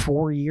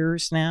 4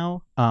 years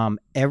now.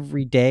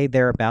 Every day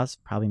thereabouts,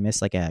 probably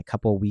missed like a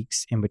couple of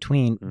weeks in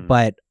between,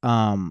 but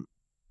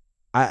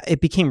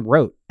it became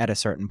rote at a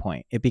certain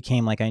point. It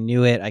became like I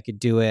knew it, I could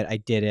do it, I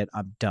did it,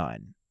 I'm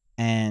done.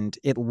 And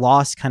it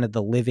lost kind of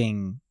the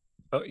living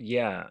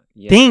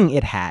thing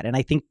it had. And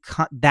I think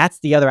that's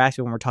the other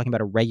aspect when we're talking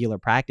about a regular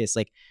practice.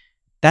 Like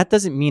that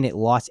doesn't mean it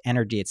lost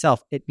energy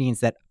itself. It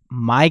means that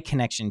my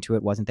connection to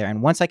it wasn't there.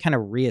 And once I kind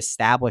of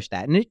reestablished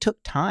that, and it took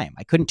time,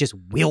 I couldn't just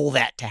will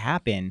that to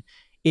happen.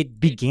 It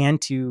began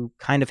to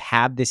kind of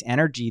have this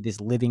energy, this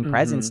living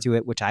presence to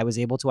it, which I was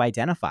able to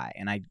identify.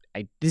 And I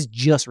this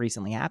just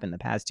recently happened the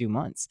past 2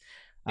 months.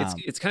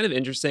 It's kind of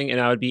interesting, and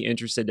I would be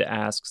interested to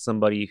ask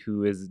somebody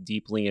who is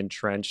deeply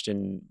entrenched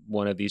in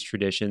one of these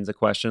traditions a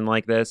question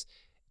like this.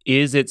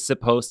 Is it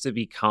supposed to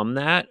become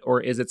that, or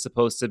is it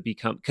supposed to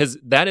become, because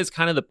that is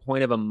kind of the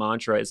point of a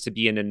mantra, is to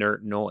be an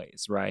inert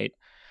noise, right?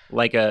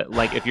 Like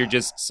if you're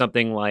just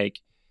something like,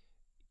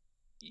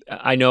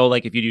 I know,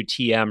 like if you do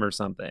TM or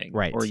something,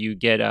 right, or you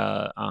get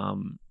a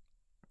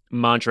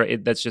mantra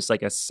that's just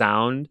like a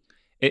sound.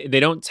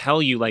 They don't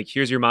tell you like,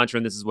 here's your mantra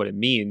and this is what it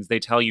means. They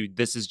tell you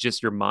this is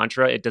just your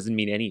mantra. It doesn't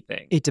mean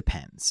anything. It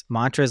depends.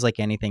 Mantras, like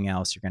anything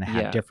else, you're going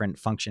to have different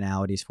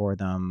functionalities for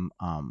them.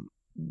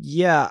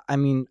 I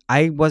mean,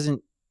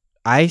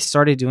 I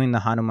started doing the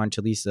Hanuman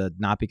Chalisa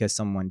not because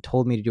someone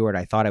told me to do it.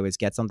 I thought I was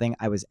get something.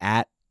 I was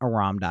at a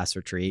Ram Dass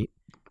retreat.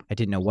 I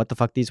didn't know what the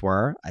fuck these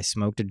were. I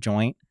smoked a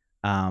joint.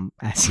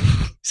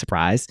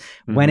 Surprise.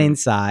 Went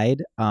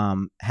inside,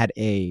 had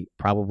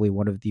probably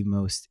one of the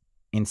most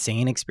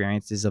insane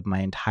experiences of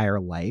my entire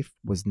life,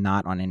 was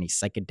not on any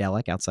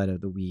psychedelic outside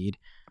of the weed,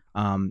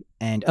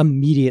 and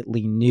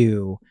immediately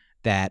knew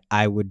that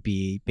I would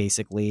be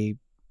basically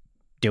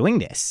doing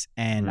this,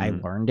 and I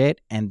learned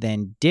it and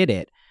then did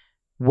it.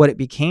 What it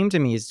became to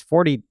me is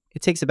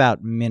it takes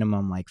about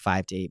minimum like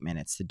 5 to 8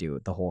 minutes to do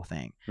the whole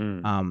thing.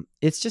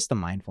 It's just a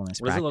mindfulness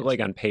practice. What does it look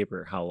like on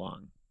paper? How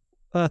long?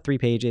 3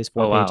 pages,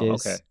 4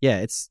 pages. Okay. Yeah,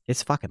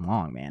 it's fucking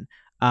long, man.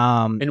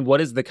 And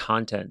what is the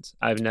content?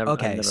 I've never.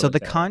 So the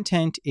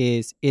content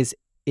is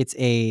it's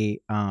a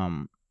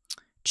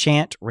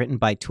chant written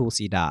by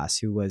Tulsi Das,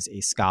 who was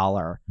a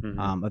scholar,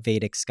 a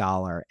Vedic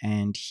scholar,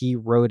 and he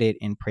wrote it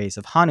in praise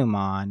of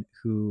Hanuman,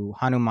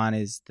 Hanuman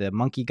is the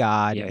monkey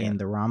god in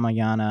the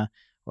Ramayana,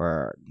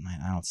 or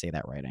I don't say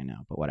that right, I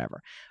know, but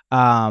whatever.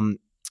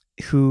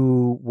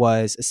 Who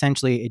was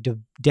essentially a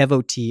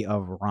devotee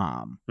of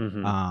Ram.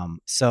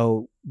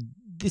 So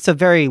it's a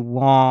very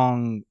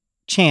long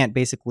chant,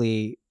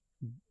 basically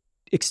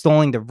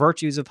extolling the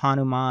virtues of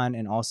Hanuman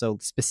and also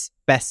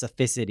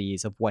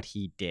specificities of what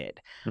he did.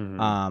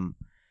 The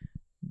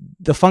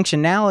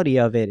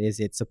functionality of it is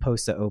it's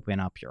supposed to open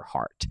up your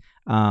heart.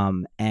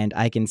 And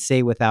I can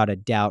say without a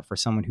doubt, for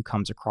someone who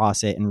comes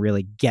across it and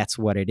really gets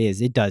what it is,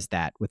 it does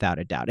that without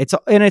a doubt.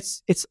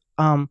 It's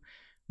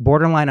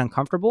borderline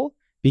uncomfortable,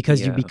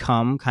 because you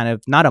become kind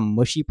of not a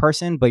mushy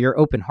person, but you're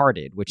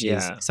open-hearted, which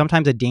is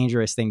sometimes a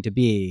dangerous thing to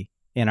be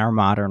in our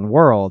modern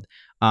world.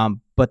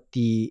 But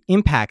the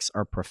impacts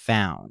are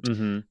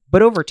profound.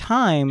 But over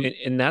time,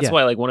 and that's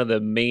why like one of the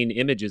main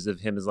images of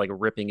him is like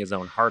ripping his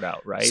own heart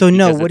out, right? So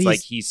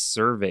he's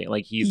serving,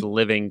 like he's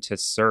living to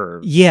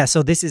serve. Yeah.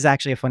 So this is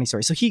actually a funny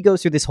story. So he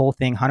goes through this whole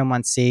thing.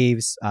 Hanuman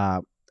saves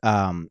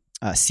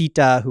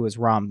Sita, who is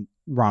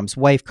Ram's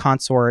wife,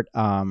 consort,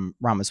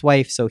 Rama's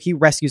wife. So he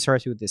rescues her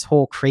through this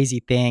whole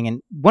crazy thing.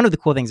 And one of the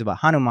cool things about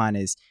Hanuman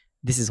is,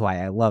 this is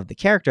why I love the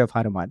character of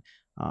Hanuman.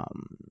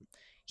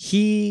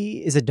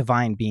 He is a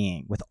divine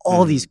being with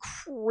all these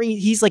crazy,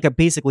 he's like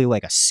basically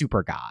like a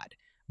super god,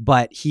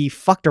 but he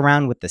fucked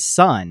around with the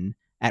sun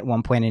at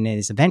one point in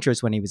his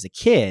adventures when he was a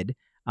kid.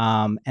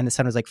 And the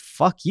son was like,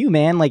 fuck you,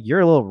 man. Like,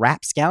 you're a little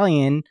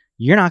rapscallion.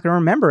 You're not going to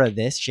remember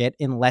this shit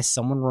unless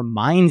someone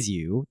reminds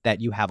you that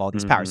you have all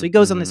these powers. So he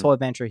goes on this whole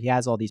adventure. He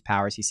has all these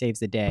powers. He saves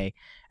the day.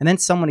 And then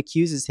someone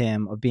accuses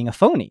him of being a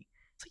phony.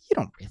 It's like, you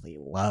don't really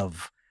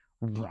love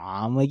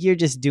Ram. Like, you're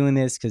just doing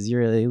this because you're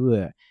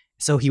really... Ugh.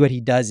 So what he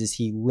does is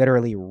he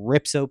literally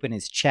rips open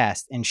his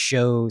chest and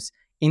shows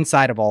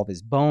inside of all of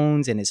his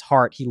bones and his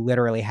heart. He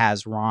literally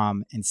has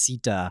Ram and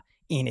Sita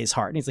in his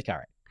heart. And he's like, all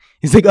right,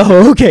 He's like,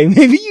 oh, okay,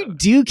 maybe you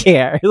do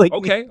care. Like,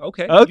 Okay.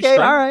 okay, all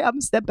right, I'm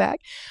gonna step back.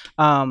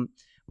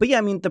 But yeah,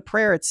 I mean, the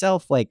prayer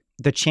itself, like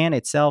the chant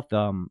itself,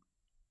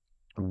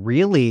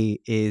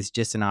 really is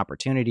just an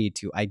opportunity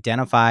to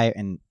identify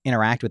and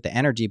interact with the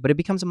energy, but it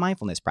becomes a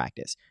mindfulness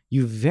practice.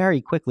 You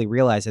very quickly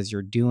realize as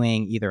you're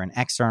doing either an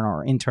external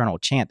or internal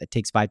chant that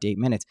takes 5 to 8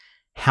 minutes,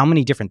 how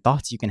many different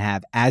thoughts you can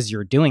have as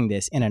you're doing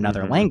this in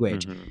another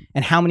language,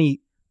 and how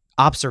many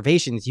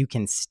observations you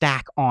can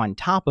stack on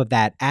top of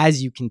that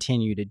as you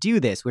continue to do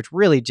this, which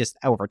really just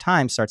over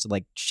time starts to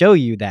like show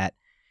you that,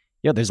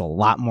 there's a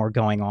lot more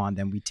going on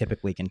than we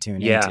typically can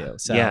tune into.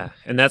 So yeah.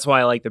 And that's why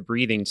I like the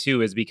breathing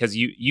too, is because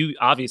you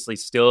obviously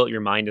still,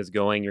 your mind is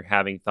going, you're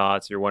having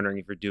thoughts, you're wondering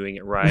if you're doing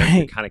it right.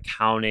 You're kind of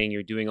counting,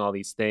 you're doing all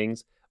these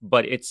things,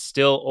 but it's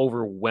still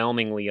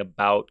overwhelmingly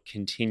about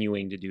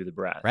continuing to do the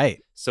breath.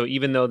 Right. So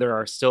even though there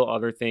are still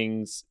other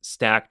things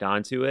stacked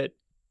onto it,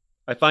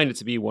 I find it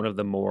to be one of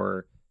the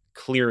more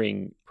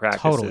clearing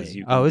practices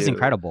you can it was do.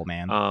 incredible,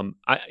 man.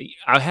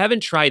 I haven't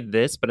tried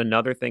this, but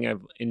another thing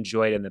I've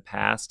enjoyed in the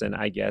past, and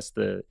I guess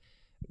the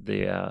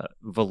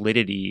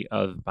validity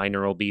of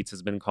binaural beats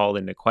has been called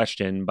into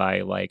question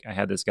by, like, I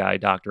had this guy,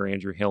 Dr.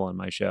 Andrew Hill, on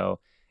my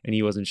show, and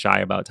he wasn't shy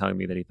about telling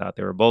me that he thought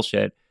they were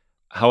bullshit.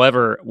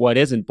 However, what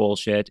isn't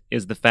bullshit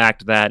is the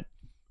fact that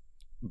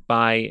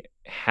by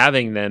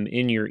having them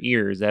in your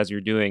ears as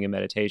you're doing a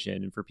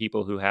meditation, and for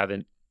people who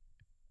haven't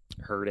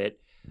heard it,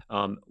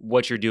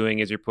 what you're doing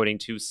is you're putting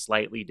 2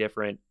 slightly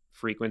different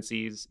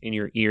frequencies in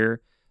your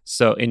ear.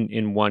 So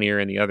in one ear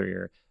and the other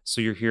ear. So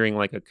you're hearing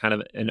like a kind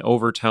of an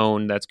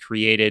overtone that's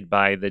created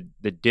by the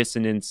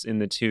dissonance in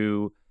the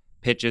 2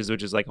 pitches,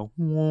 which is like a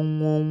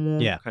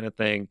kind of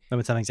thing. And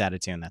when something's out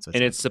of tune, that's what's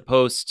it's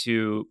supposed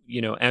to,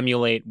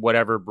 emulate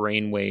whatever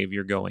brainwave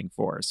you're going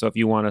for. So if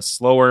you want a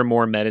slower,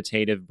 more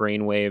meditative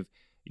brainwave,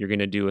 you're going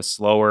to do a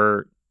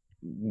slower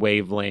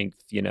wavelength,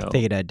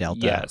 theta,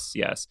 delta.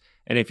 Yes.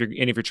 And if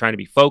you're trying to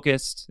be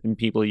focused, and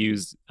people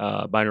use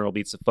binaural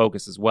beats to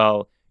focus as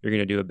well, you're going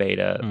to do a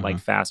beta, like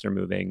faster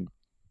moving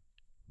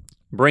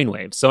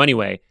brainwave. So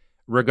anyway,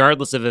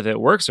 regardless of if it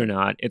works or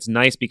not, it's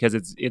nice because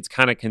it's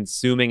kind of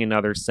consuming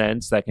another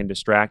sense that can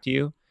distract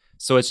you.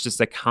 So it's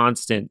just a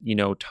constant,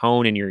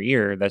 tone in your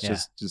ear that's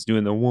just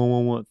doing the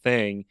wah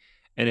thing.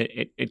 And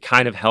it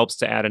kind of helps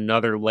to add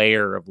another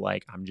layer of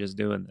like, I'm just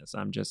doing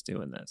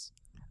this.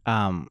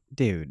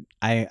 Dude,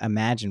 I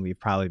imagine we've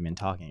probably been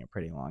talking a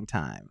pretty long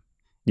time.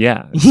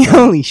 Yeah.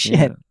 Holy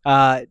shit.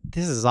 Yeah.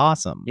 This is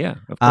awesome. Yeah,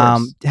 of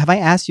course. Have I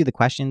asked you the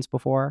questions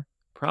before?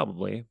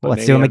 Probably. Well,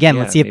 let's do them again.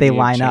 Let's see if they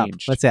line up.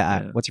 Let's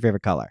say, what's your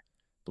favorite color?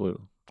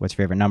 Blue. What's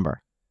your favorite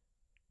number?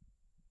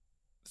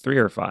 3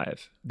 or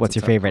 5. What's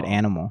your favorite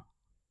animal?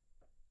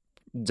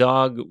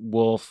 Dog,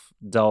 wolf,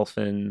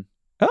 dolphin.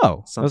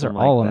 Oh, those are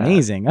all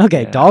amazing.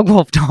 Okay, dog,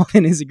 wolf,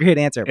 dolphin is a great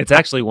answer. It's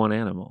actually one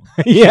animal.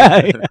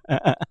 Yeah.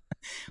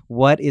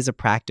 What is a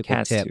practical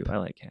cats tip? Too. I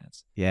like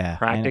cats. Yeah.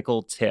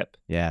 Practical tip.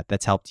 Yeah,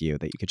 that's helped you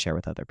that you could share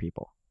with other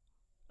people.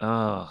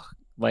 Oh,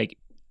 like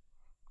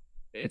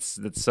it's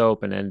so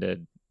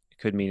open-ended. It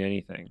could mean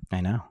anything.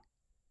 I know.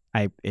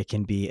 It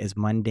can be as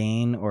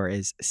mundane or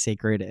as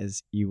sacred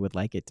as you would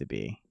like it to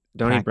be.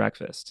 Don't eat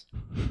breakfast.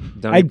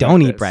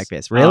 Don't eat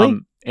breakfast. Really?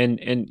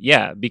 And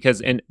yeah,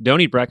 and don't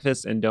eat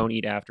breakfast and don't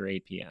eat after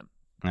 8 p.m.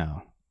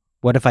 Oh.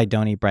 What if I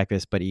don't eat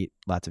breakfast but eat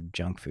lots of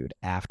junk food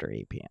after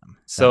 8 p.m.?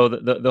 So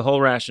the whole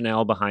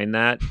rationale behind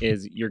that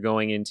is you're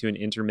going into an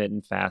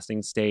intermittent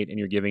fasting state and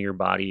you're giving your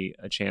body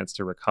a chance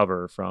to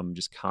recover from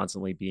just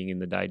constantly being in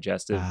the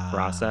digestive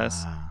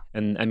process.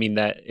 And I mean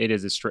that it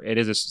is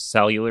a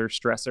cellular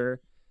stressor.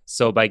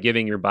 So by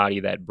giving your body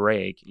that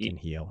break, it can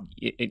heal.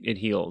 It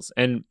heals.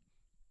 And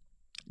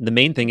the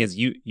main thing is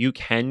you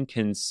can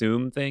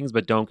consume things,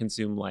 but don't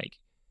consume like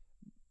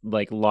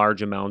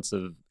large amounts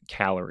of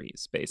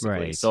calories, basically.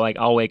 Right. So like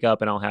I'll wake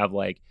up and I'll have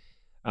like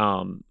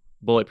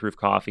bulletproof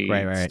coffee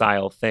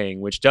style thing,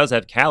 which does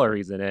have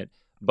calories in it,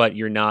 but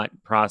you're not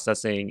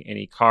processing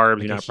any carbs,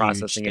 you're not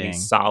processing any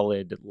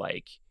solid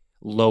like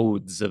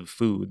loads of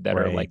food that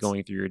are like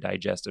going through your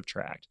digestive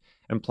tract.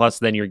 And plus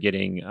then you're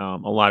getting a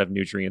lot of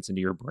nutrients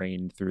into your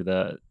brain through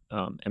the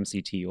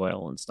MCT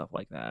oil and stuff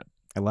like that.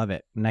 I love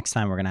it. Next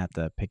time we're gonna have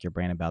to pick your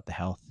brain about the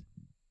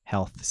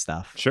health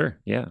stuff. Sure.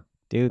 Yeah.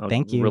 Dude,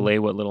 thank you. Relay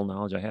what little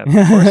knowledge I have. Of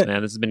course,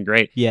 man. This has been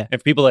great. Yeah. And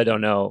for people that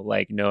don't know,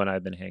 like Noah and I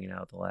have been hanging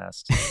out the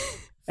last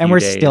and we're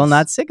days. Still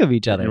not sick of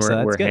each other. And so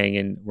that's we're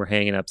good. We're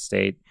hanging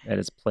upstate at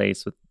his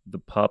place with the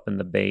pup and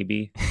the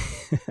baby,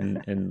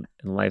 and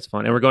life's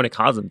fun. And we're going to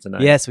Cosm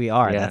tonight. Yes, we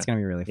are. Yeah. That's gonna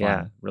be really fun.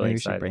 Yeah, really Maybe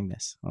excited. We should bring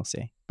this. We'll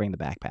see. Bring the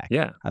backpack.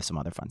 Yeah. Have some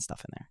other fun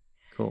stuff in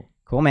there.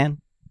 Cool,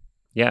 man.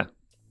 Yeah.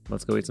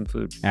 Let's go eat some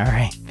food. All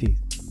right. Peace.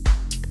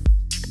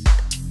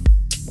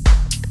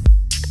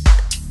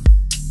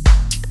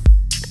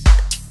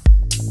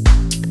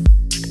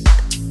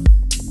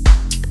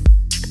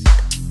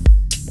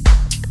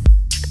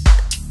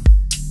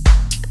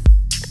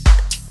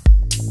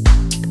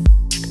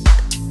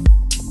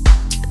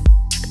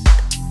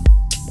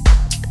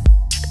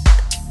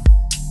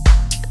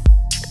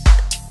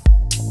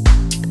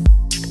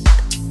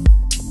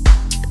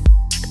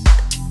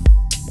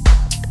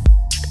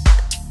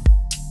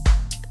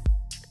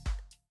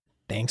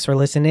 Thanks for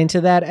listening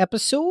to that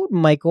episode,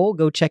 Michael.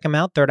 Go check him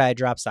out.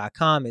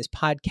 ThirdEyeDrops.com. His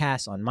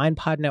podcast on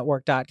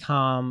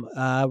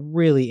MindPodNetwork.com.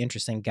 Really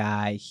interesting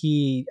guy.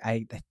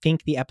 I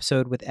think the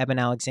episode with Eben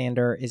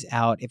Alexander is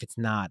out. If it's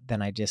not,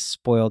 then I just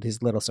spoiled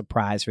his little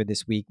surprise for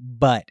this week.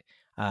 But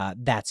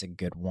that's a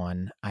good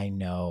one. I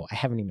know. I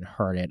haven't even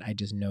heard it. I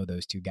just know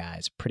those two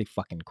guys. Pretty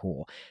fucking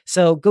cool.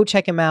 So go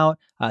check him out.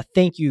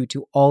 Thank you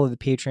to all of the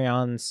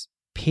Patreons.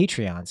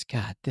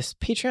 God, this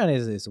Patreon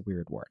is a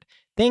weird word.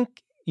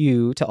 Thank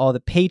you to all the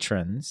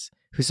patrons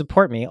who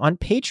support me on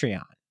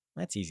Patreon.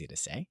 That's easy to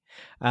say.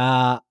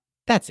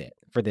 That's it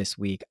for this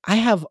week. I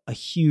have a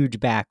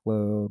huge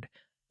backload.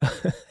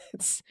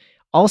 It's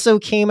also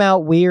came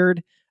out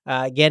weird,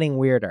 getting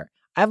weirder.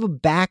 I have a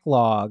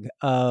backlog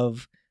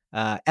of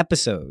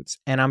episodes,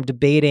 and I'm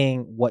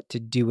debating what to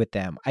do with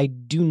them. I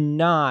do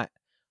not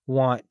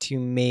want to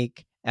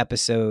make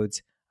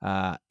episodes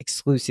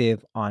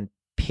exclusive on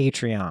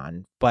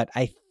Patreon, but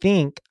I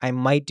think I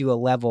might do a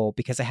level,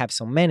 because I have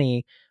so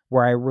many,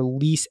 where I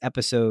release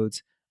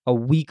episodes a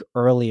week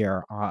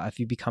earlier if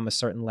you become a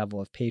certain level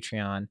of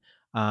Patreon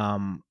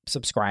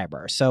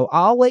subscriber. So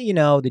I'll let you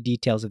know the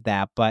details of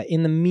that. But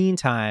in the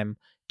meantime,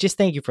 just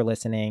thank you for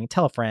listening.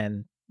 Tell a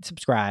friend,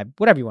 subscribe,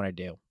 whatever you want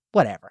to do,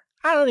 whatever.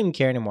 I don't even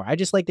care anymore. I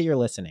just like that you're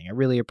listening. I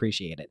really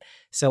appreciate it.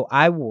 So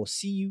I will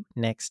see you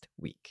next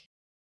week.